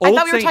 we Old were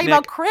Saint talking Nick,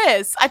 about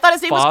Chris. I thought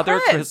his name Father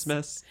was Chris.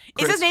 Christmas.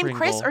 Is his name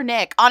Chris Kringle. or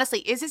Nick? Honestly,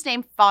 is his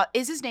name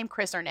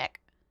Chris or Nick?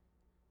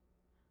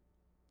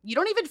 You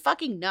don't even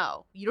fucking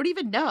know. You don't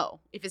even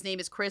know if his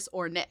name is Chris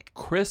or Nick.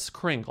 Kris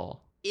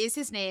Kringle. Is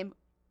his name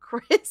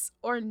Chris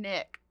or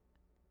Nick?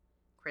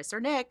 Chris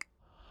or Nick?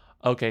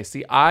 Okay,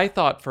 see, I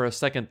thought for a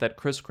second that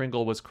Kris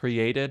Kringle was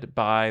created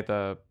by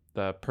the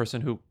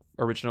person who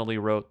originally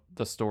wrote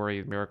the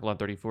story Miracle on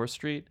 34th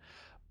Street,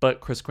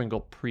 but Kris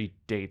Kringle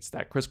predates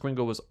that. Kris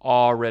Kringle was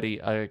already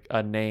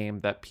a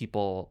name that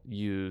people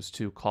used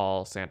to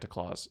call Santa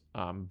Claus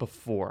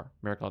before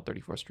Miracle on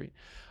 34th Street.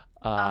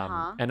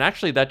 And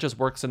actually, that just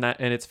works in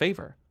its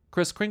favor.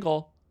 Kris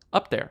Kringle,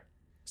 up there.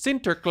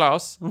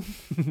 Sinterklaas.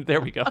 There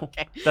we go.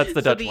 Okay. That's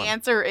the So Dutch the one.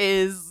 answer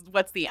is,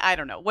 I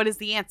don't know. What is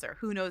the answer?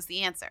 Who knows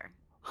the answer?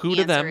 Who The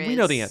to them? answer We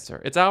know the is-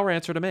 answer. It's our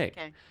answer to make.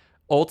 Okay.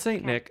 Old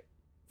Saint Nick,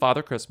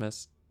 Father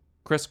Christmas,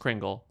 Kris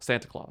Kringle,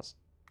 Santa Claus.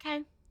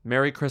 Okay.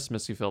 Merry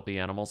Christmas, you filthy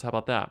animals. How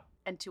about that?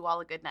 And to all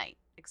a good night,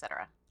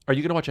 etc. Are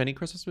you going to watch any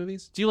Christmas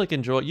movies? Do you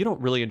enjoy? You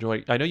don't really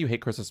enjoy. I know you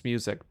hate Christmas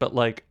music, but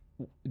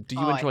do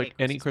you Oh, I enjoy hate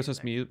any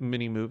Christmas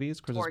mini movies?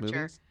 Christmas Torture.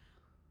 movies?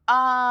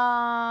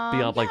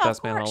 Beyond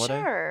Best Man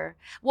Holiday? Sure.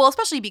 Well,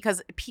 especially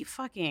because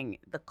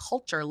the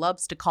culture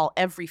loves to call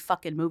every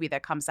fucking movie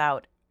that comes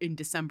out in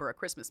December a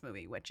Christmas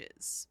movie, which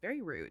is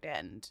very rude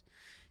and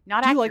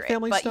not Do you accurate. like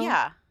Family but Stone?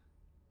 yeah,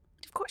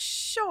 of course,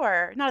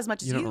 sure. Not as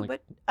much as You don't you, really-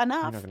 but You're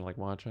enough. not going to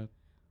watch it.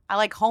 I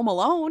like Home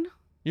Alone. Are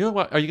you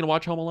going to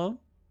watch Home Alone?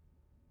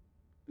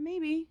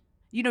 Maybe.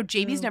 You know,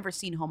 JB's never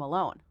seen Home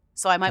Alone,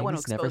 so I might want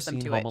to Jamie's never expose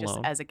them seen to it Home just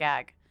Alone. as a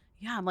gag.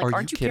 Yeah, I'm like, Are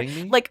aren't you you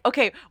kidding me? Like,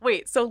 okay,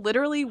 wait. So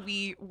literally,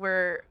 we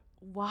were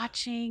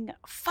watching.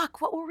 Fuck,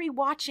 what were we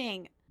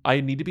watching? I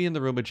need to be in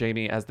the room with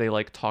Jamie as they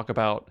like talk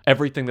about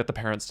everything that the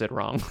parents did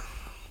wrong.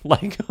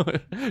 Like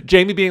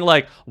Jamie being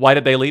like, why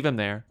did they leave him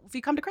there? If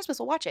you come to Christmas,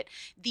 we'll watch it.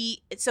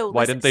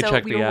 Why didn't they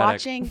check we the were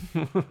attic?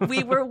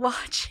 we were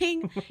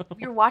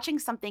watching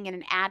something, and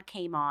an ad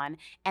came on,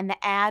 and the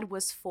ad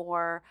was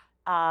for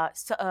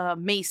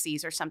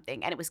Macy's or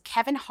something, and it was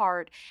Kevin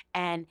Hart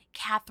and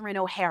Catherine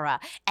O'Hara,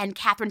 and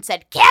Catherine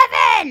said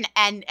Kevin,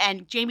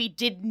 and Jamie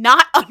did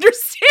not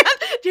understand.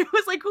 Jamie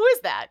was like, who is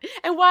that,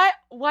 and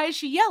why is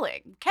she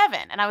yelling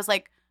Kevin? And I was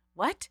like,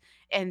 what?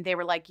 And they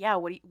were like, yeah,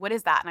 what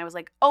is that? And I was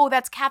like, oh,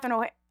 that's Catherine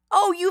O'Hara.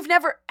 Oh,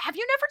 have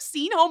you never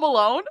seen Home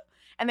Alone?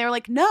 And they were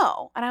like,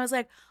 no. And I was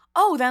like,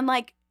 oh, then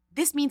like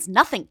this means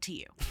nothing to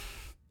you,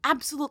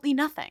 absolutely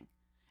nothing.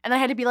 And I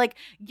had to be like,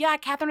 yeah,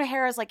 Catherine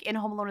O'Hara is like in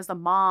Home Alone as the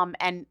mom,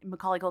 and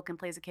Macaulay Culkin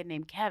plays a kid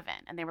named Kevin.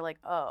 And they were like,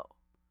 oh.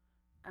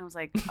 I was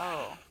like,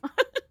 oh.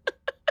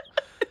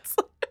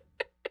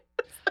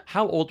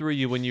 How old were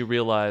you when you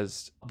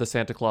realized the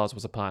Santa Claus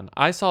was a pun?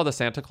 I saw the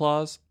Santa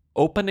Claus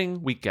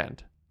opening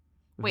weekend.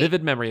 Wait.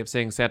 Vivid memory of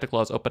seeing Santa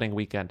Claus opening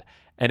weekend.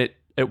 And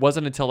it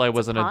wasn't until I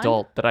was an pun?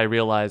 adult that I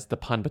realized the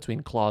pun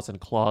between claws and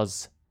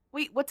claws.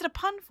 Wait, what's it a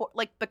pun for?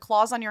 Like the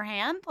claws on your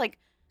hand? Like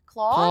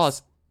claws?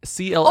 Claws.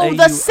 C-L-A-U-S-E. Oh,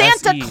 the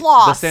Santa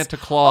Claus. The Santa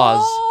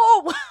Claus.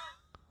 Oh.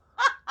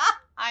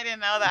 I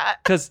didn't know that.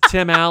 Because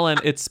Tim Allen,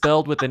 it's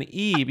spelled with an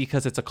E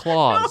because it's a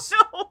clause.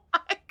 No,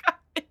 I got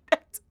it.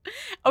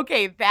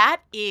 Okay,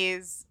 that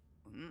is...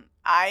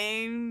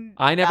 I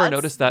never that's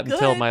noticed that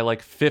until good. my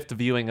like 5th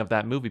viewing of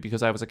that movie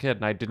because I was a kid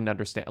and I didn't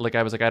understand. Like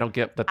I was like, I don't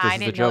get that this I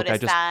is a didn't joke.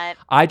 notice that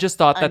I just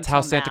thought that's how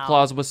until Santa now.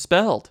 Claus was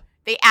spelled.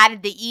 They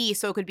added the E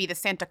so it could be the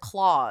Santa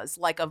Claus,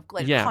 like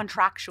Yeah.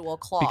 contractual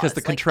clause. Because the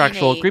like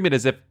contractual in a- agreement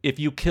is if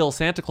you kill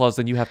Santa Claus,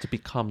 then you have to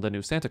become the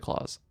new Santa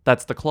Claus.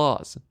 That's the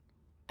clause.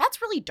 That's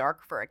really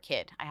dark for a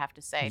kid, I have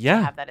to say, Yeah.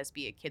 to have that as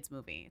be a kid's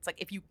movie. It's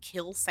like if you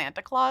kill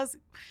Santa Claus,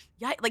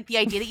 yeah, like the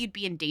idea that you'd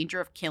be in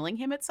danger of killing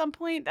him at some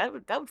point, that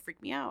would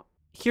freak me out.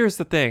 Here's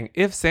the thing.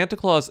 If Santa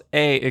Claus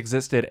A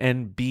existed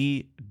and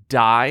B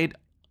died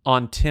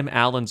on Tim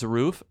Allen's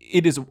roof,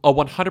 it is a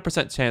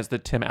 100% chance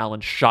that Tim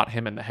Allen shot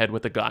him in the head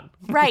with a gun.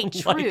 Right,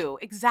 Like- true,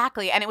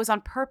 exactly. And it was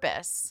on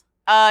purpose.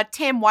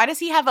 Tim, why does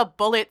he have a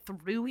bullet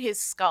through his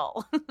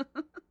skull?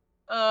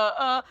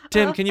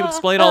 Tim, can you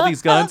explain all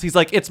these guns? He's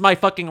like, it's my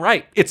fucking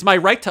right. It's my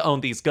right to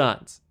own these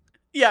guns.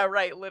 Yeah,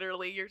 right,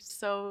 literally. You're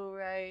so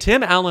right.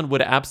 Tim Allen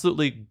would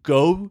absolutely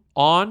go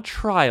on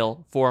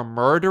trial for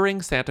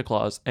murdering Santa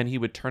Claus, and he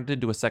would turn it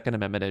into a Second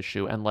Amendment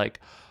issue and like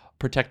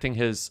protecting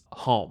his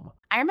home.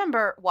 I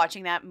remember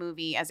watching that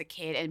movie as a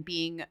kid and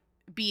being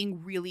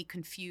really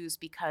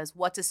confused because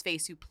what's his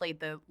face who played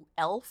the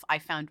elf I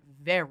found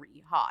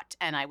very hot,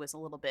 and I was a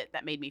little bit,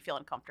 that made me feel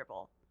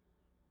uncomfortable.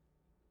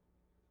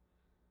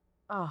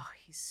 Oh,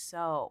 he's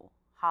so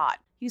hot.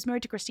 He was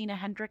married to Christina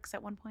Hendricks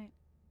at one point.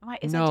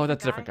 No,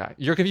 that's a different guy.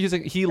 You're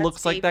confusing. He That's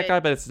looks like that David. guy,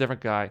 but it's a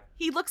different guy.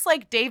 He looks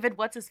like David,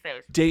 what's his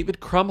face? David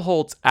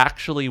Krumholtz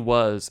actually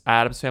was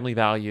Addams Family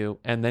Value,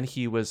 and then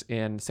he was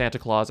in Santa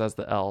Claus as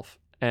the elf,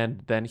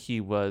 and then he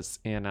was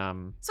in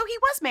So he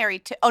was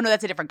married to, oh no,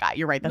 that's a different guy.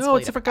 You're right. That's No,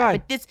 totally it's a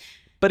different guy.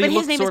 But he his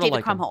looks name is sorta David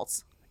like him.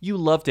 Krumholtz. You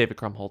love David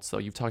Krumholtz, though.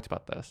 You've talked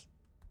about this.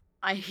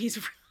 He's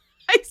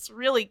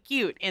really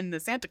cute in the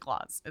Santa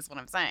Claus, is what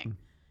I'm saying.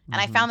 And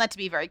I Mhm. found that to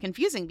be very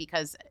confusing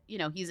because, you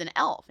know, he's an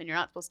elf and you're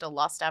not supposed to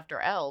lust after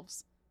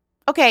elves.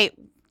 Okay,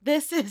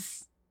 this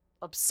is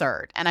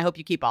absurd, and I hope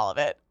you keep all of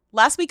it.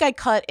 Last week, I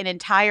cut an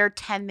entire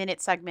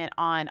 10-minute segment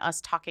on us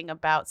talking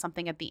about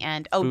something at the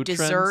end. Oh, Food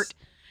dessert. trends?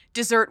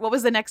 Dessert. What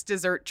was the next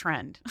dessert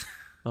trend?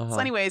 Uh-huh. So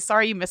anyways,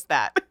 sorry you missed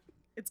that.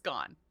 It's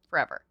gone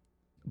forever.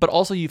 But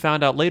also, you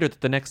found out later that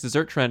the next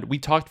dessert trend, we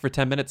talked for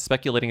 10 minutes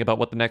speculating about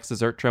what the next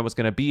dessert trend was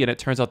going to be, and it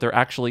turns out there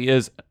actually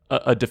is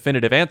a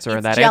definitive answer,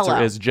 and It's that Jell-O.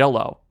 answer is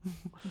Jell-O.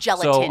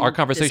 Gelatin So our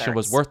conversation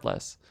was desserts.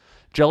 worthless.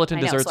 Gelatin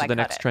I know, desserts so are I the cut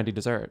next it. trendy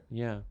dessert.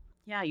 Yeah.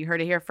 Yeah, you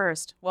heard it here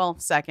first. Well,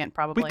 second,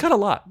 probably. We cut a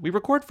lot. We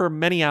record for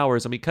many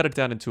hours, and we cut it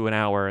down into an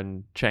hour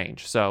and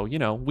change. So, you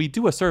know, we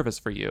do a service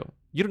for you.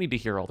 You don't need to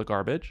hear all the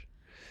garbage.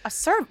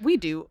 We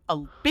do a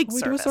big We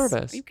service. do a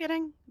service. Are you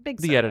kidding? Big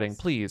The service. editing,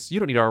 please. You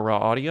don't need our raw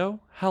audio.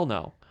 Hell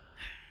no.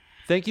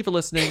 Thank you for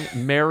listening.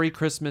 Merry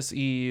Christmas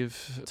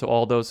Eve to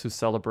all those who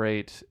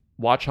celebrate.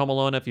 Watch Home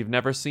Alone if you've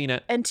never seen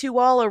it. And to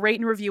all, rate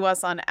and review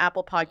us on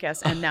Apple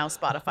Podcasts, and now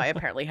Spotify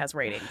apparently has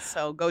ratings.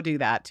 So go do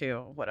that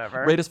too.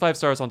 Whatever. Rate us 5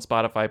 stars on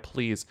Spotify,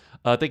 please.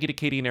 Thank you to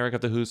Katie and Eric of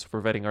The Who's for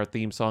writing our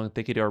theme song.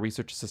 Thank you to our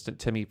research assistant,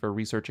 Timmy, for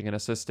researching and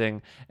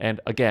assisting. And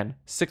again,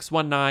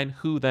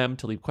 619-WHO-THEM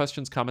to leave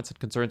questions, comments, and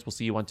concerns. We'll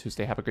see you on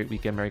Tuesday. Have a great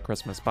weekend. Merry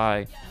Christmas.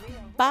 Bye.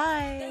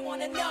 Bye.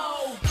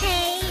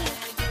 Hey.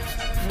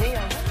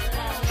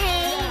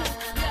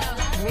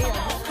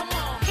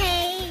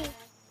 Hey.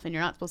 And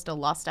you're not supposed to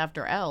lust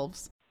after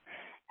elves.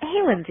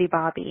 Hey, Lindsay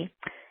Bobby.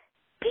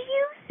 Do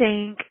you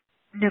think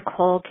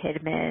Nicole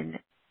Kidman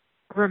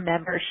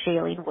remembers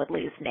Shailene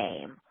Woodley's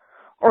name?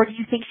 Or do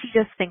you think she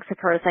just thinks of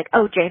her as like,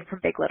 oh, Jane from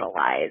Big Little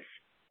Lies,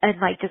 and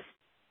like just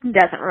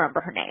doesn't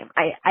remember her name?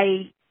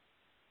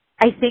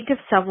 I think if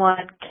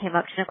someone came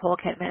up to Nicole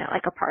Kidman at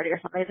like a party or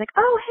something, it's like,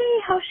 oh, hey,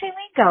 how's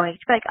Shailene going?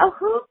 She'd be like, oh,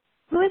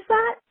 who is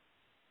that?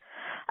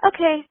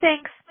 Okay,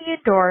 thanks. We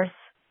endorse.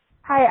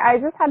 Hi, I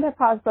just had to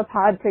pause the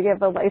pod to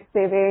give a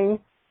life-saving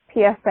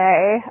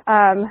PSA.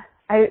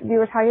 You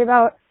were talking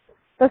about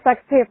the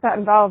sex tape that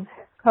involved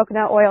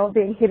coconut oil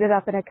being heated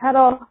up in a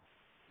kettle,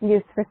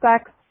 used for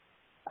sex.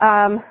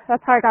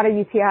 That's how I got a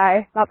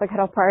UTI, not the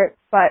kettle part,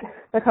 but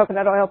the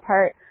coconut oil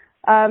part.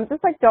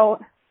 Just like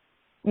don't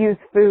use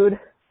food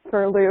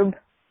for lube.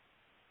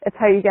 It's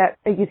how you get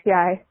a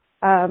UTI.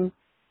 Crunch,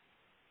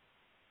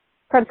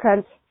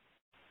 crunch.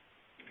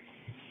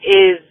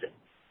 Is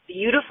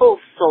Beautiful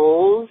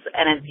Souls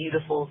and a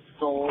Beautiful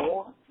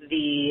Soul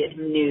the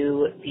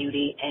new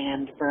Beauty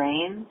and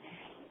Brain?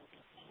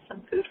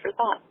 Some food for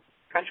thought.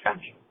 Crunch,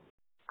 crunch.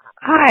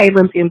 Hi,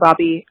 Lindsay and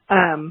Bobby.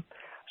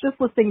 Just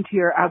listening to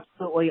your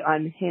absolutely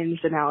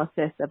unhinged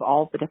analysis of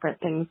all the different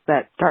things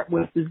that start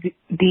with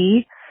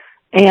D,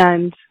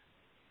 and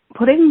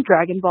putting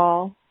Dragon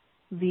Ball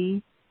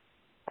Z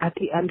at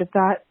the end of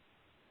that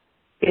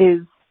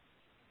is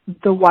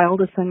the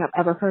wildest thing I've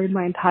ever heard in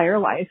my entire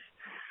life.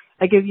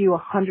 I give you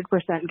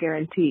 100%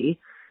 guarantee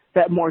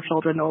that more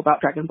children know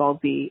about Dragon Ball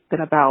Z than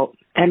about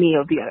any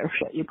of the other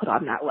shit you put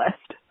on that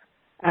list.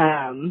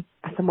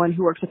 As someone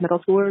who works with middle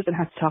schoolers and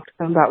has to talk to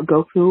them about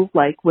Goku,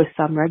 like, with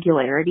some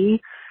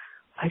regularity,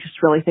 I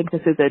just really think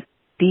this is a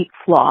deep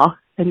flaw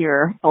in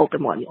your old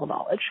millennial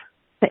knowledge.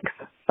 Thanks.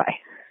 Bye.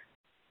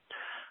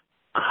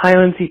 Hi,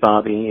 Lindsay,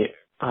 Bobby.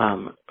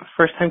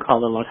 First time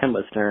caller, long time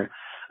listener.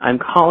 I'm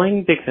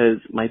calling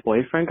because my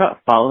boyfriend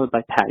got followed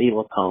by Patty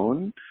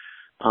LuPone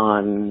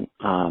on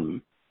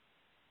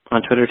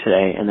Twitter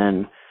today, and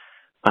then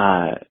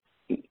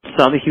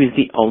saw that he was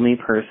the only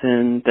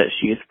person that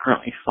she is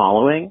currently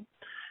following.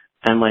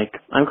 And like,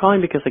 I'm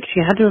calling because like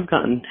she had to have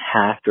gotten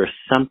hacked or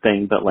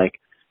something, but like,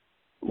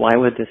 why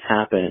would this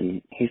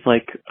happen? He's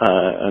like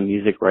a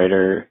music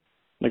writer,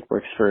 like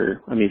works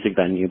for a music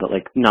venue, but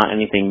like not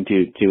anything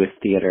to do with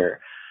theater.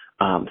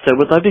 So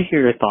would love to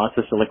hear your thoughts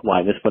as to like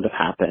why this would have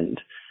happened.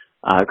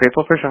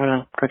 Grateful for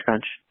Shauna. Crunch,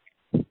 crunch.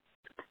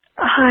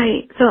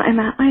 Hi, so I'm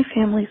at my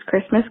family's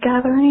Christmas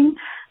gathering.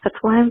 That's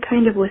why I'm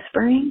kind of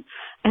whispering.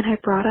 And I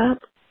brought up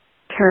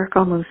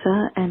Caracol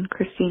Musa and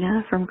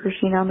Christina from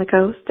Christina on the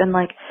Coast and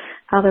like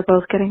how they're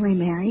both getting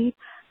remarried.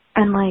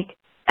 And like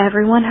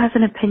everyone has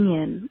an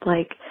opinion.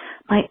 Like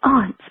my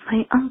aunts,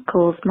 my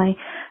uncles, my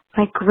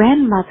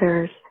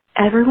grandmothers,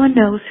 everyone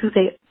knows who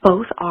they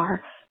both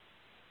are.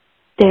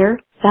 They're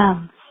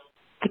them.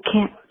 I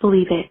can't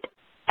believe it.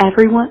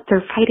 Everyone,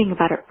 they're fighting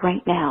about it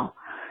right now.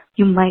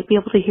 You might be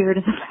able to hear it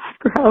in the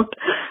background.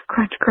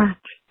 Crunch, crunch.